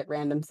mean to hit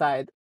random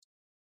side.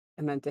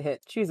 I meant to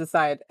hit choose a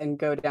side and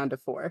go down to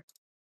 4.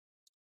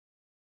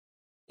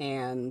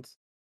 And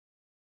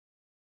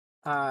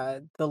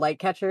the light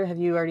catcher, have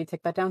you already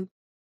ticked that down?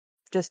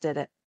 Just did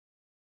it.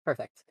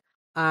 Perfect.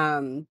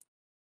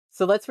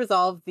 So let's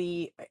resolve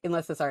the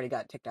unless this already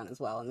got ticked down as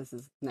well, and this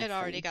is next. It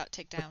already turn. got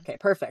ticked down. Okay,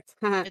 perfect.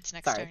 It's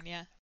next Sorry. turn,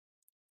 yeah.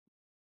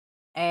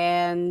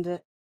 And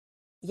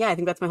yeah, I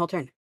think that's my whole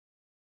turn.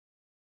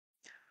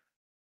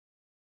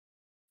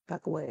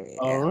 Back away.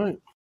 All right.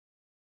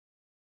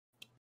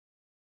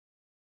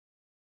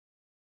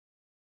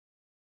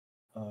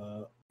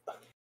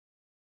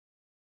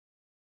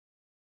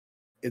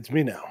 It's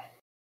me now.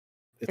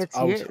 It's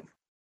our you. turn.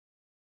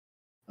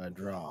 I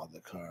draw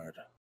the card.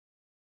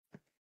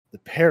 The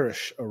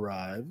parish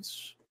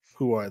arrives.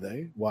 Who are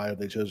they? Why have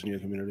they chosen your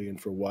community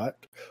and for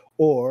what?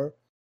 Or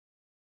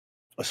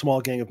a small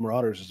gang of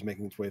marauders is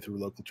making its way through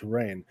local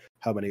terrain.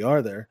 How many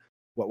are there?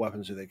 What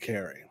weapons do they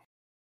carry?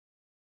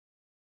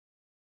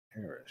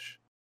 Parish.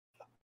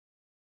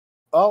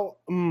 Oh,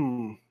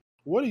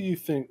 what do you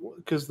think?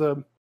 Because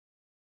the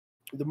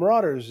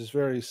marauders is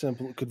very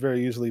simple. Could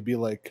very easily be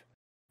like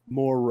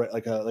more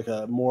like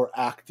a more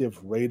active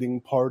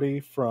raiding party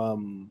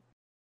from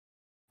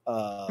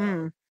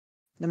The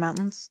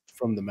mountains.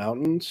 from the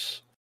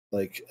mountains.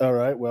 Like, all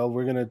right, well,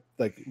 we're gonna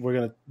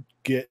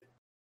get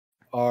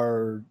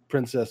our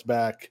princess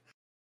back,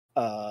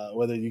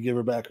 whether you give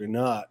her back or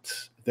not.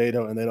 They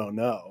don't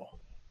know.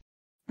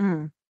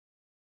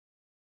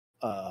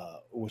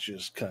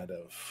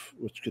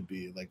 Which could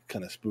be like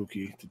kind of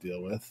spooky to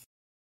deal with.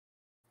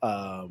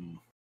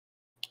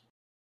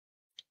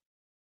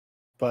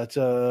 But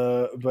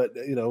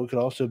it could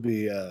also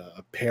be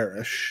a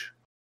parish.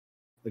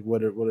 Like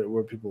what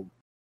are people?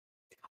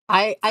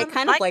 I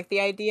kind of I- like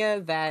the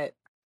idea that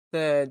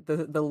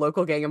the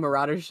local gang of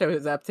marauders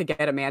shows up to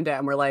get Amanda,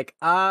 and we're like,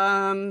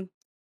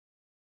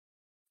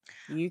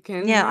 you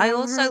can. Yeah, I have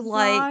also her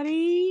like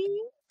body.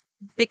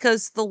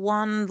 because the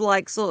one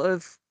like sort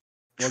of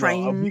Well,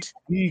 trained. no,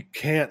 we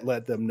can't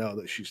let them know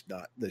that she's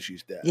dead.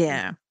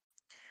 Yeah.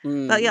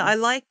 But yeah,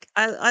 Mm.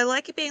 I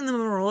like it being the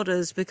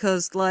Marauders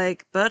because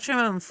like Bertram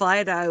and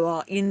Fido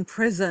are in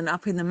prison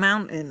up in the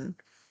mountain,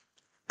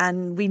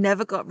 and we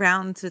never got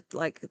round to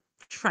like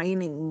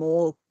training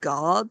more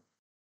guard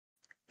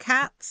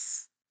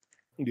cats.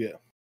 Yeah.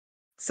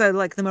 So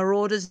like the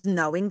Marauders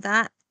knowing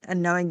that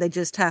and knowing they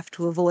just have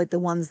to avoid the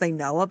ones they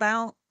know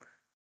about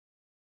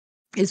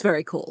is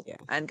very cool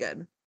and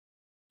good.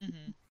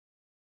 Mm-hmm.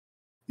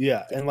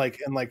 Yeah, and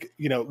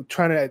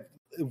trying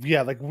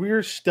to like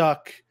we're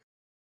stuck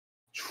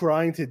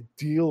trying to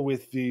deal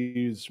with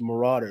these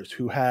marauders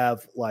who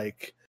have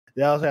like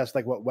they also ask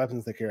like what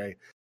weapons they carry.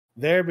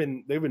 They've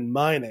been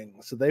mining,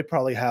 so they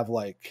probably have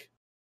like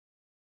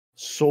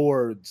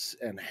swords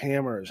and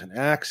hammers and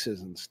axes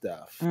and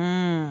stuff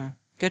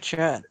Good shit.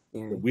 that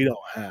we don't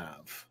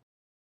have.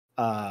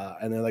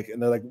 And they're like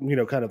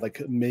kind of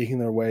like making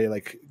their way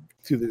like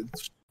to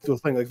the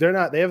thing. Like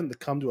they haven't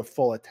come to a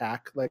full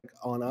attack like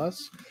on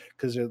us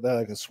because they're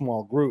like a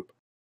small group.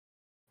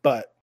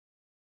 But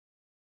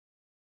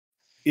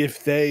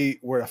if they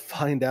were to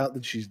find out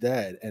that she's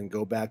dead and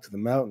go back to the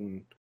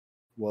mountain,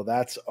 well,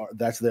 that's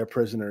their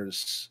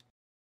prisoners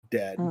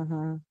dead.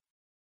 Mm-hmm.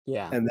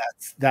 Yeah, and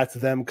that's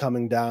them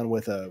coming down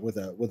with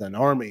an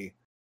army,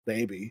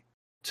 maybe,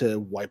 to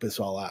wipe us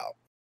all out.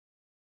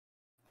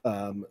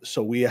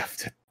 So we have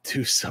to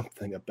do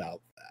something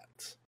about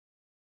that.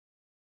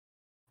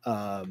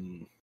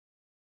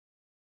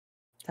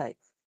 Tight.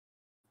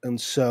 And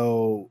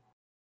so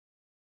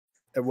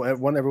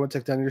everyone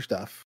take down your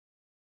stuff,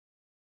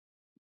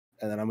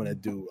 and then I'm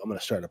gonna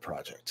start a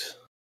project.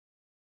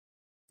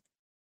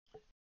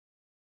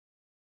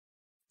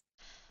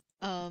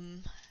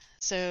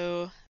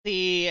 So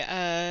the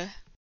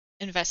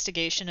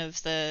investigation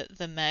of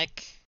the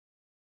mech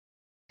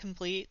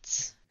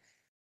completes.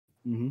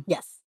 Mm-hmm.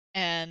 yes.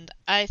 And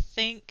I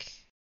think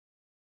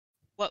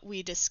what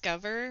we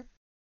discover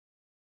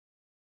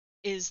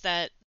is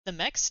that the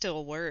mech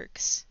still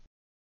works.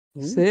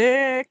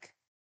 Sick.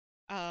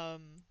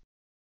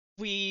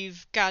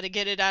 We've got to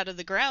get it out of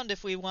the ground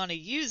if we want to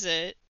use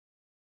it,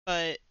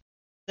 but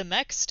the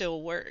mech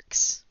still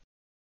works.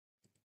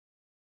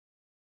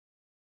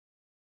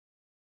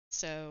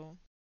 So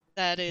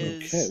that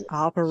is Okay.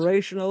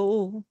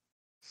 Operational.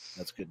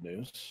 That's good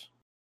news.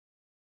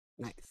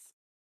 Nice.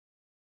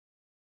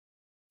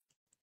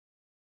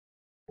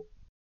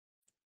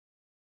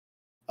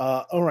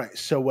 All right.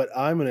 So what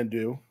I'm going to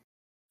do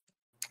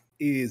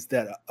is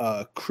that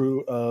a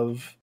crew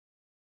of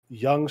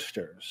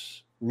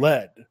youngsters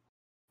led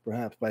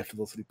perhaps by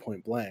Felicity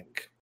Point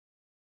Blank,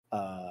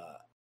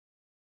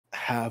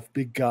 have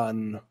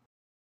begun.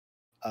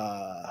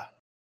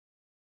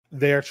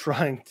 They're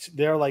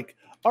like,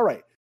 all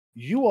right,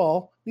 you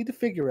all need to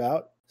figure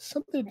out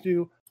something to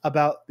do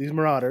about these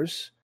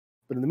marauders,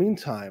 but in the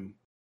meantime,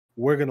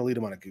 we're going to lead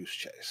them on a goose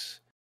chase,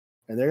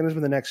 and they're going to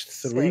spend the next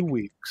 3 Sick.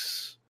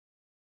 weeks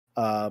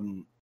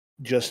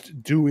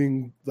just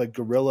doing like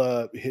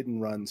guerrilla hit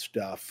and run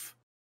stuff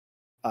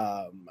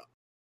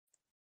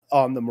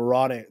on the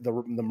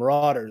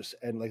marauders,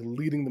 and like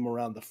leading them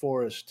around the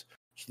forest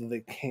so that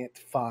they can't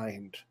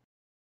find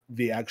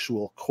the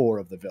actual core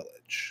of the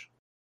village.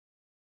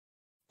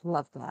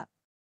 Love that.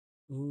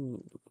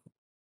 Ooh.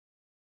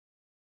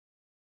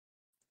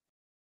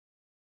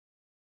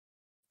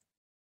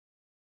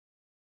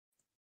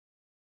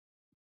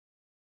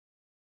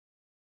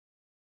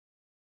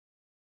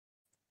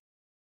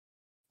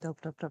 Dope,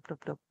 dope, dope,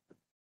 dope, dope.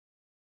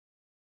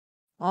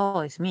 Oh,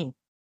 it's me.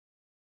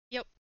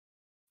 Yep.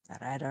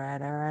 All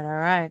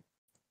right.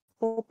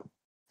 Boop.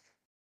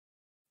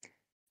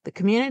 The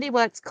community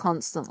works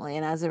constantly,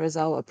 and as a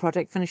result, a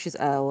project finishes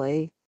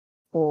early,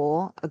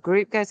 or a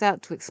group goes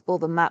out to explore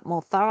the map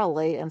more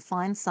thoroughly and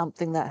find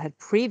something that had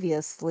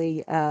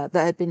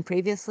been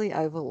previously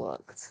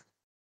overlooked.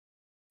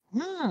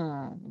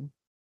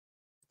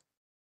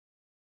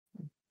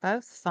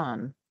 Both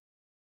fun.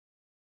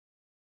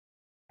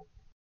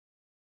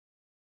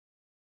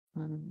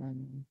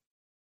 Hmm.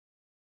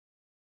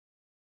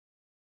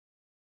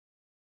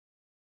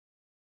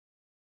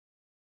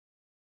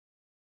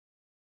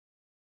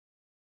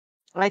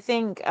 I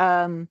think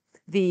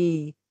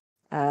the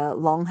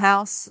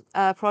Longhouse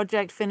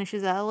project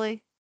finishes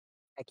early.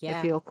 Heck If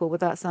yeah. you're cool with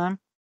that, Sam.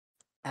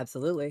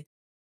 Absolutely.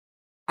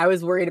 I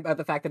was worried about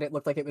the fact that it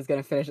looked like it was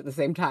going to finish at the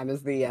same time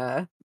as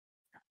the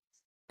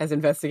as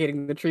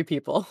investigating the tree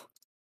people.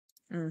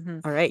 Mm-hmm.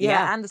 All right, Yeah,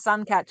 yeah. and the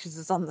Sun Catchers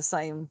is on the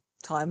same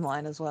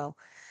timeline as well.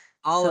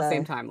 All the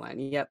same So,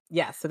 timeline. Yep.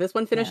 Yeah, so this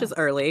one finishes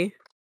early.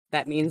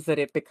 That means that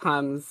it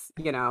becomes,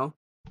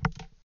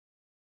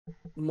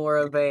 more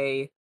of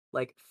a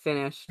like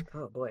finished.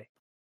 Oh boy.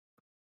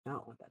 I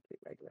don't want that to be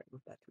regular. I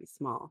want that to be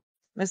small.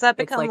 Does that It's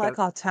become like like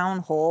our town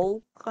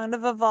hall kind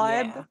of a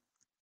vibe? yeah.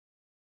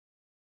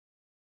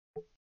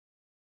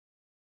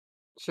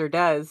 Sure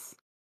does.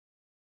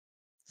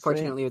 Sweet.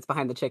 Fortunately, it's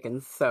behind the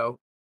chickens, so.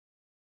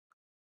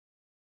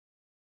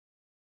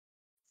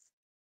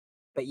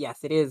 But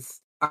yes, it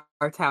is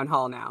our town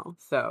hall now.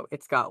 So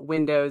it's got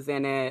windows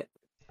in it.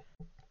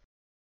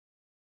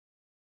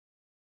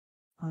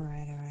 All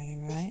right.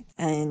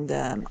 And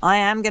I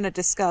am going to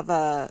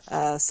discover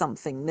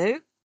something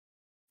new.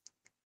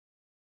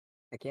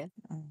 Heck yeah.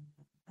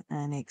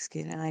 And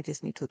excuse me, I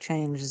just need to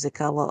change the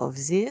color of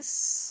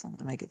this. I'm going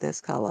to make it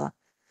this color.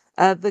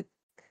 The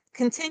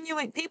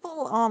continuing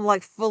people aren't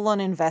like full on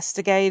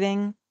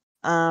investigating.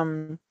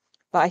 But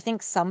I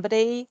think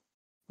somebody,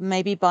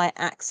 maybe by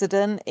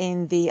accident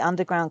in the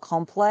underground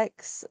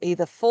complex,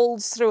 either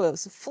falls through a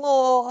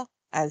floor,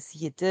 as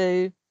you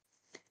do.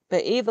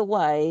 But either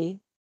way,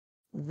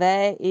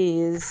 there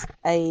is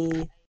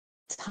a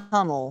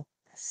tunnel,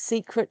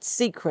 secret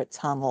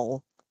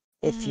tunnel,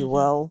 if you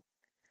will,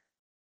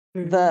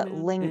 that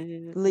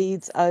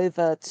leads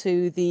over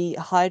to the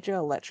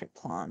hydroelectric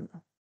plant.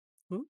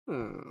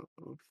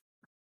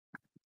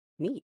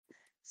 Neat.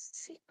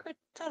 Secret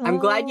tunnel. I'm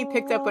glad you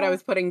picked up what I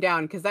was putting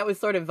down, because that was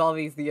sort of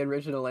always the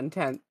original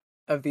intent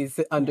of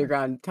these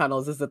underground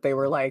tunnels, is that they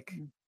were like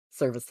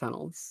service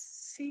tunnels.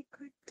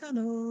 Secret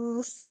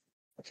tunnels.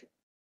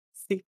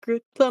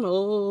 Secret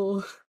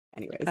tunnel.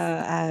 Anyways.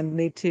 I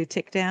need to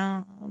tick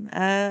down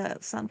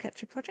Sun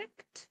Capture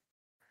Project.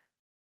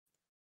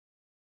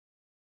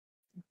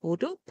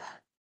 Hold up.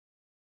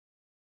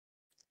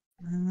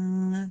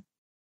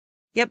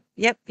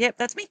 Yep,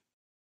 that's me.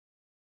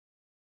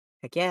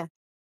 Heck yeah.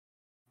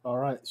 All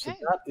right, so Okay.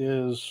 that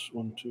is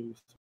 1, 2,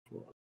 3,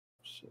 4,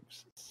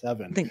 6,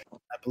 7. Think.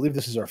 I believe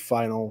this is our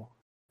final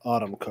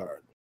autumn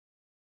card.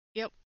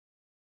 Yep.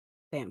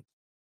 Damn.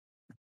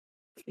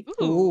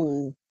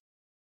 Ooh.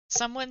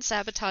 Someone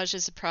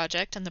sabotages a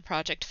project and the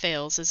project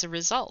fails as a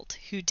result.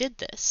 Who did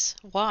this?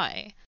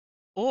 Why?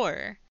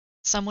 Or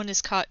someone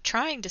is caught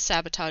trying to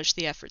sabotage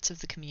the efforts of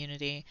the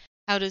community.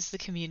 How does the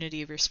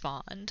community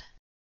respond?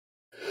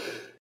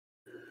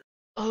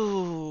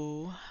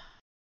 Oh.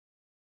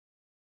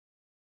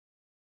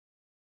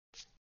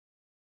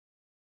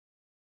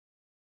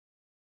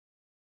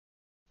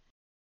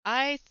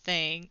 I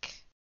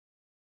think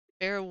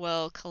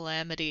Farewell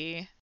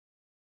Calamity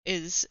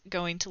is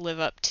going to live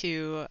up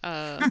to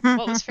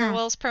what was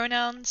Farewell's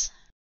pronouns?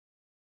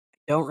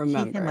 Don't Him,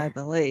 I remember.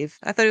 believe.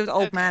 I thought it was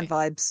old man Okay.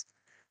 vibes.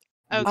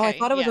 Oh, I Okay,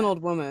 thought it was an yeah.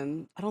 old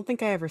woman. I don't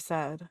think I ever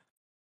said.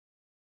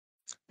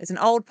 It's an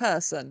old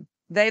person.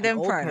 They, An them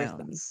old person.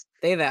 pronouns.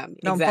 They, them.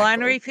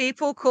 Non-binary Exactly.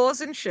 people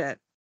causing shit.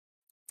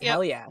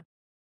 Hell yeah.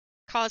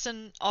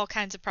 Causing all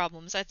kinds of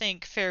problems. I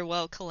think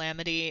Farewell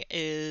Calamity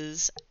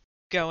is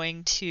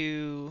going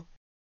to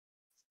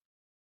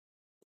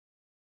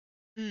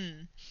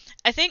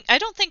I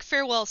don't think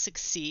Farewell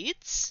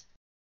succeeds,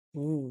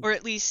 or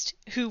at least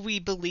who we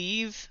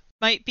believe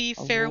might be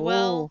Oh.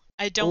 Farewell.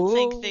 I don't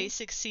think they Ooh.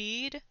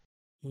 succeed,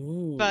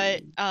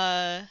 but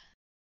the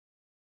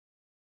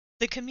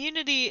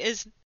community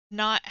is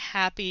not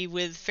happy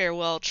with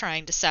Farewell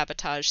trying to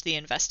sabotage the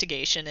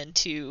investigation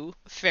into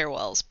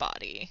Farewell's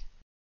body.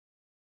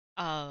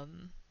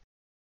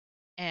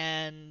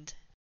 And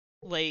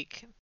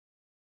like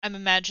I'm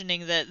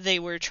imagining that they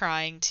were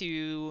trying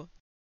to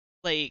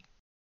like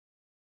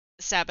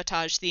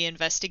sabotage the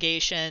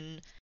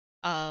investigation,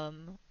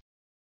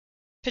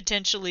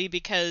 potentially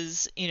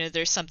because,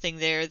 there's something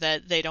there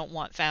that they don't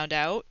want found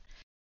out.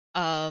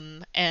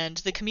 And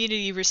the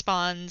community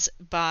responds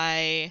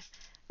by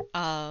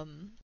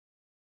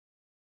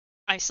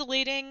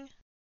isolating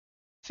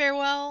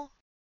Farewell.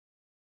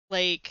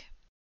 Like,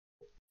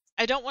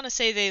 I don't want to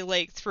say they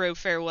like throw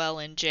Farewell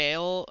in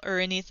jail or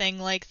anything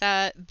like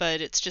that,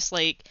 but it's just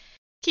like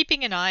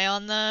keeping an eye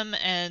on them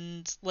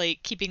and like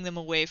keeping them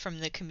away from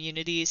the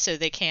community so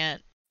they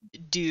can't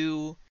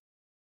do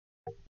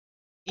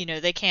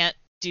they can't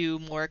do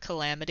more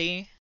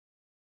calamity.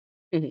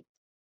 Do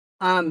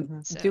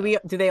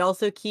they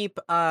also keep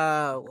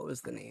what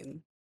was the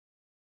name?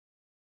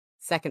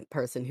 Second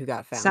person who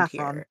got found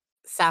Saffron. here.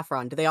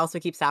 Saffron. Do they also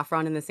keep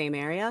Saffron in the same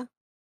area?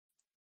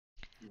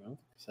 No,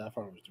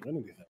 Saffron was doing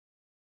anything.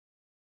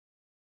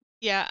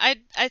 Yeah,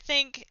 I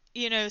think,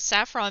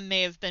 Saffron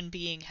may have been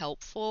being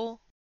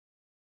helpful.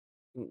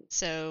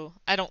 So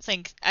I don't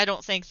think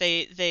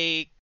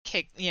they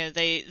kick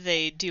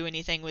they do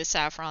anything with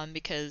Saffron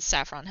because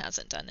Saffron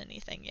hasn't done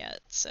anything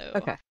yet. So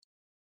Okay.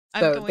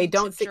 I'm So going they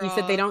don't. to draw... You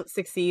said they don't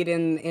succeed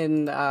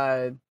in.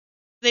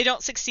 They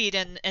don't succeed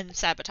in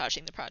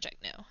sabotaging the project,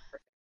 no.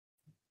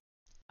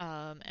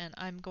 And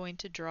I'm going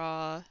to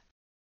draw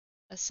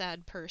a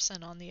sad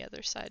person on the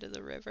other side of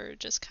the river,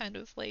 just kind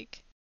of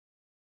like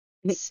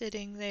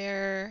sitting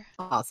there.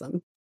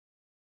 Awesome.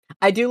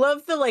 I do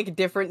love the like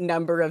different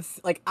number of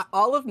like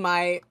all of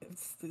my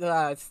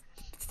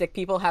stick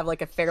people have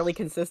like a fairly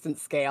consistent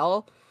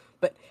scale,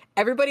 but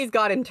everybody's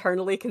got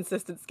internally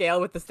consistent scale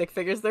with the stick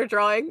figures they're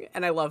drawing,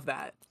 and I love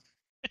that.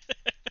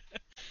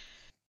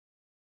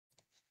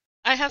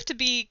 I have to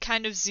be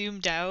kind of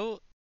zoomed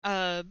out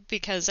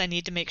because I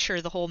need to make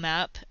sure the whole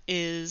map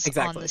is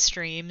on the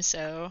stream,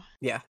 so...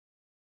 Yeah,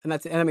 and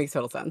that makes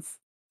total sense.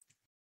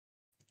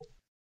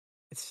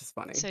 It's just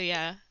funny. So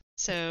yeah,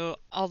 so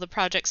all the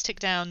projects tick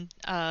down.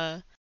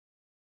 I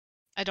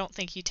don't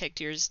think you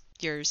ticked yours,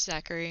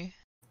 Zachary.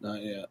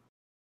 Not yet.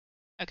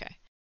 Okay.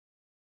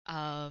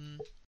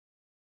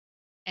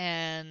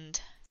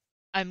 And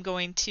I'm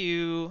going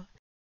to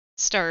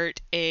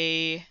start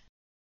I'm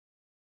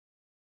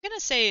gonna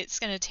say it's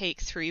gonna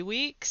take 3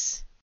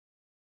 weeks.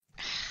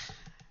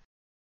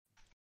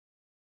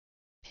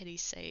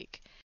 Pity's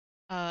sake.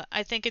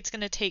 I think it's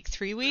gonna take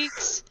 3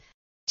 weeks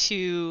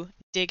to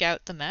dig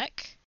out the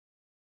mech.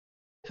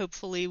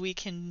 Hopefully we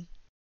can...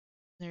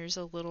 There's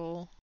a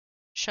little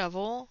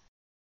shovel.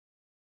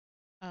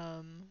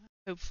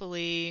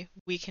 Hopefully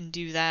we can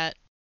do that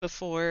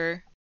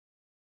before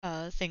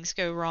things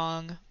go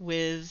wrong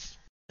with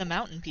the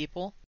mountain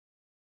people.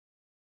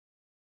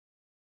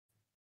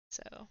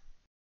 So,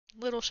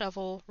 little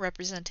shovel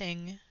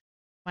representing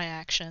my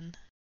action.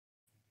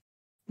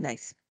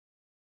 Nice.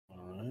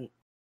 Alright.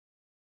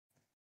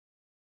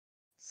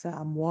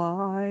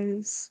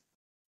 Samwise.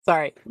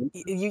 Sorry,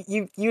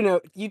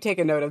 you take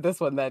a note of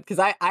this one then, because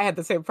I had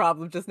the same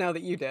problem just now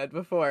that you did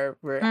before,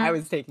 where I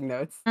was taking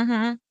notes.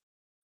 Mm-hmm.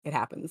 It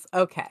happens.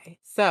 Okay,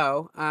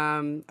 so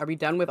are we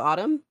done with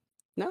autumn?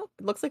 No,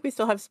 it looks like we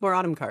still have some more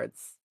autumn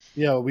cards.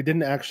 Yeah, we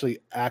didn't actually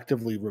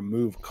actively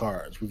remove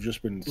cards. We've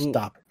just been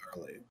stopped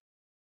early.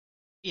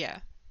 Yeah.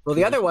 Well,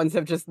 the other ones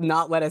have just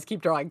not let us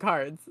keep drawing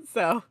cards,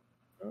 so...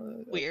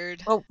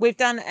 Weird. Well, we've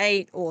done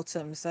 8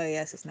 autumn, so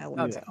yes, it's now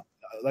winter. Yeah.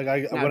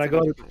 Like when I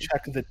go to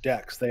check the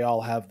decks, they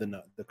all have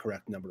the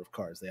correct number of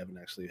cards. They haven't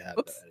actually had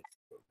any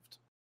moved.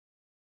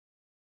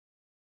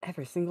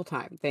 Every single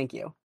time. Thank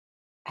you.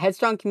 A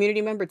headstrong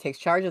community member takes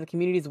charge of the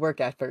community's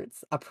work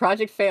efforts. A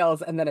project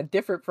fails and then a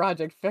different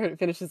project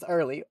finishes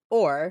early.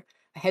 Or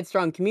a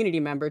headstrong community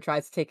member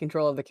tries to take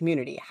control of the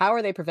community. How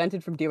are they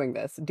prevented from doing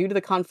this? Due to the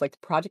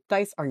conflict, project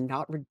dice are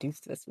not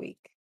reduced this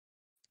week.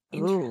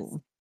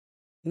 Interesting.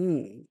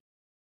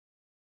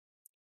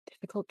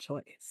 Difficult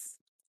choice.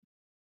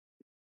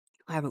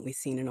 Who haven't we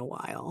seen in a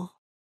while?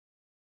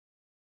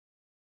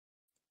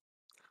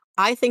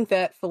 I think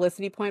that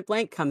Felicity Point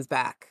Blank comes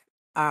back.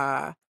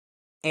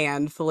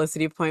 And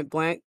Felicity Point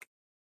Blank,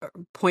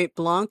 Point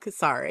Blanc.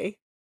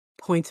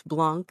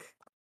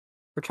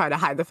 We're trying to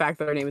hide the fact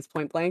that her name is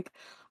Point Blank.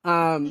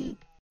 And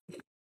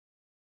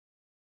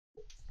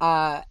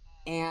I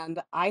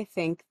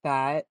think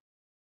that...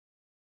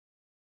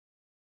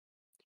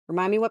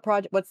 Remind me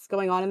what's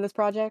going on in this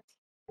project?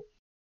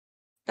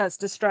 That's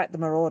distract the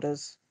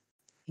marauders.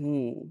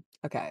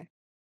 Okay.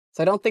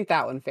 So I don't think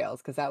that one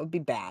fails, because that would be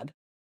bad.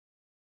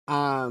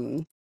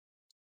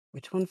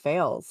 Which one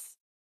fails?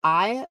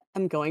 I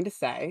am going to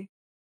say...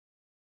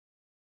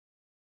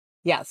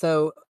 Yeah,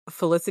 so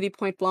Felicity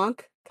Point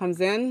Blanc comes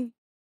in.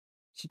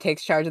 She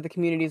takes charge of the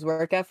community's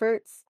work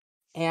efforts,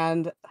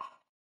 and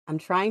I'm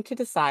trying to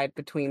decide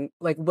between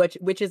like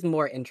which is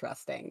more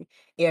interesting.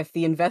 If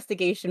the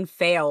investigation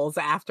fails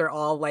after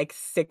all like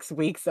 6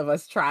 weeks of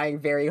us trying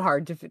very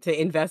hard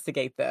to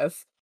investigate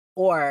this,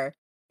 or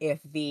if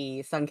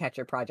the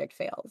Suncatcher project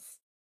fails.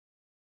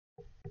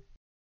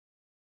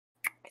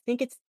 I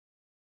think it's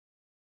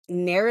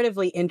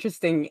narratively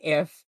interesting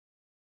if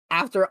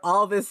after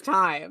all this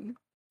time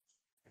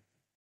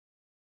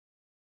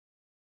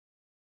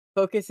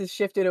focus is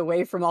shifted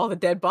away from all the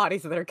dead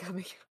bodies that are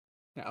coming.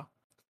 No.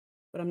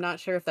 But I'm not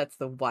sure if that's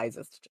the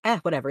wisest.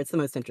 Whatever, it's the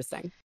most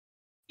interesting.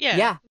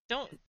 Yeah.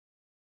 Don't.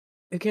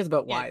 Who cares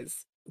about Yeah.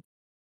 wise?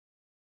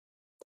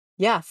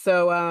 Yeah,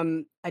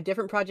 so a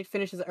different project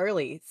finishes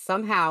early.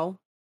 Somehow.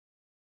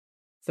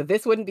 So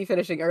this wouldn't be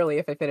finishing early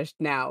if I finished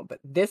now, but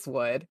this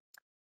would.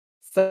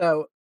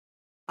 So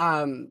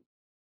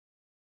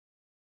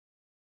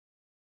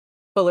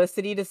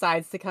Felicity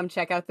decides to come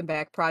check out the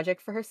back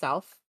project for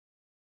herself.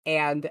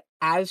 And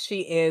as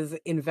she is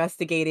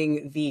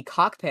investigating the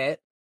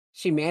cockpit,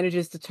 she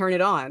manages to turn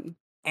it on,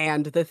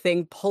 and the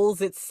thing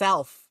pulls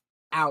itself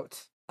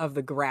out of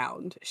the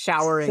ground,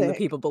 showering the Sick.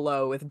 people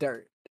below with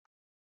dirt.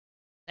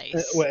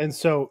 Nice. And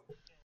so,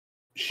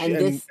 And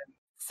this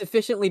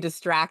sufficiently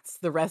distracts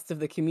the rest of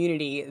the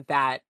community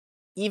that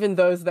even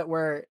those that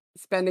were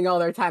spending all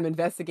their time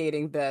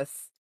investigating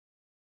this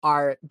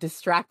are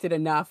distracted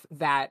enough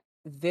that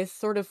this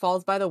sort of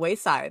falls by the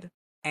wayside.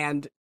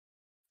 And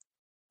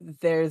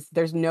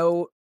there's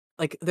no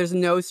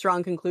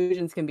strong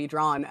conclusions can be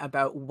drawn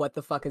about what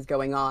the fuck is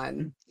going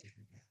on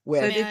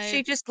with. So May did I-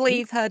 she just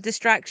leave her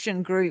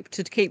distraction group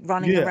to keep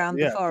running around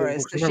the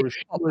forest? So remember,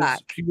 she got back.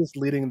 she was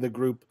leading the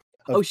group.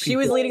 Of she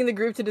was people. leading the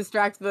group to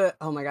distract the.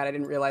 Oh my god, I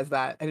didn't realize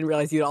that. I didn't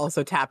realize you'd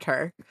also tapped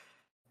her.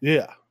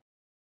 Yeah.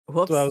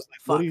 Whoops. So I was like,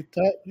 fuck. "What are you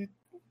tapping?"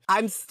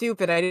 I'm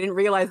stupid. I didn't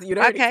realize that you'd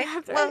already Okay,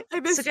 tapped her. well, I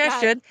missed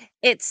suggestion.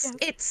 It's Yes.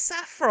 it's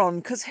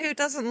Saffron, because who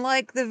doesn't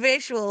like the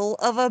visual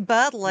of a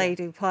bird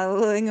lady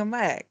piloting a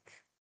mech?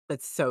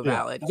 That's so Yeah.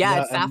 valid.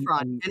 Yeah, it's And-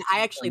 Saffron. And I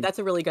actually, and- that's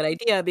a really good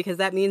idea because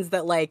that means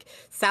that like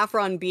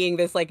Saffron being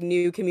this like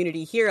new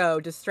community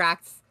hero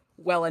distracts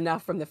well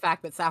enough from the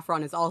fact that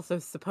Saffron is also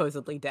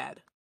supposedly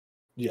dead.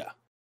 Yeah.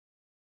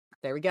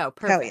 There we go. Hell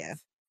Perfect. yeah.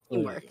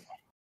 Teamwork.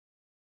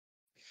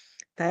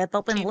 That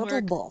up in little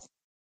Teamwork. ball.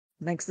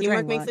 Makes the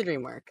Teamwork dream makes the work.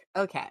 dream work.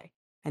 Okay.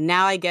 And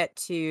now I get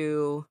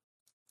to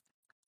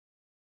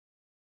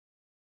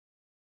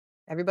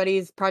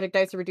everybody's project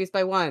dice are reduced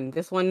by 1.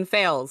 This one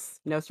fails.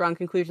 No strong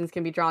conclusions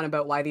can be drawn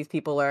about why these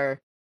people are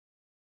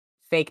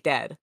fake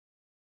dead.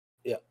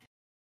 Yeah.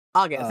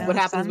 August, what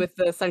happens Sun? with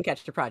the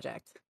Suncatcher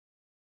project?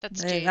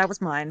 That's Hey, Jade. that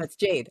was mine. That's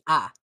Jade.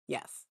 Ah,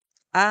 yes.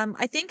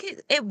 I think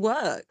it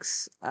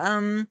works.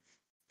 It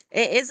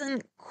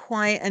isn't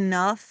quite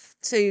enough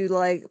to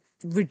like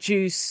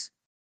reduce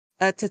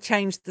to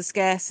change the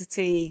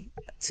scarcity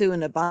to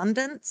an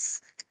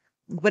abundance,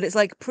 but it's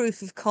like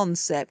proof of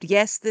concept.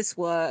 Yes, this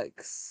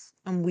works,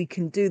 and we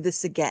can do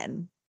this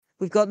again.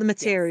 We've got the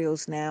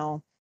materials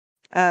now.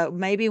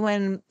 Maybe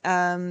when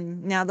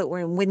now that we're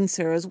in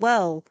winter as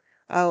well,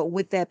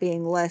 with there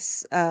being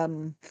less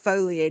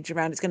foliage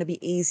around, it's going to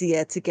be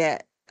easier to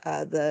get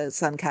the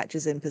sun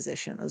catchers in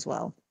position as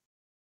well.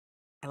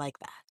 I like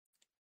that.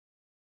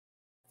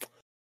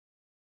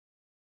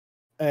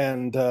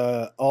 And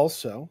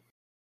also,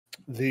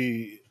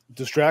 the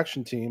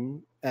distraction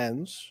team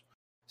ends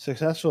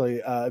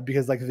successfully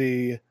because, like,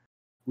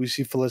 we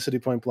see Felicity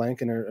point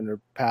blank and her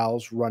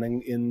pals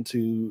running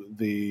into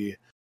the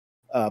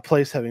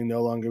place, having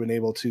no longer been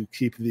able to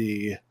keep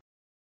the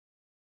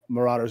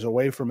Marauders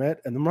away from it,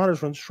 and the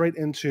Marauders run straight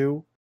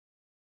into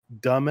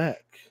Dumek,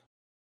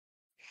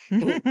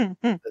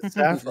 that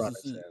Saffron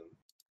is in,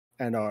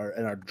 and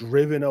are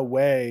driven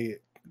away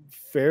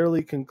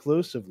fairly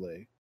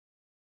conclusively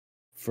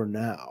for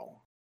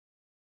now.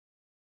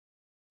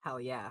 Hell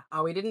yeah.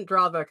 Oh, we didn't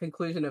draw the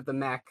conclusion of the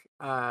mech,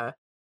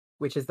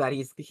 which is that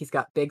he's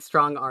got big,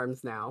 strong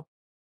arms now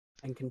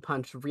and can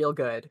punch real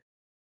good.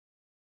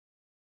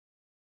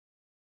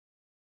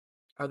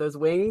 Are those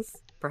wings?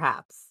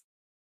 Perhaps.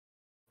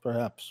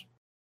 Perhaps.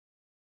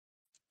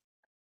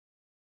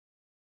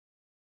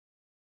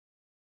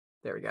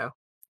 There we go.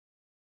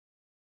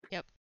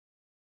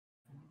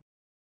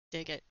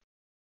 Dig it.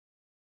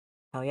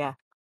 Hell yeah.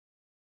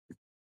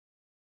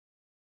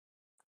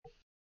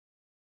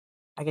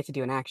 I get to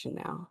do an action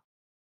now.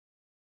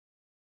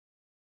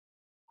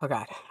 Oh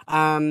god.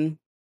 I'm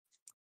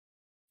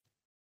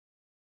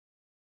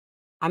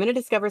gonna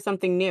discover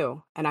something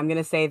new, and I'm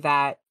gonna say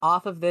that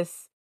off of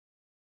this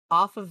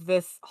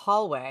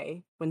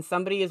hallway, when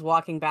somebody is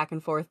walking back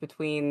and forth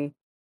between,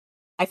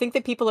 I think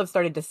that people have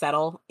started to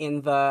settle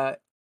in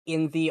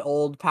the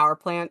old power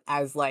plant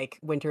as like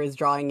winter is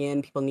drawing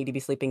in, people need to be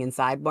sleeping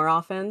inside more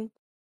often.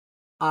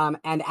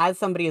 And as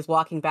somebody is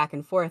walking back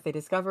and forth, they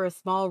discover a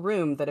small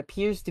room that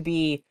appears to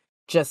be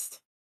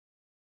just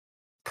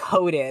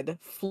coated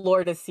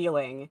floor to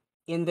ceiling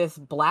in this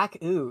black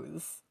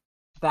ooze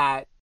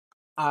that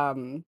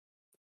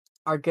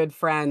our good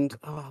friend,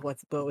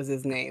 what was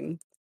his name?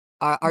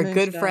 Our good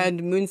Moonstone.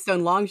 friend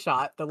Moonstone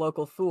Longshot, the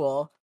local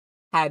fool,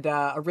 had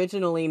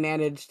originally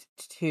managed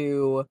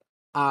to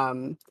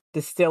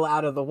distill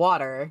out of the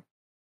water.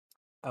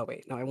 Oh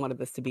wait, no, I wanted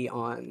this to be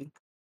on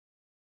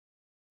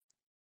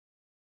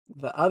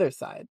the other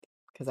side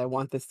because I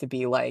want this to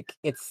be like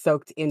it's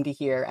soaked into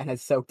here and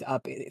has soaked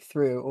up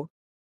through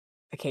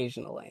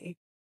occasionally.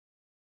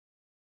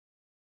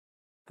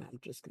 And I'm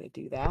just gonna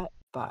do that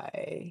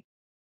by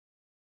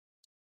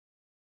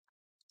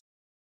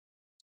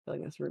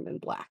filling this room in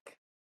black.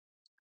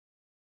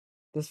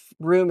 This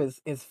room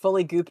is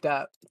fully gooped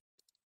up.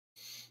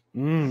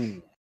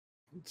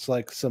 It's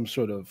like some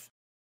sort of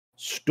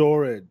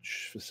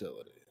storage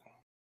facility.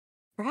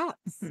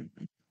 Perhaps.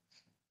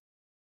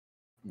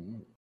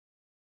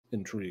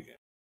 Intriguing.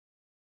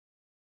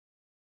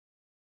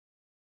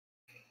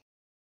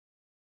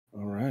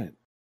 All right.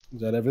 Is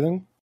that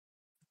everything?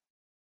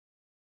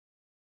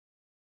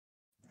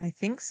 I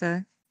think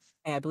so.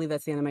 Yeah, I believe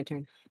that's the end of my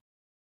turn.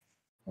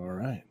 All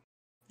right.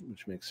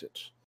 Which makes it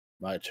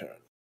my turn.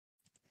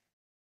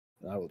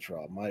 I will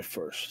draw my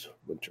first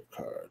winter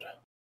card.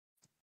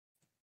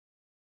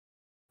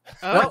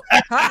 Oh.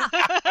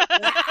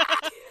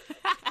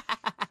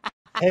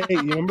 Hey, you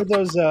remember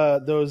those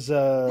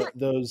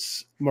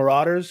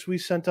marauders we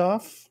sent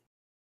off?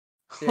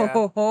 Yeah.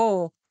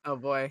 Ho. Oh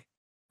boy.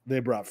 They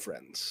brought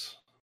friends.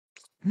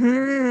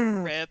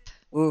 Rip.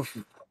 Oof.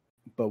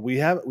 But we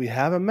have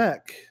a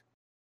mech.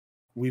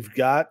 We've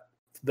got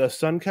the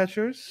sun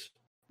catchers.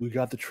 We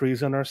got the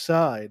trees on our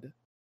side.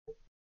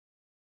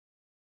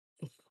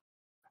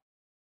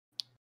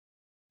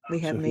 We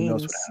have So who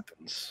knows memes. what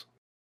happens?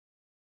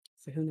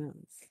 So who knows? All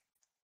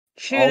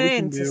Tune we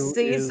can in to do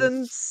season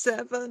is-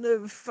 7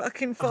 of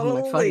fucking Oh Follow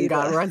my the fucking Leader.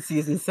 god, we're on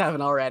season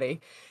 7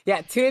 already.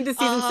 Yeah, tune into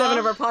season 7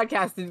 of our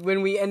podcast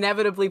when we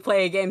inevitably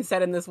play a game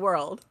set in this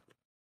world.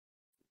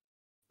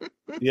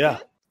 Yeah.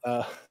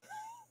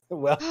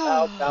 Well,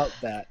 how about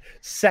that?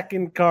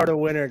 Second card of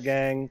winter,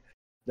 gang.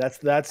 That's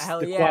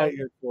Hell the yeah. quiet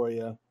year for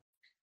you.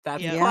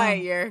 That's Yeah. a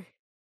quiet year.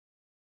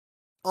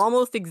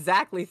 Almost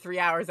exactly 3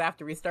 hours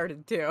after we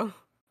started too.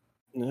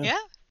 Yeah,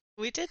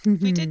 we did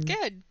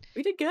good.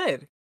 We did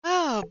good.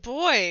 Oh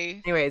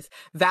boy. Anyways,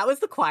 that was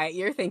the quiet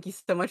year. Thank you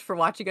so much for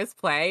watching us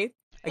play.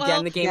 Again,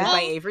 Well, the game is by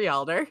well- Avery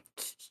Alder.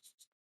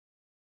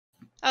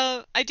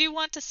 I do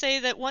want to say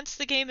that once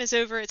the game is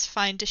over, it's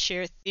fine to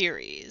share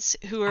theories.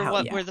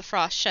 What yeah. were the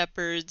Frost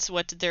Shepherds?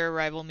 What did their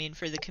arrival mean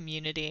for the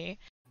community?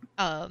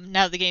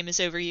 Now the game is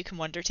over, you can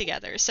wonder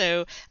together.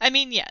 So, I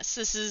mean, yes,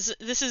 this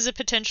is a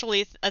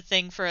potentially a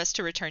thing for us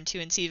to return to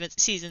in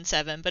season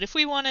 7. But if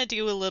we want to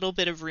do a little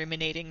bit of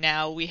ruminating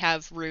now, we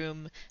have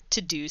room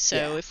to do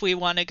so. Yeah. If we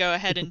want to go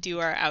ahead and do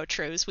our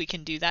outros, we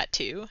can do that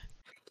too.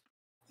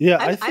 Yeah,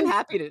 I'm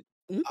happy to.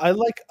 I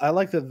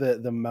like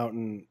the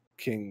Mountain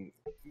King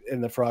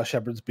and the Frost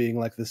Shepherds being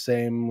like the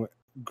same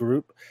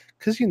group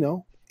because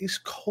he's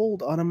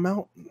cold on a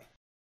mountain.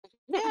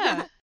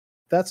 Yeah.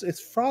 It's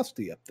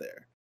frosty up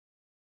there.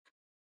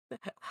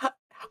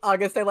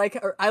 August,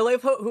 I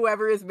love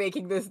whoever is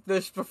making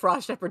this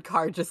Frost Shepherd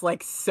card just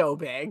like so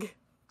big.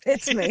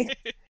 It's me.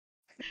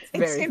 It's It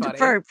very seemed funny.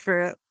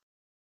 appropriate.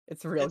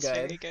 It's real It's good.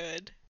 very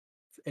good.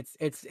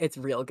 It's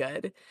real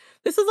good.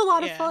 This was a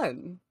lot of Yeah.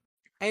 fun.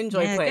 I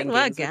enjoy Yeah, playing good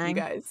luck, games with you gang.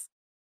 guys.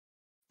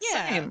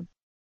 Yeah. Same.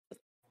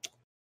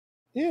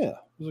 Yeah, it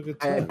was a good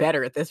I'm time.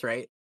 better at this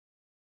rate.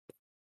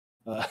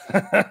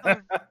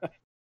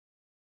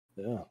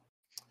 Yeah.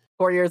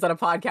 4 years on a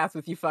podcast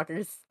with you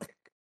fuckers.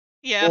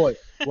 Yeah. Boy,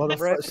 well,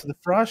 Rip. the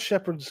Frost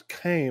Shepherds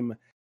came,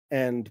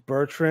 and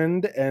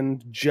Bertrand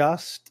and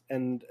Just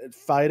and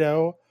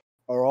Fido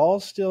are all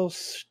still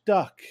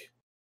stuck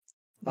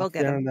We'll up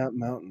get there 'em. in that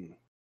mountain.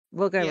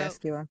 We'll go Yep.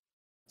 rescue him.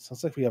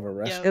 Sounds like we have a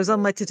rescue. It was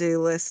on my to-do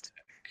list.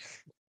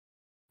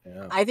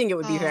 Yeah. I think it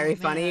would be very Oh,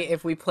 funny man.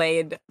 if we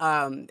played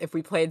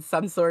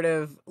some sort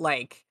of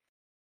like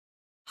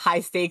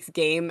high stakes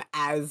game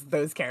as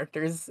those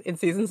characters in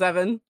season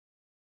 7.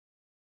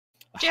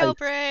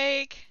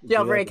 Jailbreak.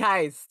 Jailbreak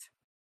heist.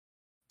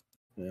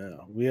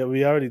 Yeah,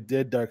 we already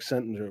did Dark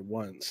Center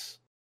once.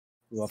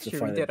 We'll have to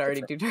Sure, we find did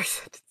already do Dark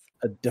Sentence.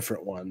 a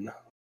different one.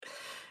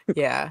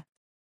 Yeah.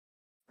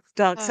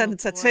 Dark Oh,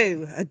 Sensor boy.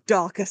 2, a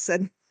darker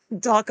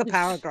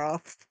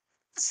paragraph.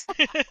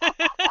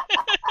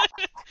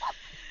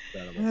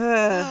 I'm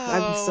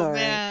Oh, sorry.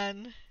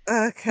 man.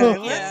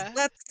 Okay, Yeah.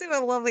 let's do a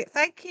lovely.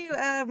 Thank you,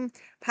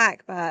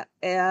 Packbat.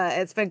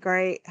 It's been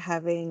great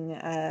having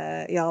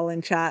y'all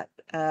in chat.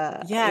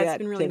 Yeah, it's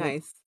been really Jimmy,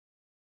 nice.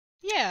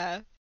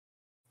 Yeah.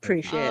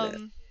 Appreciate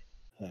it.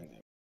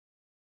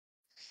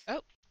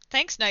 Oh,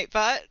 thanks,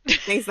 Nightbot.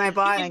 Thanks,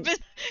 Nightbot.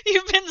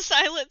 You've been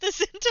silent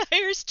this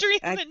entire stream,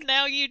 and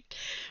now you.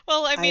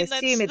 Well, I mean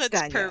assume it's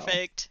that's Danielle.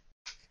 perfect.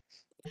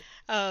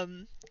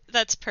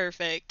 That's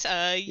perfect.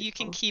 You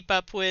can keep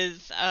up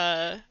with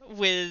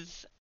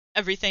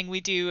everything we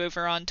do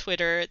over on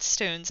Twitter at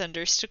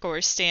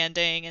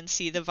stones_standing and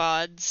see the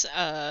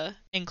VODs,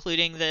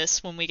 including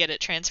this when we get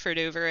it transferred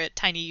over at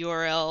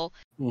tinyurl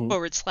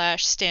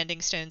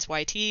 /standing stones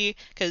YT,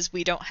 because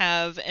we don't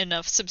have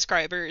enough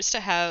subscribers to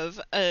have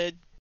a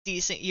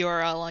decent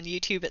URL on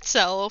YouTube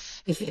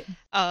itself.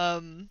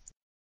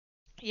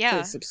 Yeah.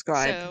 Please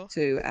subscribe So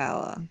to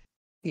our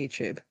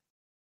YouTube.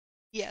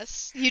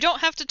 yes, you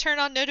don't have to turn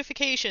on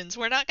notifications.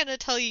 We're not going to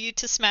tell you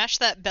to smash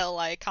that bell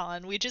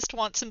icon. We just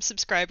want some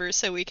subscribers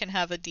so we can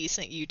have a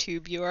decent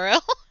YouTube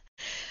URL.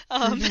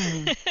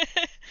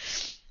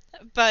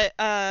 But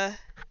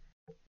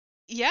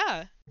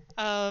yeah.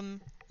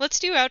 Let's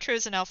do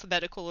outros in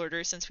alphabetical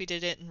order since we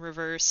did it in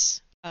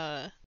reverse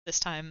this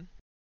time.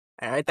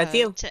 All right, that's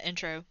you. To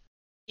intro.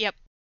 Yep.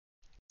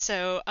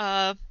 So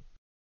I've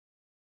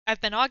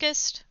been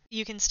August.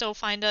 You can still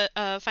find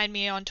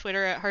me on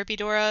Twitter at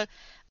Harpydora.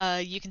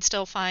 You can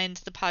still find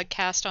the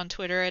podcast on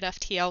Twitter at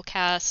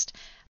FTLcast,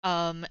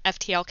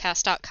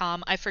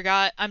 FTLcast.com. I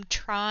forgot. I'm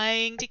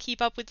trying to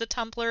keep up with the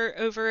Tumblr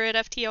over at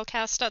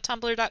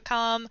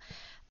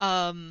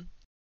FTLcast.tumblr.com.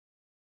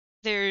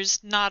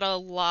 There's not a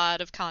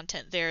lot of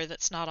content there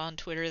that's not on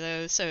Twitter,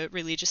 though, so it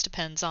really just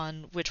depends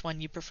on which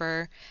one you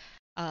prefer.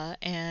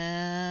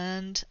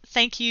 And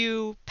thank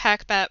you,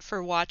 Packbat,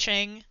 for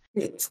watching.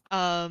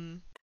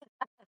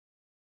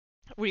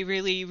 We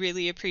really,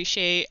 really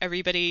appreciate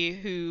everybody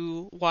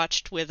who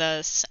watched with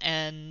us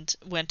and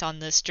went on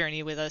this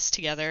journey with us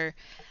together.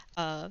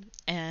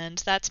 And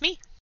that's me.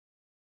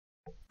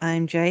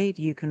 I'm Jade.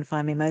 You can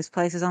find me most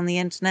places on the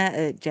internet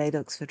at Jade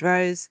Oxford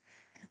Rose.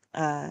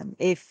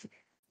 If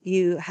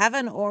you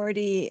haven't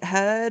already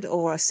heard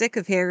or are sick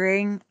of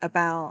hearing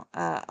about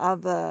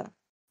other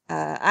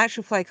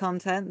actual play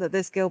content that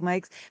this guild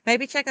makes,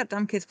 maybe check out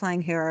Dumb Kids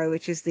Playing Hero,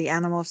 which is the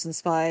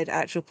Animorphs-inspired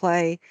actual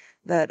play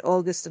that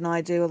August and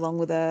I do along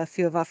with a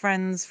few of our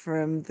friends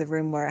from the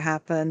room where it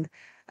happened.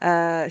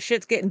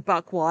 Shit's getting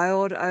buck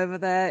wild over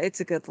there. It's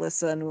a good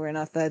listen. We're in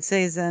our 3rd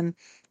season.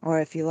 Or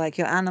if you like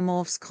your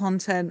Animorphs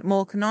content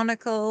more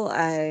canonical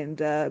and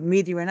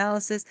media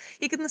analysis,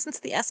 you can listen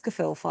to the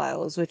Escafil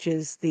Files, which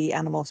is the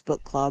Animorphs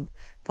Book Club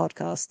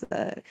podcast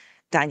that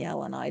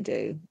Danielle and I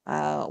do,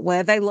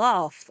 where they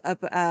laugh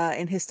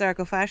in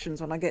hysterical fashions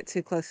when I get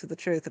too close to the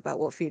truth about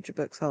what future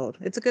books hold.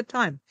 It's a good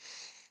time.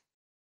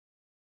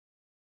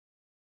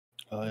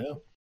 Oh, yeah.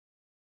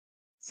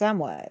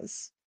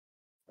 Samwise.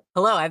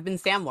 Hello, I've been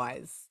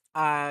Samwise.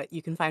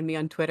 You can find me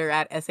on Twitter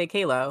at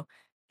SAKlo,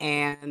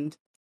 and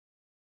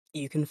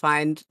you can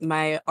find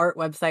my art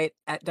website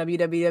at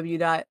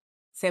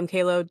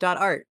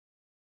www.samkalo.art.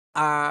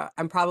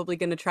 I'm probably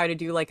going to try to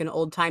do like an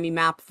old-timey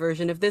map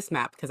version of this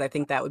map because I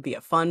think that would be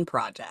a fun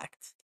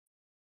project.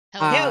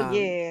 Hell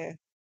yeah.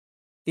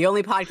 The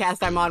only podcast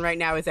I'm on right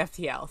now is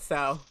FTL,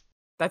 so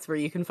that's where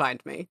you can find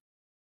me.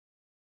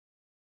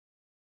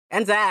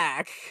 And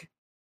Zach.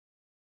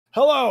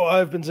 Hello,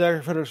 I've been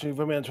Zachary Frederickson. You can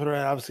find me on Twitter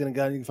at Obscene. You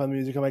can find the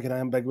music I make at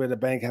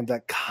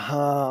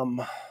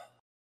iambegway@bandcamp.com.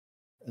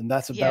 And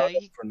that's about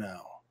it for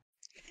now.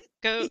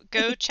 Go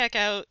check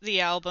out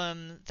the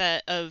album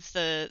of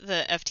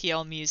the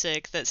FTL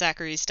music that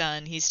Zachary's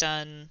done. He's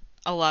done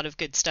a lot of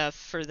good stuff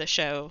for the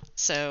show,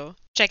 so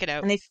check it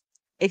out. And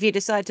if you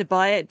decide to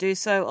buy it, do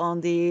so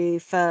on the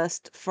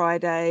first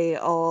Friday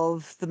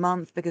of the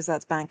month, because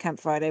that's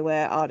Bandcamp Friday,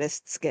 where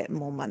artists get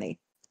more money.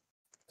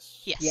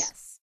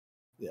 Yes.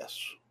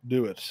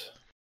 Do it.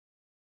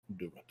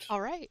 All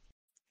right.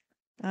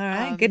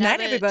 Good night,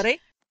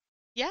 everybody.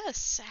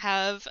 Yes,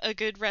 have a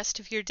good rest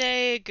of your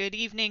day, good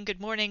evening,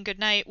 good morning, good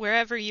night,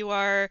 wherever you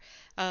are,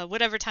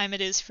 whatever time it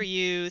is for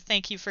you.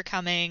 Thank you for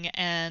coming,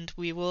 and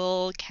we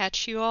will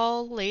catch you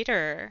all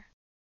later.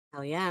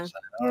 Hell yeah.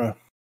 Sayonara.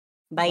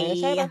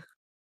 Bye.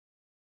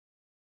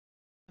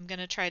 I'm going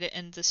to try to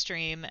end the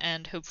stream,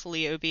 and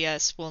hopefully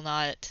OBS will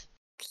not